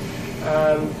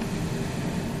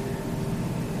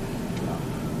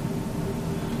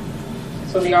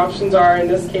 So the options are, in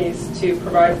this case, to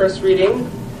provide first reading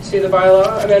to the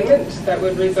bylaw amendment that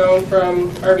would rezone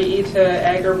from RVE to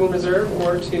Ag Urban Reserve,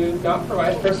 or to not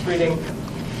provide first reading.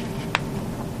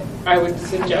 I would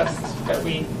suggest that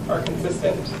we are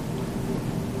consistent.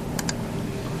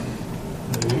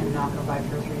 And not provide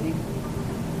first reading.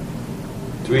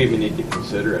 Do we even need to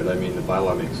consider it? I mean, the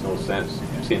bylaw makes no sense,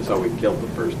 since how we killed the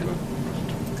first one.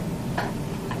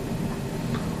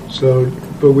 So,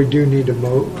 but we do need a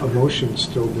motion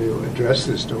still to address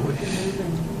this, don't we?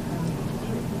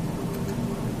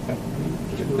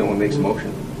 No one makes a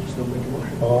motion. Still make a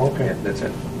motion. Oh, okay. Yeah, that's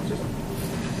it.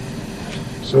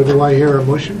 So do I hear a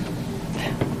motion?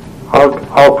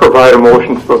 I'll provide a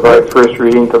motion to provide first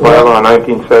reading to bylaw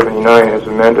 1979 as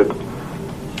amended.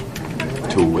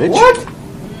 To which? What?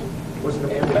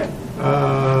 Wasn't a motion.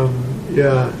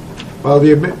 Yeah. Well,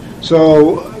 the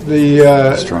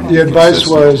trying to be advice consistent.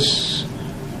 was,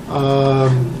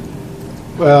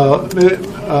 Well,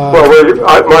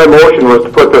 my motion was to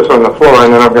put this on the floor,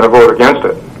 and then I'm going to vote against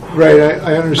it. right,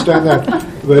 I understand that,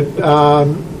 but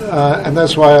and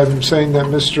that's why I'm saying that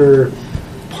Mr.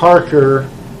 Parker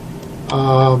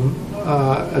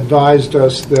advised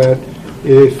us that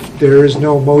if there is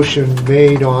no motion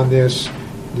made on this,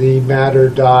 the matter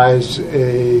dies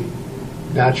a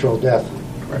natural death.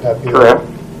 Would that be Correct.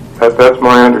 That's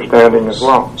my understanding as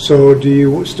well. So do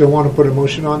you still want to put a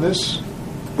motion on this?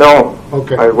 No.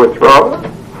 Okay. I withdraw.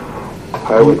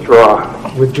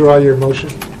 Withdraw your motion?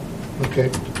 Okay.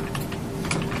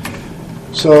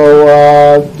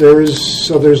 So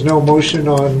there's no motion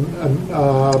on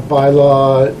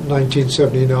bylaw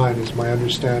 1979 is my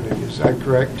understanding. Is that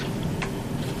correct?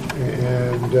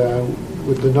 And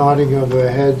with the nodding of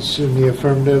the heads in the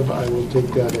affirmative, I will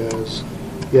take that as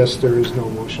yes, there is no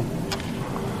motion.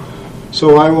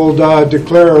 So I will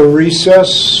declare a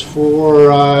recess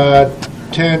for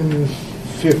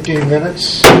 10-15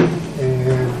 minutes,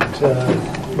 and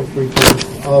if we can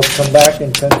all come back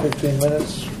in 10-15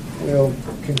 minutes, we'll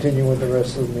continue with the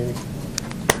rest of the meeting.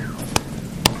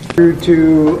 Through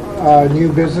to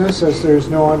new business, as there's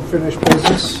no unfinished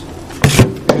business.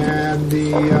 And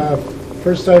the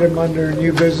first item under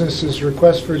new business is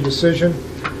request for decision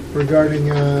regarding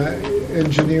the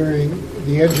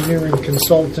engineering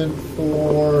consultant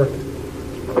for,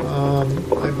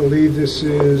 I believe this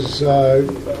is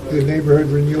the neighborhood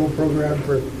renewal program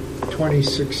for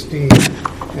 2016.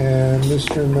 And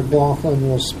Mr. McLaughlin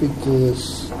will speak to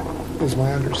this, is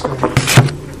my understanding.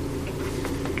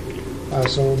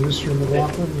 So, Mr.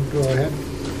 McLaughlin, go ahead.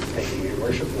 Thank you, Your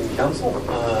Worship and Council.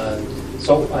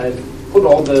 So I've put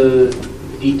all the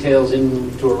details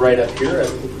into a write-up here.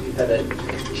 I've had a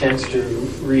chance to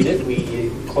read it. We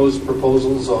closed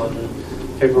proposals on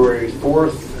February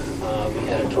 4th. We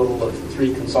had a total of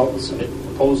 3 consultants submit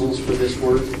proposals for this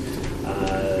work.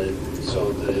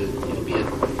 So it'll be a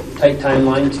tight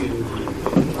timeline to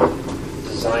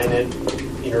design it,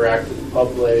 interact with the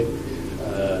public,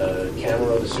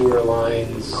 camera the sewer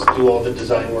lines, do all the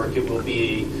design work. It will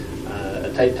be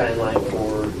a tight timeline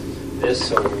for this,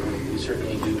 so we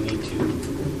certainly do need to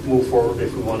move forward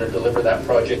if we want to deliver that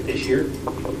project this year.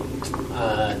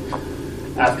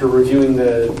 After reviewing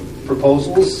the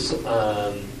proposals,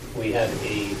 we had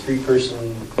a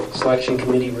 3-person selection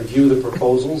committee review the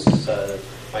proposals.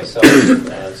 Myself,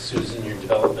 Susan, your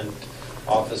development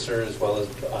officer, as well as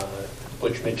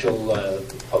Butch Mitchell,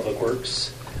 Public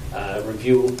Works,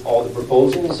 review all the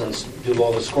proposals and do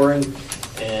all the scoring.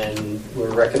 And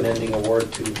we're recommending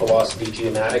award to Velocity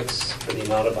Geomatics for the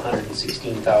amount of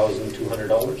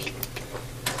 $116,200.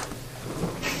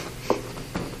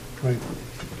 Right.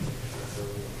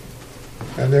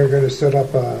 And they're going to set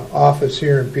up an office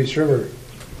here in Peace River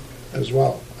as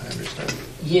well, I understand.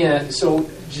 Yeah, so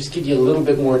just give you a little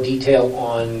bit more detail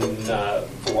on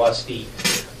Velocity.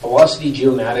 Velocity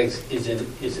Geomatics is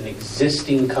an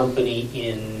existing company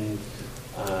in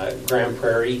Grand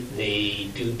Prairie. They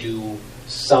do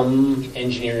some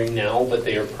engineering now, but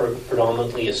they are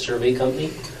predominantly a survey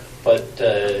company. But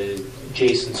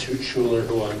Jason Schuler,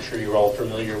 who I'm sure you're all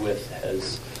familiar with,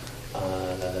 has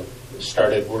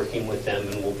started working with them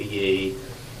and will be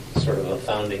a sort of a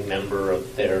founding member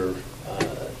of their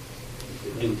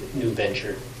new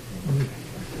venture.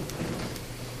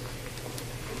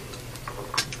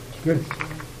 Good.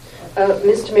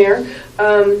 Mr. Mayor,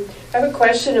 I have a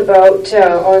question about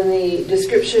on the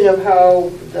description of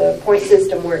how the point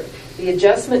system works. The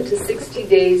adjustment to 60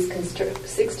 days,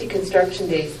 60 construction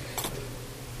days.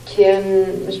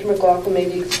 Can Mr. McLaughlin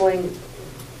maybe explain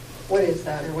what is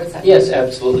that or what's that? Yes,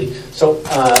 absolutely. So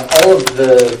all of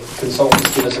the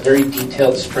consultants give us a very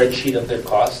detailed spreadsheet of their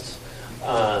costs,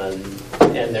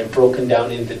 and they're broken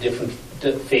down into different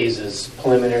phases: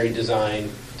 preliminary design,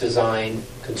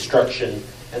 construction,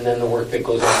 and then the work that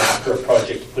goes on after a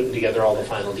project, putting together all the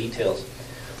final details.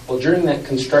 Well, during that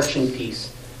construction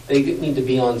piece, they need to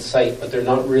be on site, but they're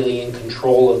not really in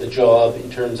control of the job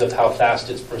in terms of how fast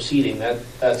it's proceeding.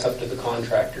 That's up to the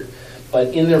contractor.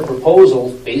 But in their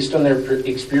proposal, based on their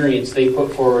experience, they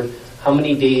put forward how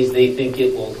many days they think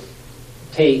it will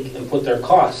take and put their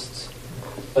costs.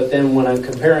 But then when I'm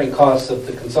comparing costs of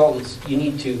the consultants, you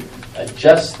need to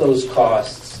adjust those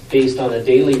costs based on a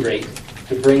daily rate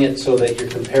to bring it so that you're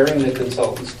comparing the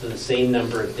consultants to the same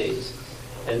number of days.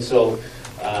 And so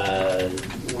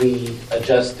we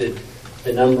adjusted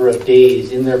the number of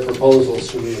days in their proposals,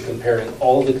 so we were comparing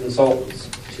all the consultants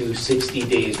to 60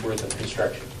 days worth of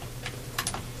construction.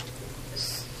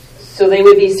 So they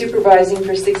would be supervising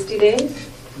for 60 days?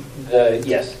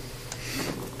 Yes.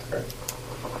 Correct.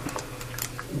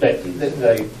 But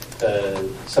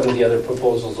some of the other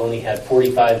proposals only had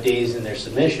 45 days in their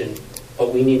submission,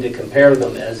 but we need to compare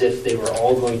them as if they were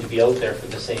all going to be out there for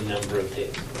the same number of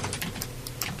days.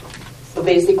 So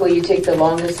basically you take the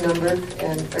longest number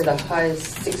or the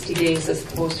highest 60 days as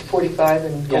opposed to 45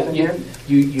 and go from there?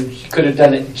 You could have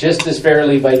done it just as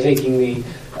fairly by taking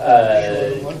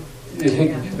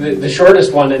the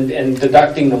shortest one and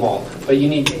deducting them all. But you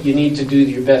need to do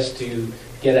your best to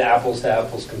get an apples to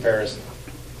apples comparison.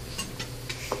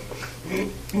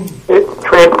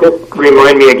 Trent,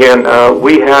 remind me again,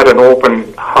 we had an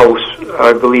open house,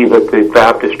 I believe, at the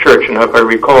Baptist Church, and if I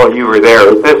recall, you were there.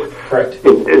 Is this correct?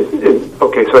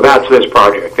 Okay, so that's this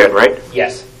project then, right?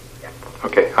 Yes.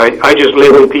 Okay, I just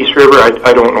live in Peace River.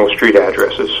 I don't know street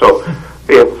addresses, so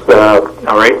it's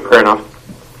all right, fair enough.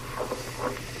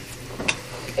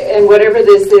 And whatever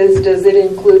this is, does it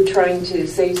include trying to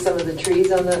save some of the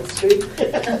trees on that street?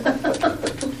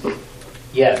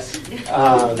 Yes.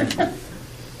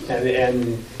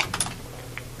 And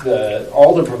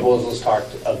all the proposals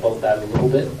talked about that a little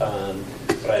bit,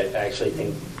 but I actually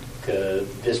think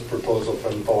this proposal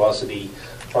from Velocity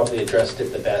probably addressed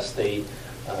it the best. They,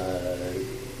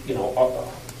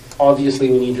 obviously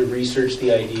we need to research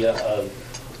the idea of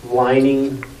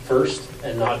lining first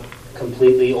and not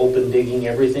completely open digging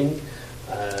everything,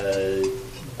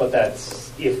 but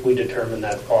that's if we determine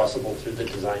that's possible through the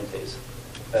design phase.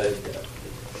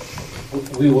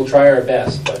 We will try our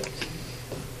best, but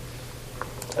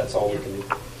that's all we can do.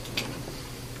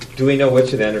 Do we know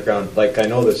which of the underground, like I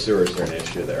know the sewers are an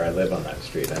issue there. I live on that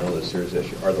street. I know the sewers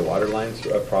issue. Are the water lines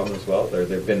a problem as well? There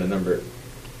have been a number,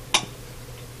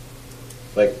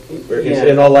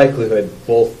 in all likelihood,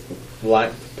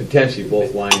 potentially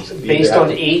both lines. Based on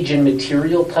age and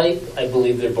material type, I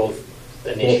believe they're both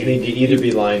an issue. Need to either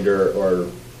be lined or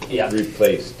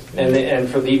replaced. And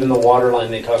for even the water line,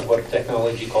 they talk about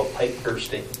technology called pipe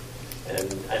bursting.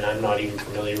 And I'm not even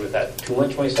familiar with that too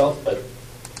much myself, but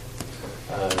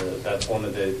that's one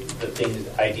of the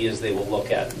ideas they will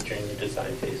look at during the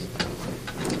design phase.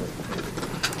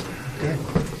 Okay.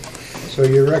 So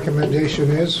your recommendation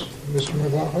is, Mr.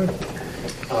 McLaughlin?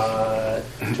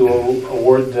 To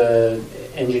award the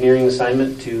engineering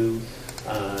assignment to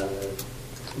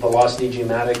Velocity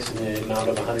Geomatics in the amount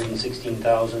of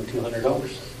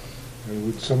 $116,200.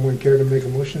 Would someone care to make a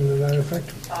motion to that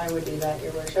effect? I would do that,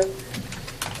 Your Worship.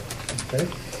 Okay.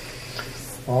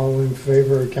 All in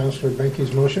favor of Councillor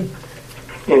Benke's motion?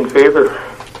 In favor.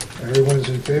 Everyone's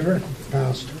in favor?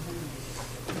 Passed.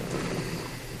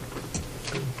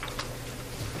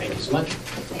 Thank you so much.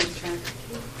 Thanks, Trent.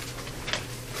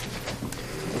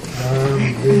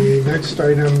 The next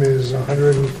item is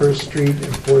 101st Street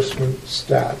enforcement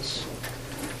stats.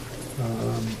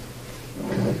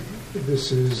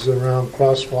 This is around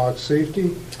crosswalk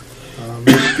safety.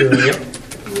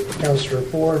 Councillor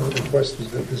Ford requested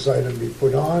that this item be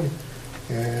put on,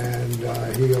 and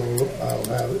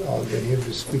I'll get him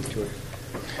to speak to it.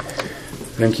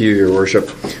 Thank you, Your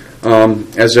Worship.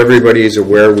 As everybody is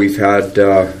aware, we've had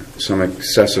some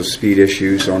excessive speed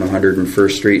issues on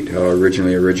 101st Street,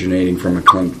 originally originating from a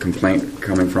complaint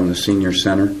coming from the Senior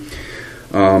Center.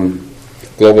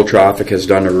 Global Traffic has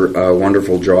done a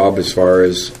wonderful job as far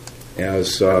as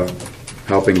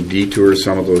helping detour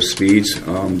some of those speeds.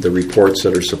 The reports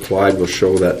that are supplied will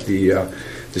show that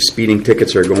the speeding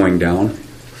tickets are going down.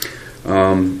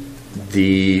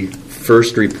 The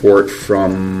first report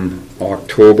from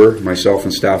October, myself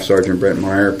and Staff Sergeant Brent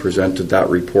Meyer presented that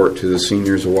report to the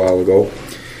seniors a while ago.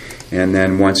 And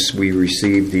then once we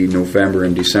received the November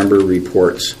and December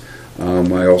reports,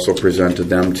 I also presented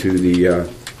them to the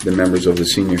members of the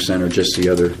Senior Center just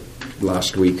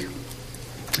last week.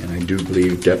 And I do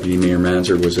believe Deputy Mayor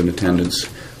Manzer was in attendance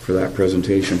for that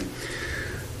presentation.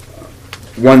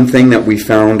 One thing that we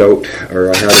found out,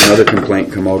 or I had another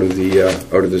complaint come out of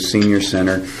the Senior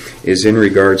Center, is in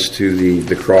regards to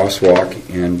the crosswalk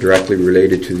and directly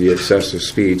related to the excessive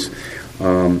speeds,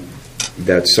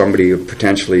 that somebody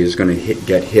potentially is going to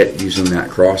get hit using that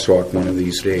crosswalk one of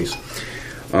these days.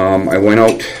 I went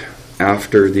out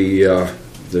after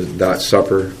that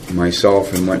supper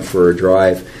myself and went for a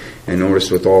drive, and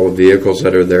noticed with all the vehicles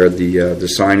that are there, the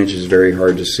signage is very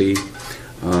hard to see.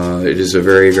 It is a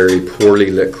very, very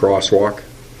poorly lit crosswalk.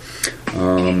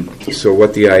 So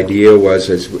what the idea was,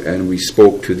 and we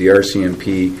spoke to the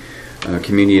RCMP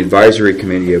Community Advisory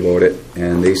Committee about it,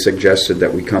 and they suggested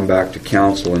that we come back to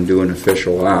council and do an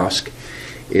official ask,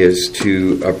 is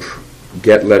to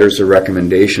get letters of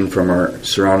recommendation from our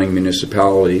surrounding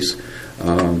municipalities,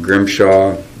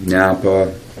 Grimshaw,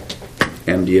 Napa,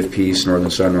 MDFP,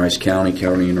 Northern Sunrise County,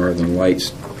 County of Northern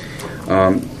Lights,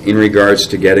 in regards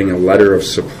to getting a letter of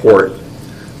support,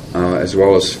 as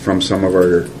well as from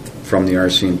the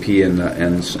RCMP and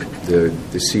the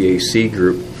CAC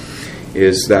group,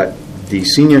 is that the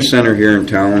senior center here in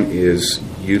town is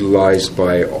utilized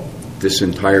by this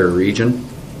entire region,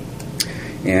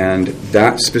 and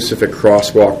that specific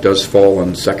crosswalk does fall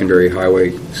on secondary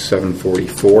highway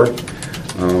 744.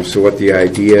 So what the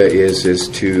idea is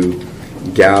to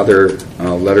gather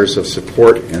letters of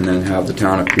support and then have the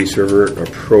town of Peace River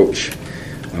approach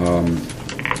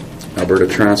Alberta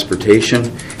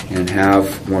Transportation and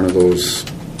have one of those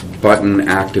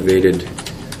button-activated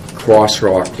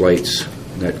crosswalk lights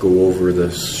that go over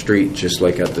the street, just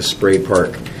like at the spray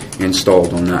park,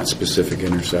 installed on that specific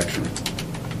intersection.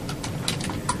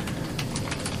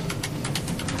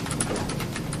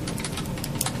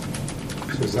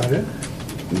 So is that it?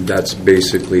 That's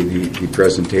basically the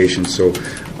presentation. So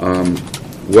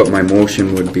what my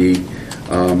motion would be,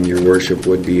 Your Worship,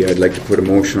 would be I'd like to put a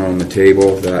motion on the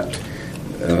table that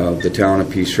the town of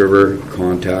Peace River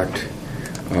contact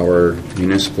our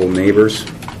municipal neighbors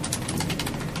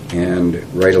and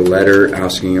write a letter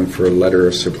asking them for a letter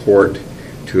of support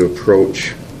to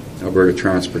approach Alberta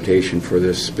Transportation for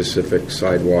this specific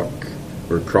sidewalk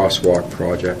or crosswalk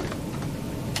project.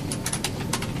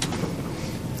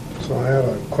 So I have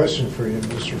a question for you,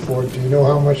 Mr. Ford. Do you know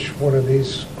how much one of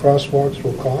these crosswalks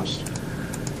will cost?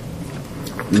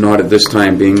 Not at this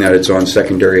time, being that it's on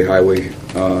secondary highway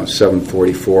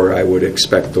 744. I would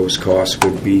expect those costs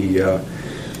would be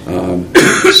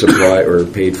supplied or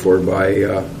paid for by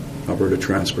Alberta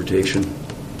Transportation.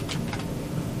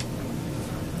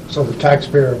 So the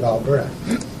taxpayer of Alberta?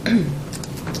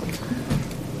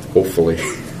 Hopefully.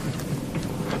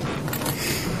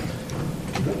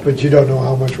 But you don't know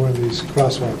how much one of these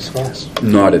crosswalks costs?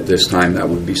 Not at this time. That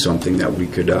would be something that we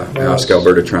could ask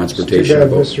Alberta Transportation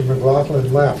about. about. Mr.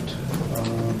 McLaughlin left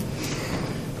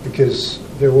because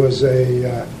there was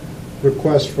a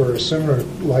request for a similar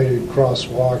lighted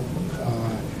crosswalk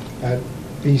at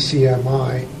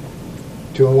BCMI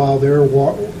to allow their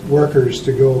workers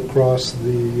to go across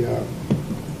to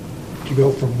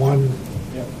go from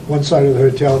one side of the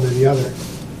hotel to the other.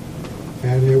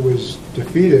 And it was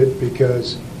defeated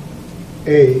because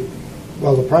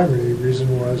the primary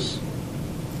reason was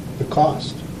the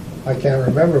cost. I can't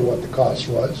remember what the cost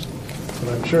was,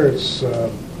 but I'm sure it's,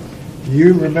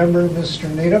 you remember, Mr.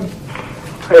 Needham?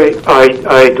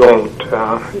 I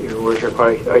don't, Your Worship.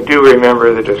 I do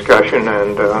remember the discussion,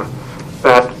 and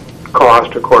that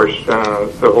cost, of course,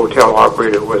 the hotel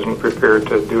operator wasn't prepared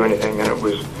to do anything, and it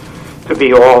was to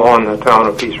be all on the town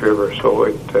of Peace River, so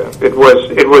it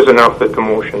was enough that the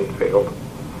motion failed.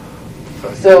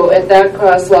 So at that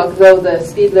crosswalk, though, the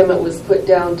speed limit was put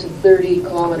down to 30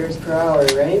 kilometers per hour,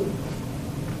 right?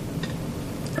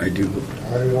 I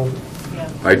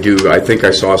do. I think I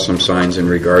saw some signs in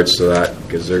regards to that,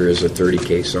 because there is a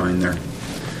 30K sign there.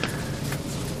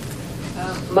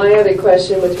 My other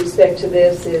question with respect to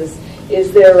this is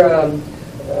there a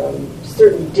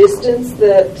certain distance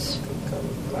that,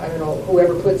 I don't know,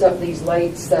 whoever puts up these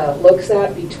lights looks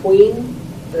at between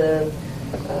the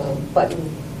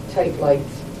button-type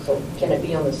lights? So can it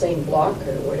be on the same block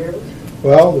or whatever?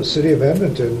 Well, the city of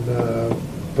Edmonton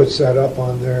puts that up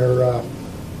on their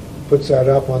puts that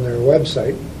up on their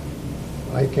website.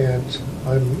 I can't,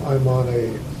 I'm on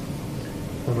a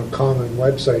common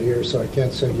website here, so I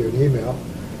can't send you an email,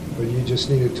 but you just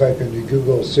need to type into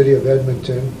Google City of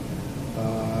Edmonton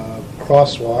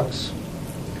crosswalks.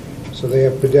 So they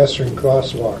have pedestrian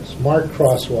crosswalks, marked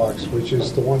crosswalks, which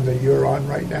is the one that you're on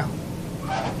right now.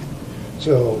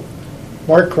 So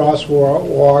marked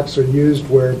crosswalks are used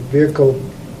where vehicle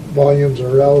volumes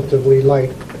are relatively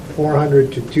light,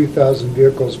 400 to 2,000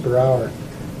 vehicles per hour,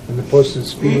 and the posted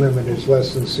speed limit is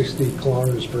less than 60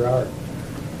 kilometers per hour.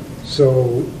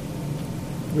 So,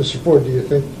 Mr. Ford, do you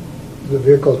think the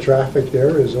vehicle traffic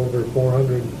there is over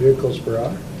 400 vehicles per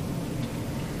hour?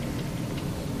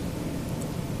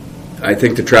 I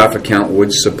think the traffic count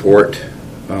would support,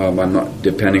 I'm not,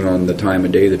 depending on the time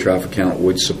of day, the traffic count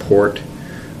would support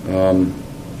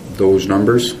those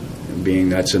numbers, being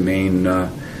that's a main,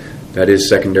 that is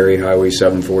secondary Highway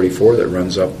 744 that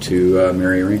runs up to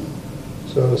Mary Ring.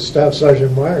 So, Staff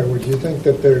Sergeant Meyer, would you think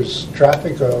that there's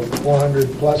traffic of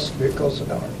 400 plus vehicles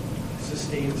an hour?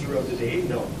 Sustained throughout the day?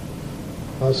 No.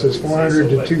 It says 400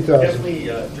 to 2,000. Definitely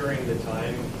during the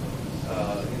time,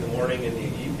 in the morning and the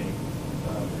evening,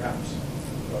 perhaps.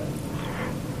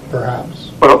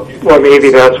 Perhaps. Well, maybe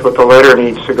that's what the letter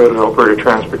needs to go to Alberta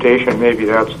Transportation. Maybe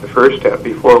that's the first step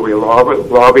before we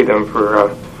lobby them for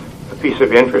a piece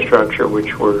of infrastructure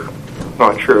which we're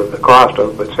not sure of the cost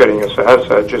of, but setting us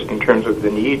aside just in terms of the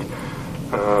need,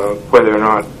 whether or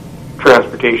not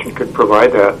transportation could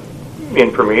provide that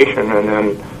information, and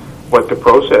then what the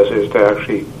process is to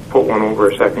actually put one over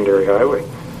a secondary highway.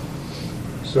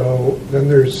 So then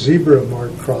there's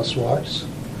zebra-marked crosswalks.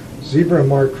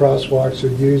 Zebra-marked crosswalks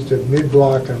are used at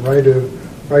mid-block and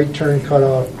right turn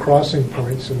cutoff crossing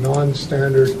points and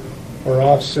non-standard or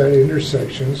offset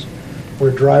intersections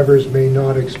where drivers may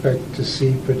not expect to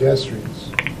see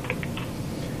pedestrians.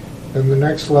 Then the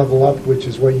next level up, which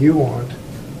is what you want,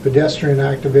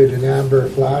 pedestrian-activated amber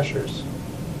flashers.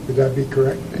 Would that be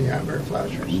correct, the amber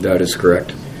flashers? That is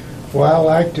correct. While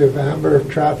active, amber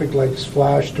traffic lights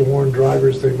flash to warn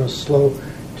drivers they must slow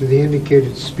to the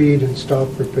indicated speed and stop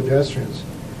for pedestrians.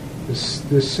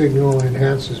 This signal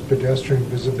enhances pedestrian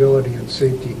visibility and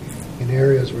safety in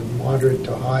areas with moderate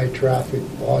to high traffic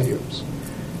volumes.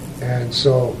 And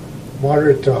so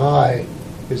moderate to high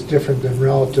is different than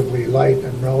relatively light,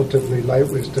 and relatively light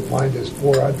was defined as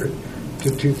 400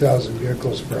 to 2,000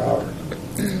 vehicles per hour.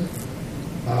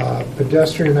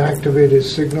 Pedestrian-activated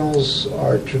signals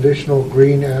are traditional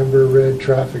green, amber, red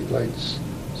traffic lights,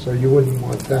 so you wouldn't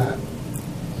want that.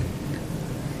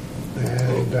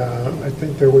 And I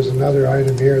think there was another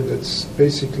item here that's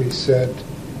basically said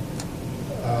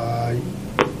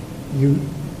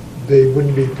they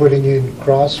wouldn't be putting in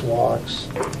crosswalks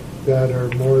that are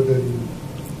more than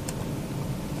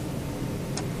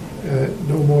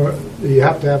you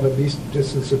have to have at least a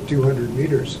distance of 200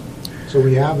 meters. So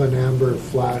we have an amber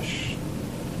flash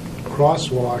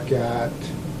crosswalk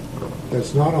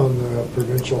that's not on the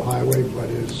provincial highway, but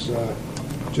is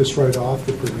just right off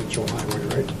the provincial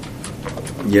highway, right?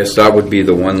 Yes, that would be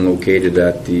the one located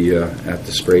at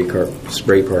the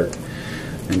spray park.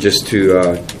 And just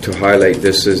to highlight,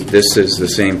 this is the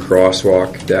same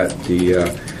crosswalk that the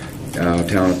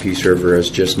town of Peace River has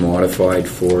just modified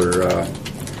for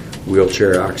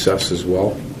wheelchair access as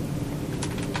well.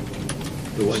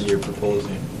 The one you're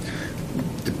proposing?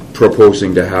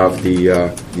 Proposing to have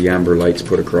the amber lights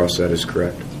put across, that is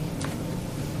correct.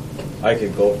 I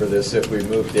could go for this if we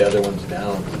moved the other ones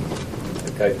down.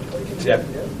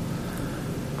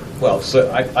 Well,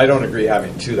 so I don't agree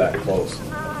having two that close.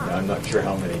 I'm not sure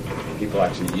how many people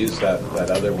actually use that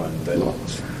other one, but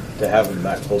to have them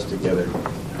that close together.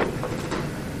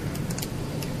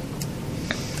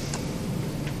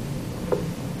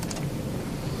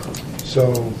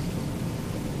 So,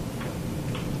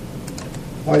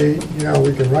 well,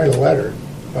 we can write a letter,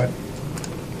 but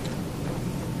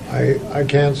I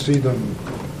can't see them.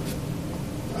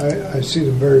 I see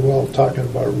them very well talking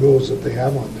about rules that they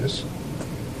have on this.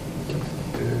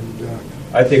 And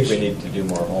I think we need to do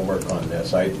more homework on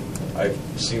this. I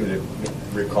seem to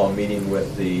recall meeting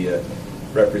with the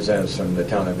representatives from the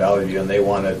town of Valley View, and they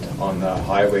wanted on the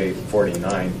Highway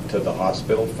 49 to the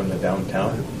hospital from the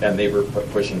downtown, and they were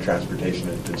pushing transportation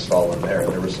to install them there.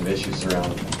 There were some issues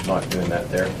around not doing that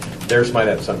there. Theirs might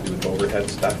have something to do with overhead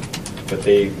stuff, but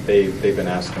they've been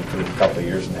asking for a couple of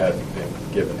years and hadn't been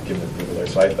given approval there.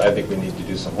 So I think we need to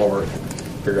do some homework,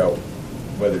 figure out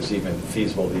whether it's even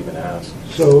feasible to even ask.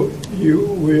 So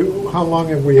how long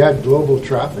have we had global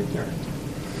traffic there?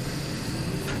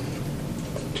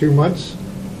 2 months?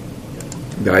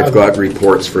 I've got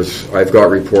reports for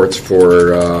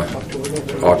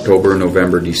October,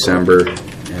 November, December,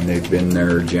 and they've been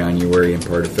there January and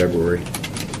part of February.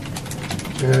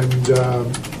 And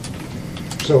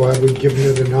so I would give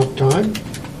it enough time.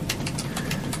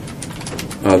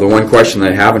 The one question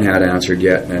I haven't had answered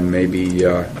yet, and maybe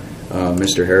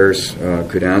Mr. Harris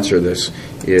could answer this,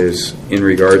 is in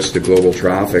regards to global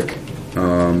traffic.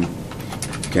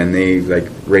 Can they, like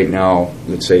right now,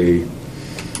 let's say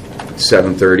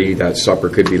 7:30, that supper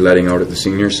could be letting out at the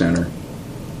senior center.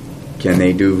 Can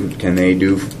they do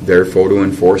their photo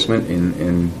enforcement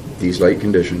in these light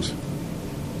conditions?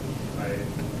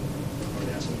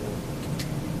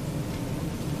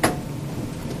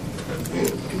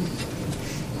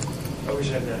 I wish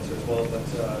I had an answer as well, but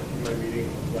in my meeting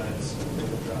with Lance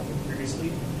and traffic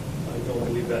previously, I don't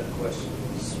believe that question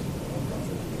was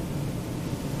profit.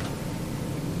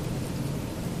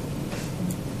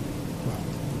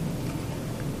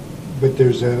 But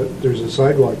there's a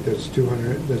sidewalk that's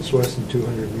less than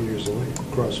 200 meters away,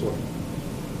 crosswalk.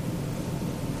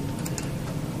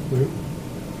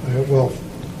 Well,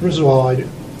 first of all,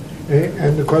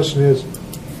 and the question is,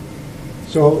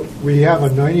 so we have a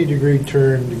 90-degree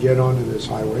turn to get onto this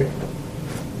highway,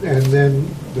 and then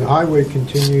the highway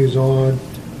continues on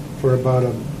for about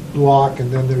a block,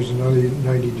 and then there's another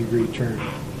 90-degree turn.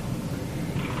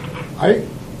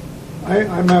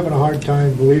 I'm having a hard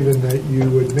time believing that you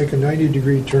would make a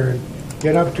 90-degree turn,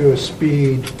 get up to a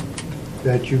speed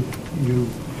that you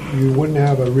wouldn't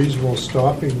have a reasonable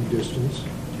stopping distance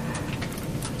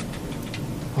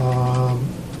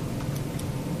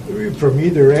from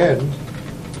either end.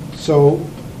 So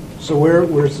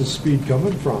where's the speed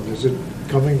coming from? Is it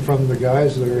coming from the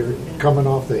guys that are coming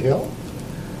off the hill?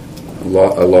 A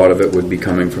lot of it would be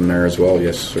coming from there as well,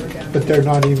 yes, sir. But they're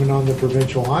not even on the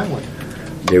provincial highway.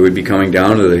 They would be coming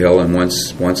down to the hill, and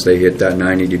once they hit that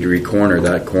 90-degree corner,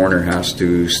 that corner has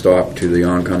to stop to the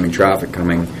oncoming traffic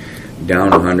coming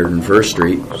down 101st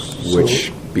Street,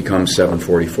 which becomes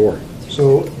 744.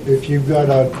 So if you've got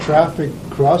a traffic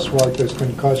crosswalk that's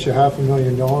going to cost you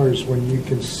 $500,000 when you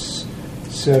can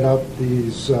set up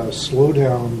these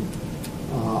slowdown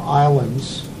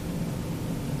islands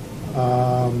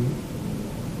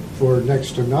for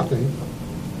next to nothing,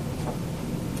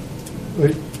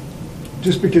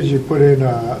 just because you put in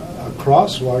a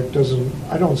crosswalk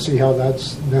I don't see how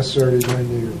that's necessarily going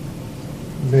to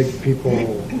make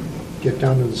people get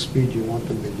down to the speed you want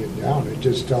them to get down. It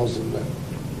just tells them that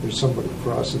there's somebody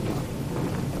crossing the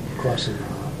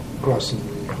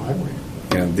highway.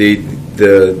 Yeah,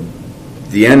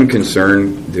 the end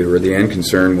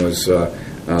concern was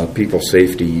people's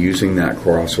safety using that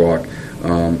crosswalk.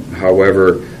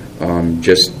 However,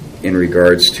 just in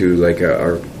regards to like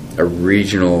a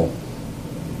regional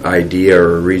idea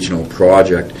or a regional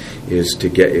project is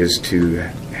to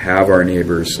have our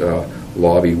neighbors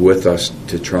lobby with us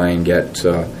to try and get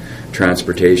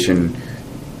transportation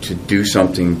to do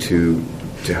something to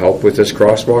help with this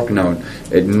crosswalk. Now,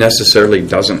 it necessarily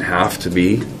doesn't have to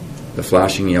be the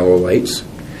flashing yellow lights,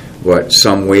 but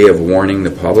some way of warning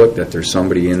the public that there's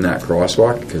somebody in that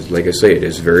crosswalk, because like I say, it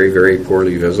is very, very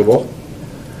poorly visible.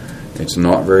 It's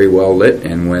not very well lit,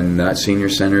 and when that senior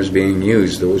center is being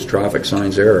used, those traffic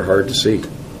signs there are hard to see.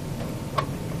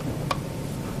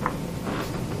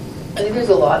 I think there's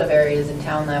a lot of areas in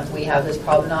town that we have this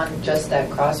problem, not just at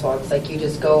crosswalks. Like you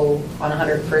just go on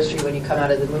 101st Street when you come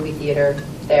out of the movie theater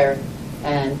there,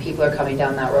 and people are coming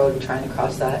down that road and trying to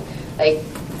cross that. Like,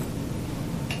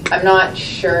 I'm not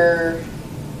sure.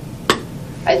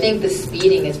 I think the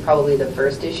speeding is probably the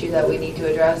first issue that we need to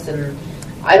address, and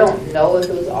I don't know if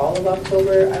it was all of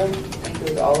October. I don't think it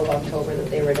was all of October that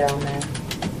they were down there.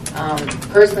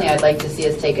 Personally, I'd like to see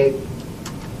us take a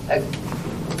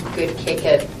good kick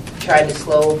at trying to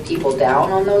slow people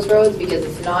down on those roads, because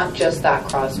it's not just that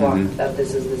crosswalk that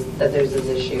there's this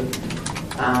issue.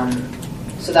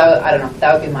 So I don't know.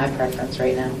 That would be my preference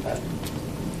right now. But.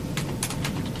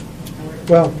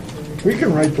 Well, we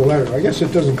can write the letter. I guess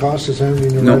it doesn't cost us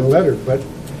anything to write a letter, but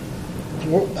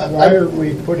why are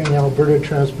we putting Alberta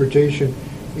Transportation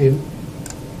in?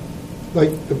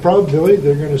 Like, the probability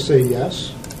they're going to say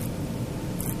yes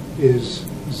is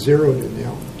 0 to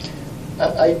nil.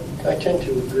 I tend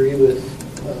to agree with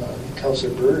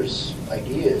Councillor Burr's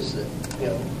ideas that,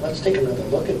 let's take another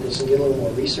look at this and get a little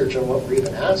more research on what we're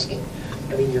even asking.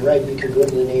 I mean, you're right, we could go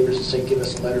to the neighbors and say, give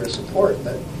us a letter of support,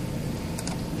 but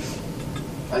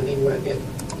I mean, if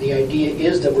the idea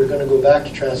is that we're going to go back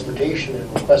to transportation and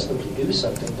request them to do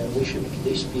something, then we should at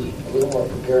least be a little more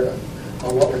prepared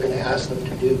on what we're going to ask them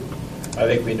to do. I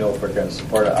think we know if we're going to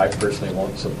support it. I personally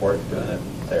won't support doing it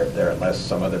there unless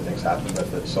some other things happen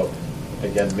with it. So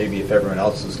again, maybe if everyone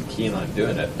else is keen on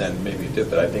doing it, then maybe do it,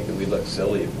 but I think it would look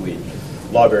silly if we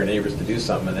lobby our neighbors to do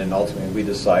something, and then ultimately we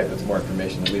decide with more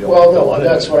information that we don't Well, no, want to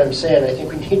that's do. what I'm saying. I think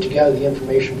we need to gather the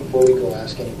information before we go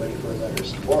ask anybody for a letter of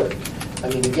support. I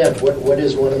mean, again, what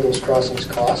is one of those crossings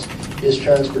cost? Is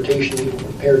transportation even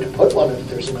prepared to put one if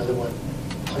there's another one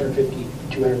 150,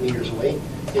 200 meters away?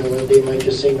 You know, they might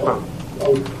just say, no,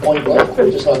 point blank,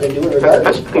 we're just not going to do it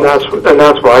regardless. And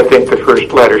that's why I think the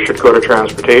first letter should go to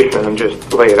transportation and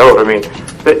just lay it out. I mean,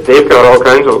 they've got all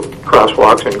kinds of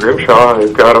crosswalks in Grimshaw, and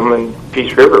they've got them in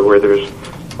Peace River where there's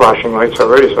flashing lights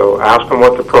already. So ask them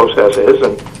what the process is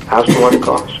and ask them what it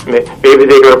costs. Maybe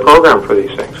they got a program for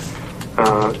these things,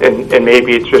 and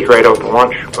maybe it's just right out to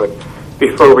lunch. But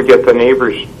before we get the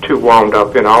neighbors too wound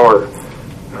up in our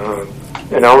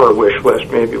wish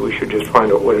list, maybe we should just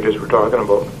find out what it is we're talking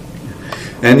about.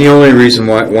 And the only reason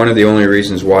why, one of the only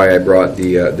reasons why I brought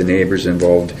the neighbors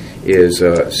involved is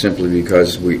simply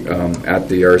because we at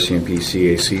the RCMP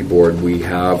CAC board we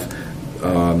have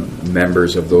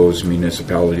members of those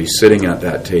municipalities sitting at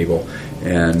that table,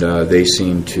 and they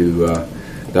seem to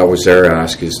that was their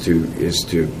ask is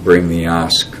to bring the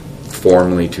ask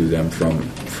formally to them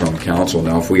from council.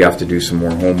 Now, if we have to do some more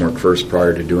homework first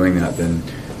prior to doing that, then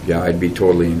yeah, I'd be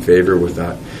totally in favor with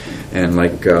that. And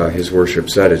like His Worship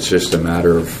said, it's just a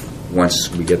matter of, once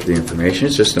we get the information,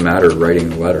 it's just a matter of writing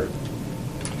the letter.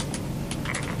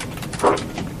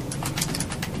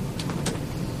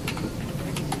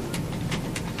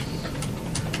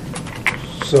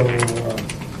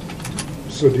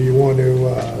 So do you want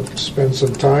to spend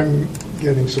some time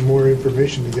getting some more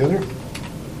information together?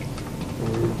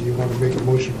 Or do you want to make a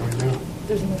motion right now?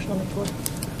 There's a motion on the floor.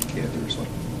 Yeah, there's one.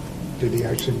 Did he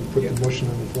actually put the motion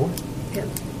on the floor? Yeah.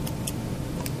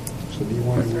 So do you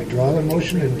want to withdraw the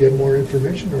motion and get more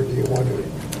information, or do you want to?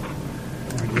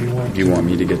 Do you want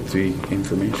me to get the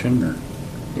information, or?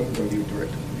 Don't you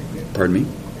direct it? Pardon me?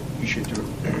 You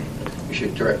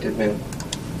should direct it, man.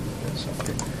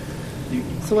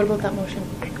 So what about that motion?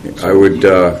 I would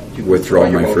withdraw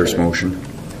my first motion.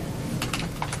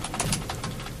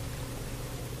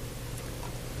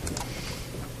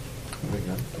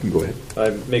 Go ahead. I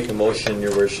make a motion,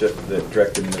 Your Worship, that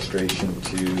direct administration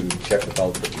to check with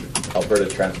Alberta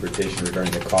Transportation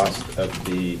regarding the cost of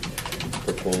the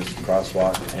proposed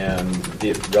crosswalk and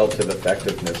the relative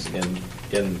effectiveness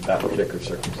in that particular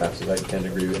circumstances. I tend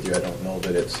to agree with you. I don't know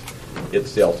that it's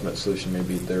the ultimate solution.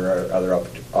 Maybe there are other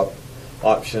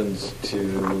options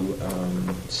to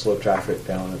slow traffic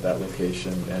down at that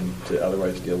location and to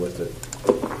otherwise deal with it.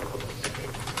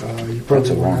 You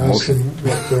probably want to ask them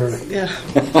what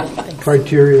their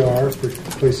criteria are for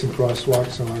placing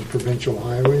crosswalks on provincial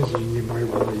highways, and you might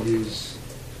want to use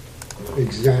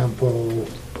example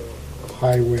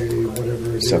highway,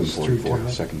 whatever it is, through 744 town.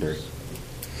 secondary.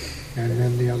 And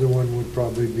then the other one would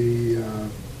probably be,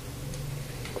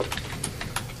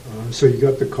 so you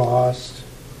got the cost,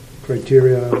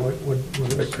 criteria, what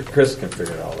Chris can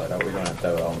figure all that out. We don't have to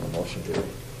have it all in the motion, do we?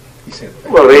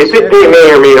 Well, they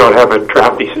may or may not have a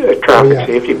traffic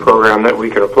safety program that we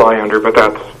could apply under, but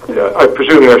that's, I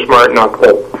presume they're smart enough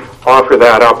to offer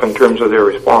that up in terms of their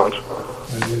response.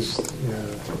 And there's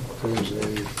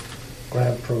a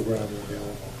grant program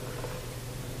available.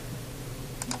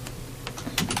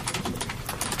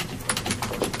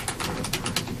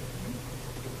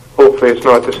 Hopefully it's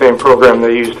not the same program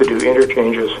they use to do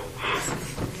interchanges.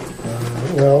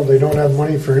 Well, they don't have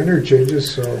money for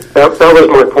interchanges, so... That was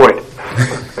my point.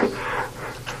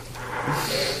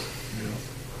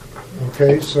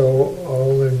 Okay, so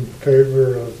all in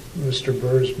favor of Mr.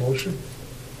 Burr's motion?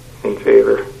 In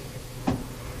favor.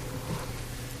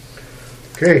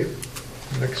 Okay,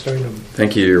 next item.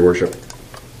 Thank you, Your Worship.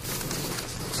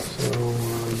 So,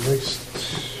 next...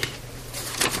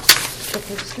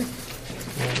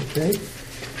 Okay.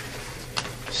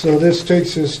 So this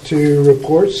takes us to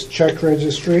reports, check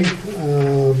registry.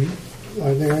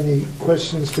 Are there any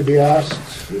questions to be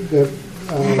asked that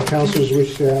councillors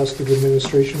wish to ask of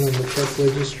administration on the check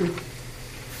registry?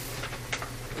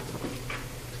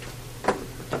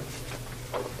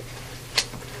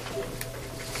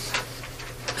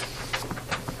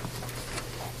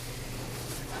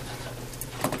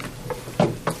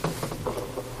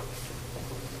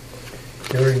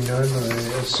 Hearing none, I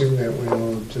assume that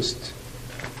we'll just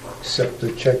accept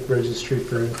the check registry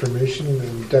for information,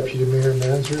 and Deputy Mayor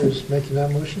Manzer is making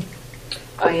that motion?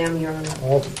 I am, Your Honor.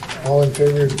 All in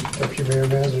favor of Deputy Mayor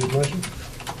Manzer's motion?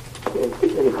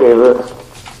 In favor.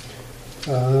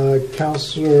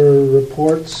 Councillor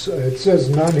reports, it says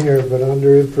none here, but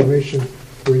under information,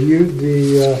 were you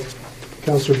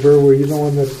Councillor Burr, were you the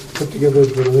one that put together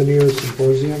the linear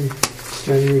symposium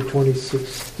January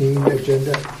 2016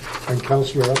 agenda on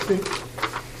councillor update?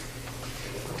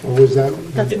 Or was that?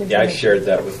 Yeah, I shared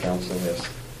that with council, yes.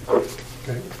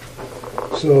 Okay.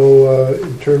 So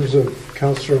in terms of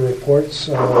councillor reports,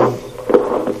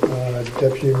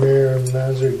 Deputy Mayor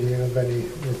Mazur, do you have any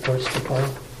reports to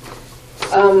file?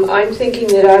 I'm thinking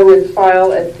that I would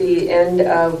file at the end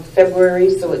of February,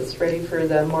 so it's ready for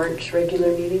the March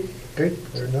regular meeting. Okay,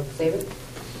 fair enough. Save it.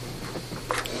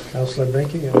 Councillor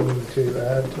Benke, anything to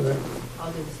add to that?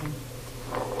 I'll do the same.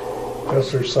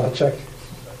 Councillor Sawchuk?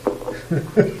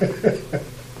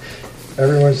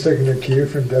 Everyone's taking their cue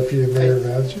from Deputy Mayor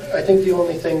Mazur. I think the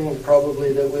only thing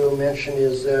probably that we'll mention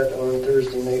is that on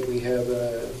Thursday night we have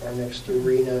our next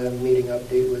arena meeting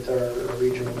update with our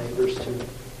regional neighbors to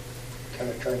kind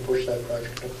of try and push that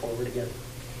project forward again.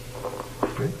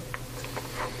 Okay.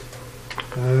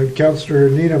 Councillor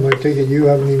Needham, I take it you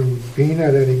haven't even been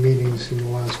at any meetings in the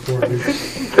last 4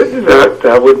 weeks.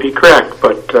 That would be correct,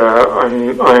 but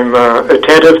I'm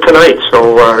attentive tonight,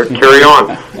 so carry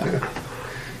on.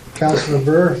 Councillor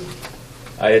Burr?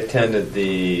 I attended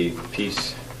the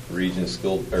Peace River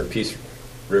School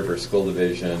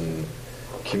Division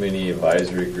Community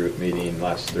Advisory Group meeting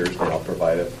last Thursday. I'll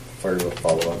provide a further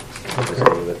follow-up.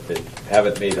 They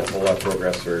haven't made a whole lot of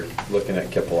progress. We're looking at a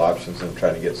couple options and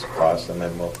trying to get some costs, and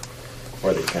then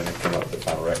where they kind of come up with the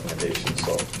final recommendation.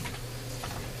 So,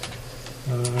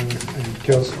 and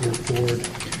Councillor Ford?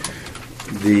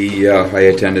 I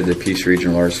attended the Peace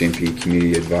Regional RCMP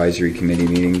Community Advisory Committee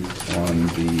meeting on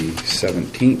the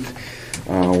 17th.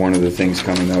 One of the things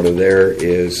coming out of there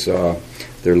is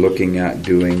they're looking at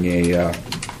doing an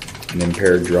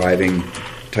impaired driving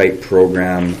type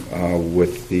program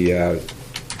with the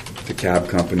cab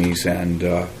companies and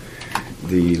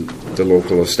the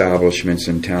local establishments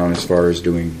in town as far as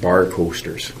doing bar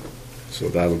coasters. So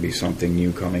that'll be something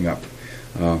new coming up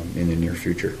in the near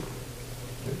future.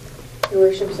 Your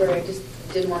Worship, sorry, I just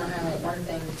did want to highlight one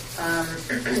thing.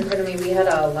 Pardon me, we had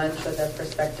a lunch with a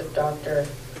prospective doctor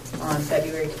on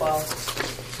February 12th.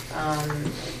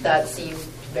 That seemed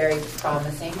very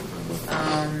promising.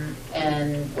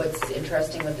 And what's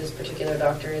interesting with this particular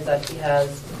doctor is that he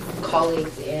has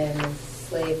colleagues in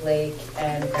Slave Lake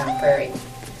and Grand Prairie.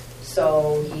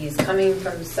 So he's coming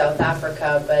from South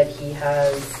Africa, but he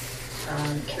has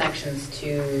connections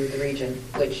to the region,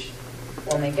 which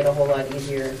will make it a whole lot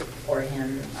easier for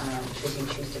him should he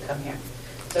choose to come here.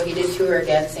 So he did tour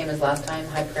again, same as last time,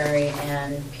 High Prairie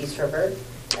and Peace River.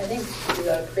 I think we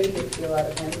got a pretty good feel out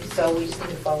of him. So we just need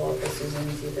to follow up with Susan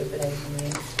and see if there's been anything we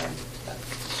understand.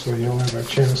 So you'll have a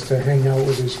chance to hang out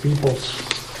with his people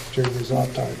during his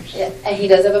off times. Yeah, and he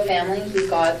does have a family. He's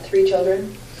got 3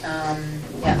 children.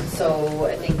 Yeah, so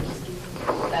I think,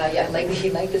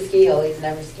 he liked the ski hill. He's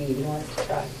never skied. He wants to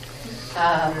try.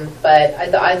 But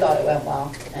I thought it went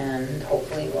well, and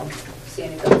hopefully we'll see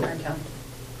any governor in town.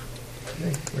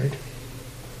 Okay, great.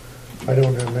 I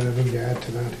don't have anything to add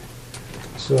to that.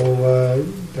 So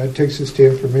that takes us to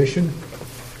information.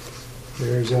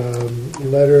 There's a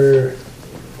letter,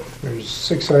 there's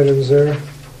 6 items there.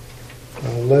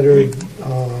 A letter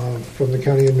from the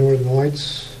County of Northern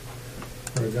Lights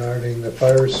regarding the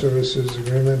fire services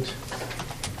agreement,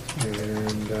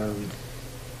 and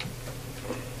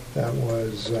that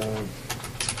was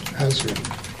answered.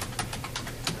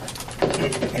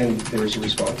 And there was a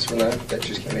response from that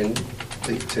just came in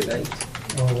tonight.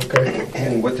 Oh, okay.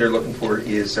 And what they're looking for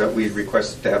is we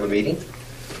requested to have a meeting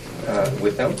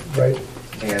with them. Right.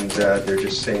 And they're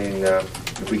just saying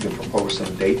if we can propose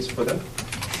some dates for them.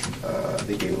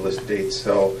 They gave a list of dates.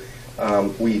 So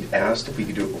we asked if we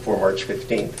could do it before March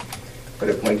 15th. But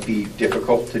it might be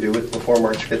difficult to do it before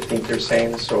March 15th, they're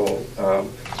saying. So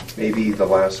maybe the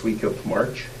last week of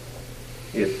March.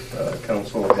 If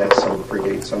council has some free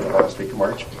dates on the last week of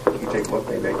March, you can take a look.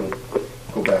 Maybe I can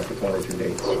go back with 1 or 2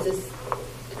 dates. Is this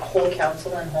whole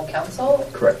council and whole council?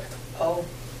 Correct. Oh,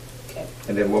 okay.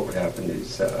 And then what would happen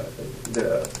is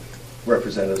the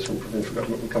representatives from provincial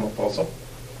government would come up also,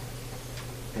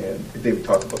 and they would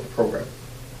talk about the program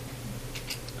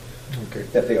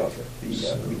that they offer,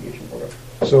 the mediation program.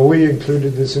 So we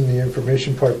included this in the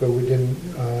information part, but we didn't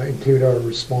include our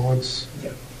response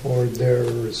or their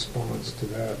response to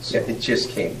that. So. Yeah, it just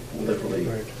came, literally.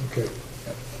 Right, okay.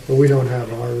 But we don't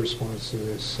have our response to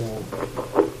this, so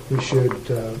we should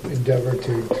endeavor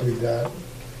to include that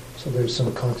so there's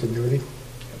some continuity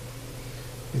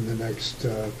in the next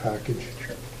package.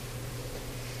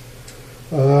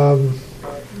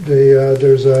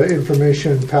 There's an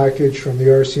information package from the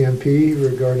RCMP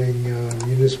regarding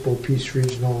Municipal Peace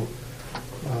Regional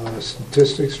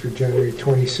statistics for January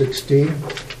 2016.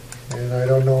 And I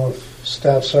don't know if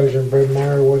Staff Sergeant Brett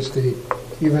Meyer wants to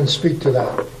even speak to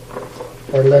that,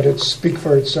 or let it speak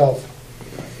for itself.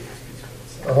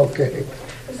 Okay.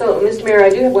 So, Mr. Mayor, I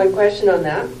do have one question on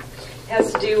that. It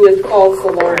has to do with false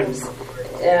alarms.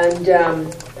 And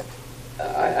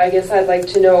I guess I'd like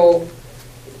to know,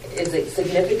 is it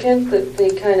significant that they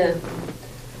kind of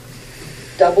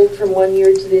doubled from one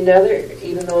year to the other,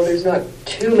 even though there's not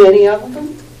too many of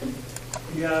them?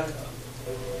 Yeah.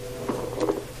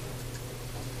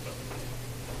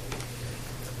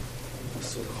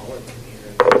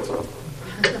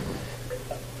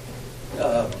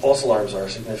 False alarms are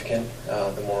significant.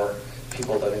 The more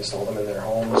people that install them in their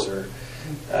homes, or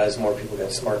as more people get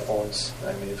smartphones,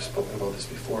 I may have spoken about this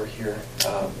before here,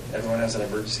 everyone has an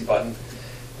emergency button.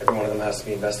 Every one of them has to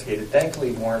be investigated.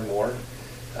 Thankfully, more and more,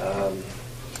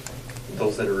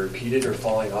 those that are repeated are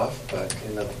falling off, but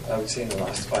I would say in the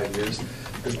last 5 years,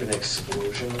 there's been an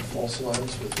explosion of false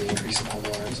alarms with the increase of home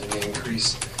alarms and the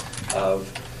increase of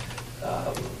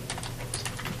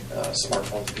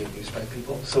smartphones being used by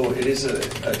people. So it is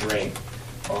a drain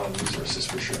on resources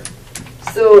for sure.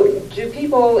 So do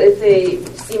people, if they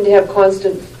seem to have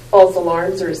constant false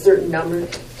alarms or a certain number,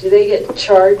 do they get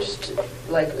charged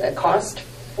like a cost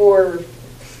for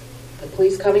the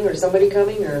police coming or somebody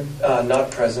coming? Or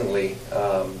not presently.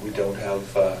 We don't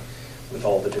have, with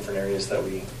all the different areas that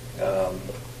we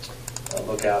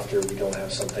look after, we don't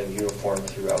have something uniform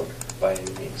throughout by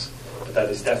any means. But that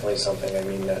is definitely something, I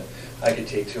mean, that I could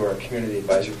take to our community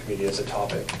advisory committee as a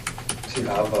topic, to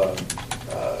have a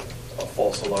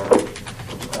false alarm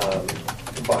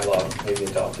bylaw maybe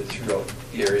adopted throughout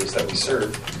the areas that we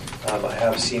serve. I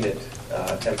have seen it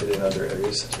attempted in other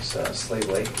areas, such as Slave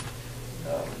Lake.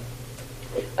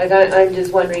 I'm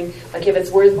just wondering, like, if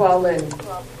it's worthwhile, then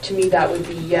to me that would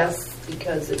be yes,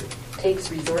 because it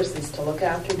takes resources to look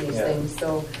after these things.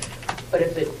 So, but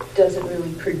if it doesn't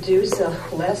really produce a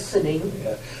lessening.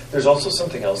 Yeah. There's also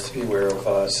something else to be aware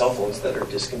of, cell phones that are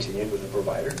discontinued with a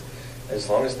provider. As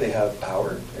long as they have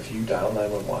power, if you dial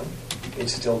 911, it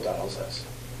still dials us.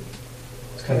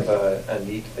 It's kind of a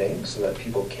neat thing so that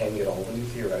people can get a hold of you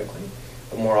theoretically.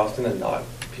 But more often than not,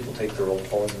 people take their old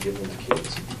phones and give them to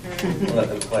kids and let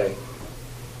them play.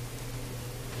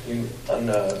 On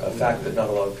a fact that not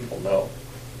a lot of people know,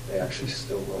 they actually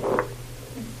still will work.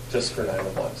 Just for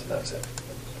 911s, and that's it.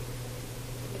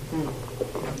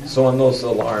 So on those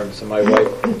alarms, and my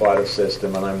wife bought a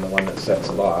system, and I'm the one that sets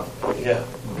it off. Yeah.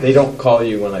 They don't call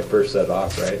you when I first set it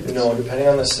off, right? No, depending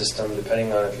on the system,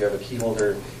 depending on if you have a key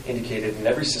holder indicated, and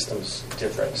every system's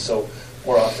different. So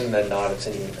more often than not, it's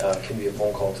can be a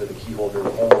phone call to the key holder, the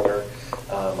homeowner,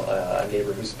 a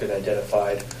neighbor who's been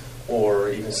identified, or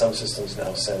even some systems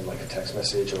now send like a text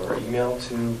message or email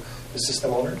to the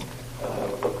system owner.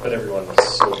 But everyone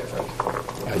is so different.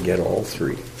 I get all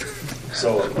three.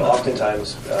 So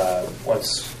oftentimes,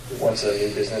 once a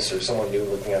new business or someone new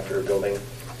looking after a building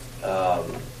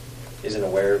isn't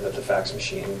aware that the fax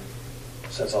machine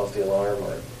sets off the alarm,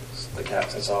 or the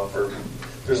cat sets off, or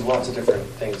there's lots of different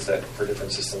things that for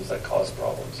different systems that cause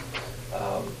problems.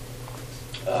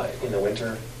 In the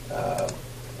winter,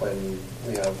 when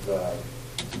we have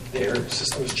the air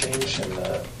systems change and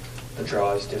the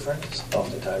draw is different,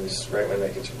 oftentimes right when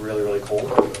it gets really, really cold,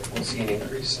 we'll see an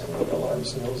increase in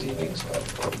alarms in those evenings, but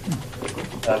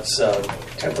that's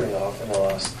tempering off in the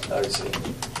last, I would say,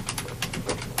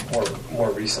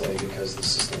 more recently, because the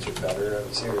systems are better, I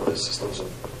would say, or the systems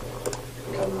have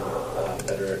become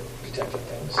better at detecting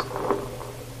things.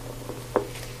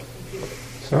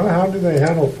 So how do they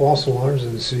handle false alarms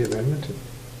in the city of Edmonton?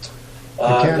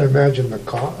 I can't imagine the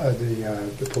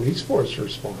police force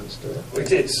responds to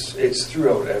it. It's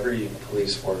throughout every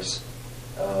police force.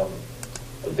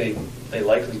 They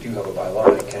likely do have a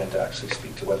bylaw. I can't actually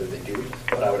speak to whether they do,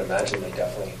 but I would imagine they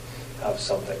definitely have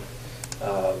something.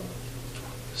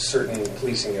 Certain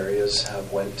policing areas have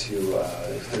went to,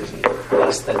 if there's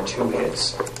less than 2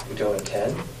 hits, we don't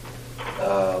attend.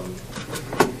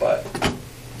 But,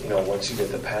 once you get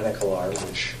the panic alarm,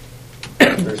 which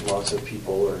there's lots of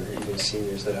people, or even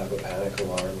seniors, that have a panic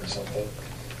alarm or something,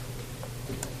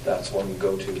 that's one you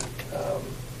go to.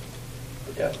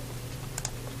 Yeah.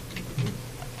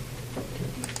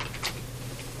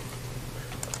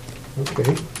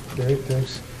 Okay, great,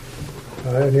 thanks.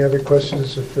 Any other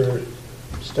questions for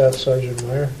Staff Sergeant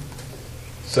Meyer?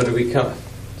 So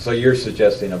so you're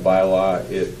suggesting a bylaw,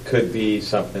 it could be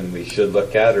something we should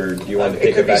look at, or do you want to take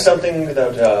it back? It could be something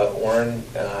that Oren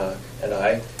and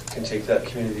I can take that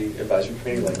community advisory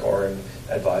committee, like Oren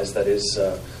advised, that is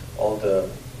all the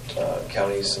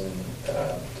counties and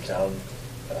the town,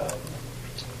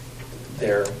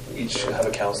 there each have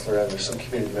a counselor, and there's some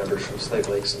community members from Slave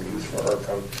Lake, some youth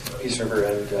from Peace River,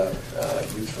 and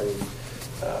youth from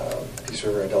Peace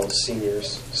River adults,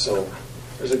 seniors. So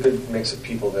there's a good mix of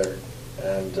people there,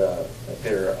 and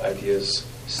their ideas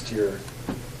steer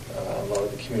a lot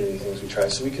of the community things we try.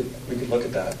 So we could look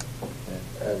at that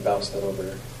and bounce that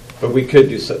over. But we could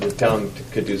do the town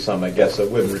could do some, I guess, that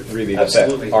wouldn't really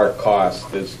Absolutely. affect our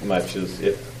cost as much as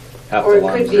it half Or the it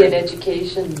lines could be are. an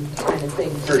education kind of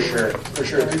thing. For sure.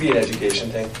 It could be an education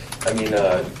thing. I mean,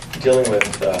 dealing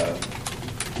with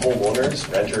homeowners,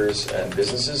 renters, and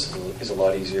businesses is a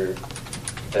lot easier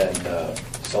than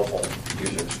cell phone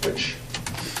users, which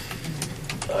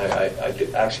I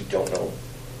actually don't know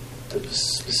the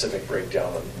specific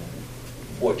breakdown on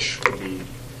which would be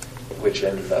which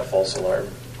end of that false alarm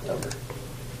number.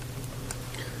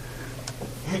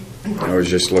 I was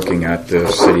just looking at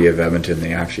the city of Edmonton.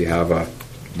 They actually have a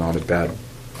not a bad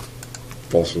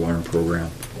false alarm program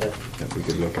that we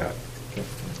could look at.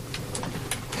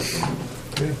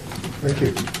 Okay, thank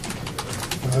you.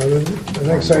 The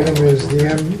next item is the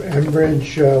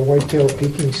Enbridge Whitetail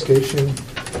Peaking Station.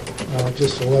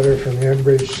 Just a letter from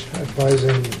Enbridge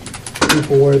advising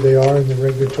people where they are in the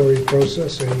regulatory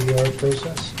process, AER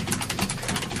process.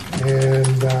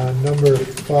 And number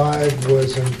 5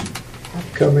 was an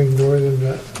upcoming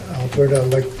Northern Alberta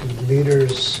elected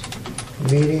leaders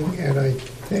meeting, and I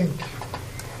think,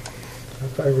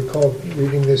 if I recall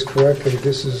reading this correctly,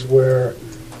 this is where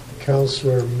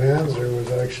Councillor Manzer was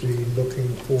actually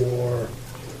looking for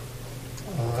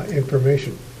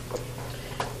information.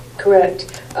 Correct.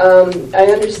 I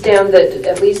understand that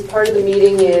at least part of the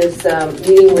meeting is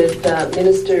meeting with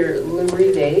Minister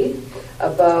Lurive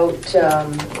about,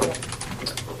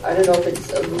 I don't know if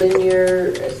it's a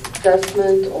linear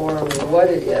assessment or what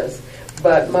it is,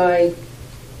 but my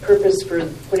purpose for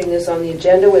putting this on the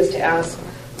agenda was to ask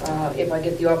if I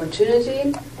get the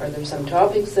opportunity, are there some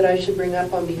topics that I should bring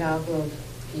up on behalf of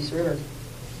Peace River?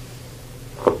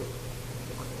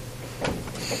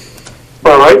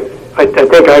 Well, I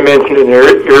think I mentioned in an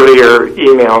earlier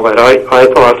email that I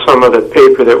thought some of the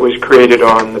paper that was created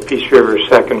on the Peace River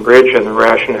Second Bridge and the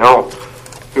rationale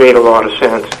made a lot of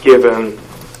sense, given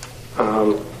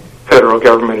federal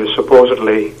government has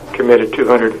supposedly committed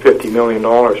 $250 million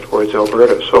towards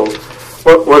Alberta. So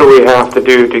what do we have to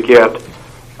do to get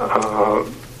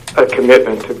a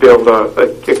commitment to build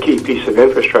a key piece of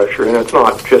infrastructure? And it's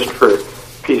not just for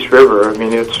Peace River. I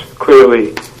mean, it's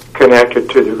clearly connected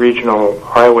to the regional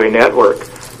highway network,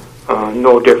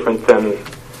 no different than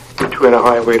between a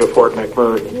highway to Fort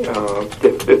McMurray.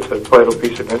 It's a vital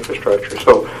piece of infrastructure.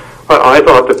 So I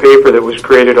thought the paper that was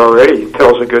created already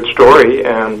tells a good story,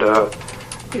 and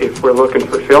if we're looking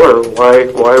for filler,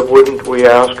 why wouldn't we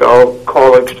ask our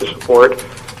colleagues to support?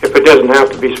 If it doesn't have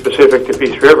to be specific to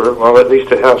Peace River, well, at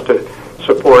least it has to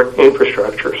support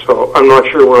infrastructure. So I'm not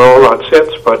sure where all that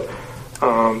sits, but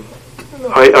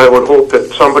I would hope that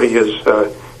somebody is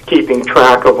keeping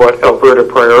track of what Alberta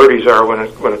priorities are when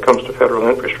it comes to federal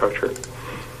infrastructure.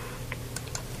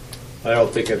 I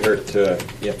don't think it hurt to,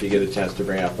 if you get a chance to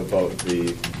bring up about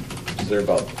the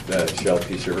Shell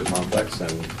Peace River complex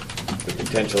and the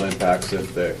potential impacts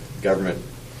if the government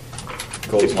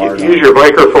goes hard on. Use your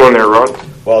microphone there, Ron.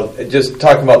 Well, just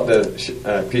talking about the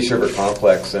Peace River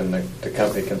complex and the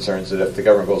company concerns that if the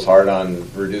government goes hard on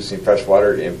reducing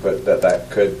freshwater input,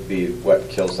 that could be what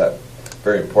kills that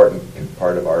very important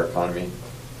part of our economy.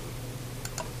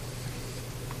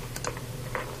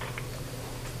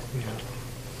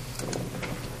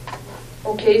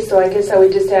 Okay, so I guess I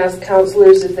would just ask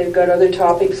councillors if they've got other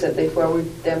topics that they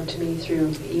forward them to me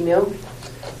through email.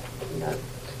 And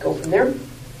go from there.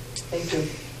 Thank you.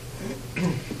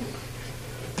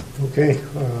 Okay.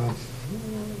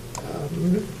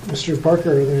 Mr.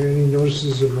 Parker, are there any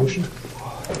notices of motion?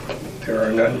 There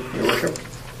are none, Your Worship.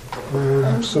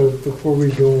 So before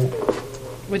we go...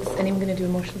 Was anyone going to do a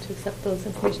motion to accept those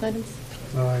information items?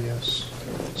 Yes.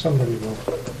 Somebody will.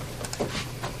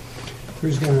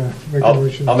 Who's going to make a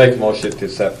motion? I'll make a motion to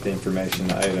accept the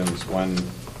information items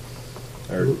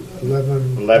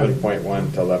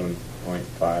 11.1 to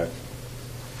 11.5.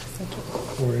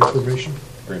 For information?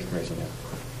 For information, yeah.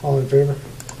 All in favor?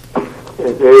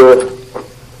 In favor.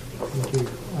 Thank you.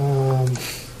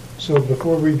 So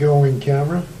before we go in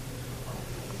camera,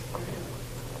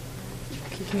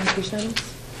 Key communication items?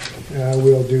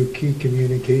 we'll do key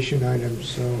communication items.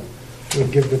 So we'll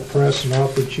give the press an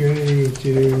opportunity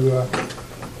to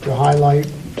highlight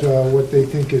what they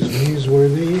think is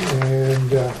newsworthy,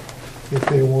 and if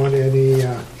they want any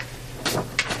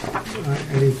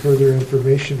further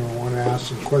information or want to ask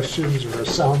some questions or a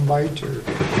soundbite or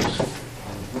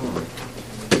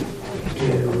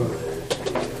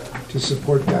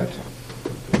support that?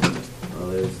 Well,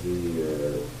 there's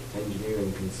the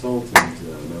engineering consultant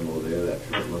memo there that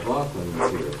Trent McLaughlin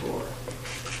was here for.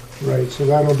 Right, so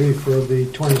that'll be for the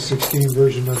 2016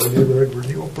 version of the neighborhood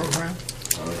renewal program.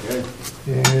 Okay.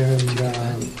 And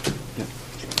Talk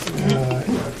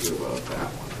to you about that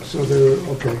one. so there.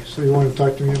 Okay, so you want to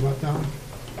talk to me about that one?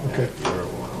 Okay.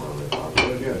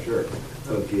 Yeah, sure.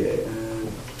 Okay, and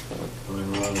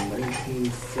around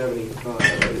 1975, I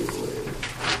believe.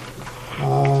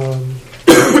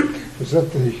 Is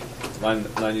that the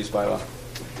Land use bylaw.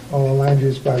 land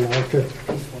use bylaw? Okay.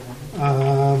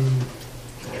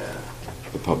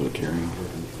 The public hearing.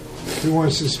 Who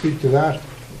wants to speak to that?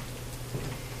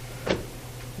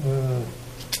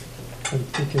 I'm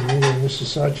thinking either Mr.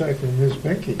 Sawchuk or Ms.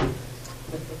 Benke.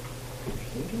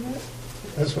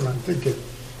 That's what I'm thinking.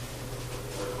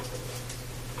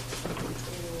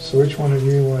 So which one of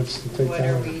you wants to take What that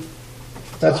are one? we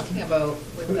That's talking about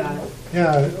with that?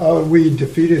 yeah. We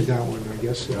defeated that one, I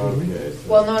guess. Didn't we?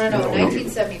 Well, no.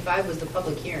 1975 was the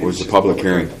public hearing. It was the public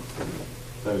hearing.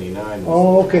 79.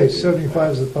 Oh, okay.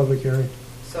 75 is the public hearing.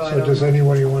 So I So don't does know.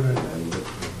 anybody want to?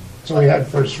 So we had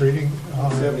first reading.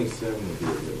 77 would be a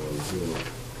good one,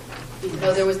 too.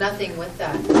 No, there was nothing with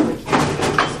that public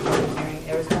hearing.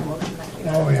 There was no motion that came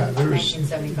out Oh, yeah, until there was-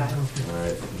 1975. All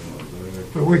right.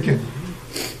 But we can.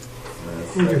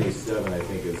 77, I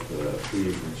think, is the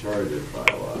fees and charges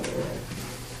bylaw there.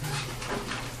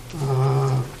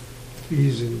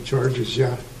 Fees and charges,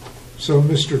 yeah. So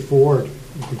Mr. Ford, you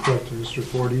can talk to Mr.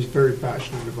 Ford. He's very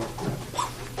passionate about that.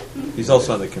 He's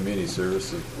also on the community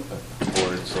services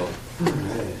board, so.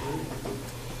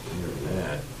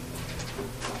 That.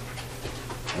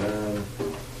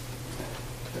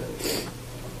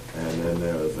 And then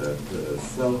there was the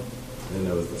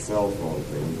cell phone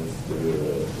thing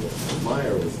Mr.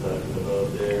 Meyer was talking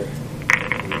about there.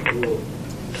 Cool.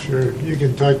 Sure, you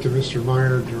can talk to Mr.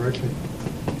 Meyer directly.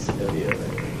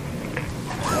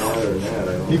 Other than that, I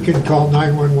don't You can call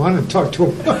 911 and talk to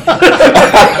him.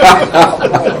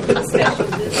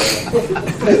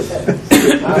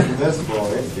 Not this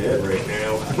phone, it's dead right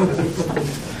now.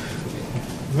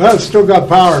 Well, it's still got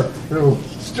power. It'll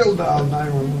still dial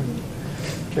 911.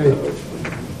 Okay.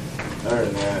 Other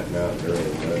than that, not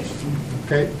very much.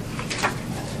 Okay.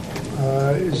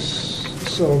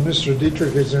 So, Mr.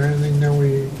 Dietrich, is there anything that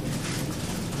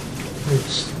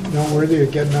it's noteworthy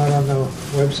of getting out on the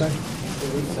website?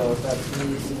 So that's the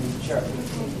use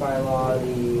bylaw,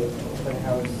 the open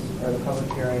house, or the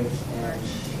public hearing,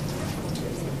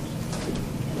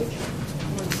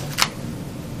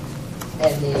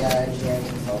 and the engineering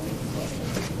consultant.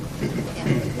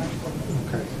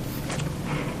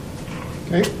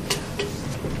 Okay.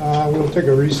 We'll take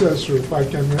a recess for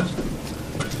 5-10 minutes.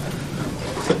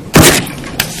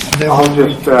 I'll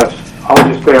just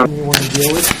stay on. You want to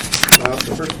deal with?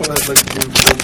 The first one I'd like to do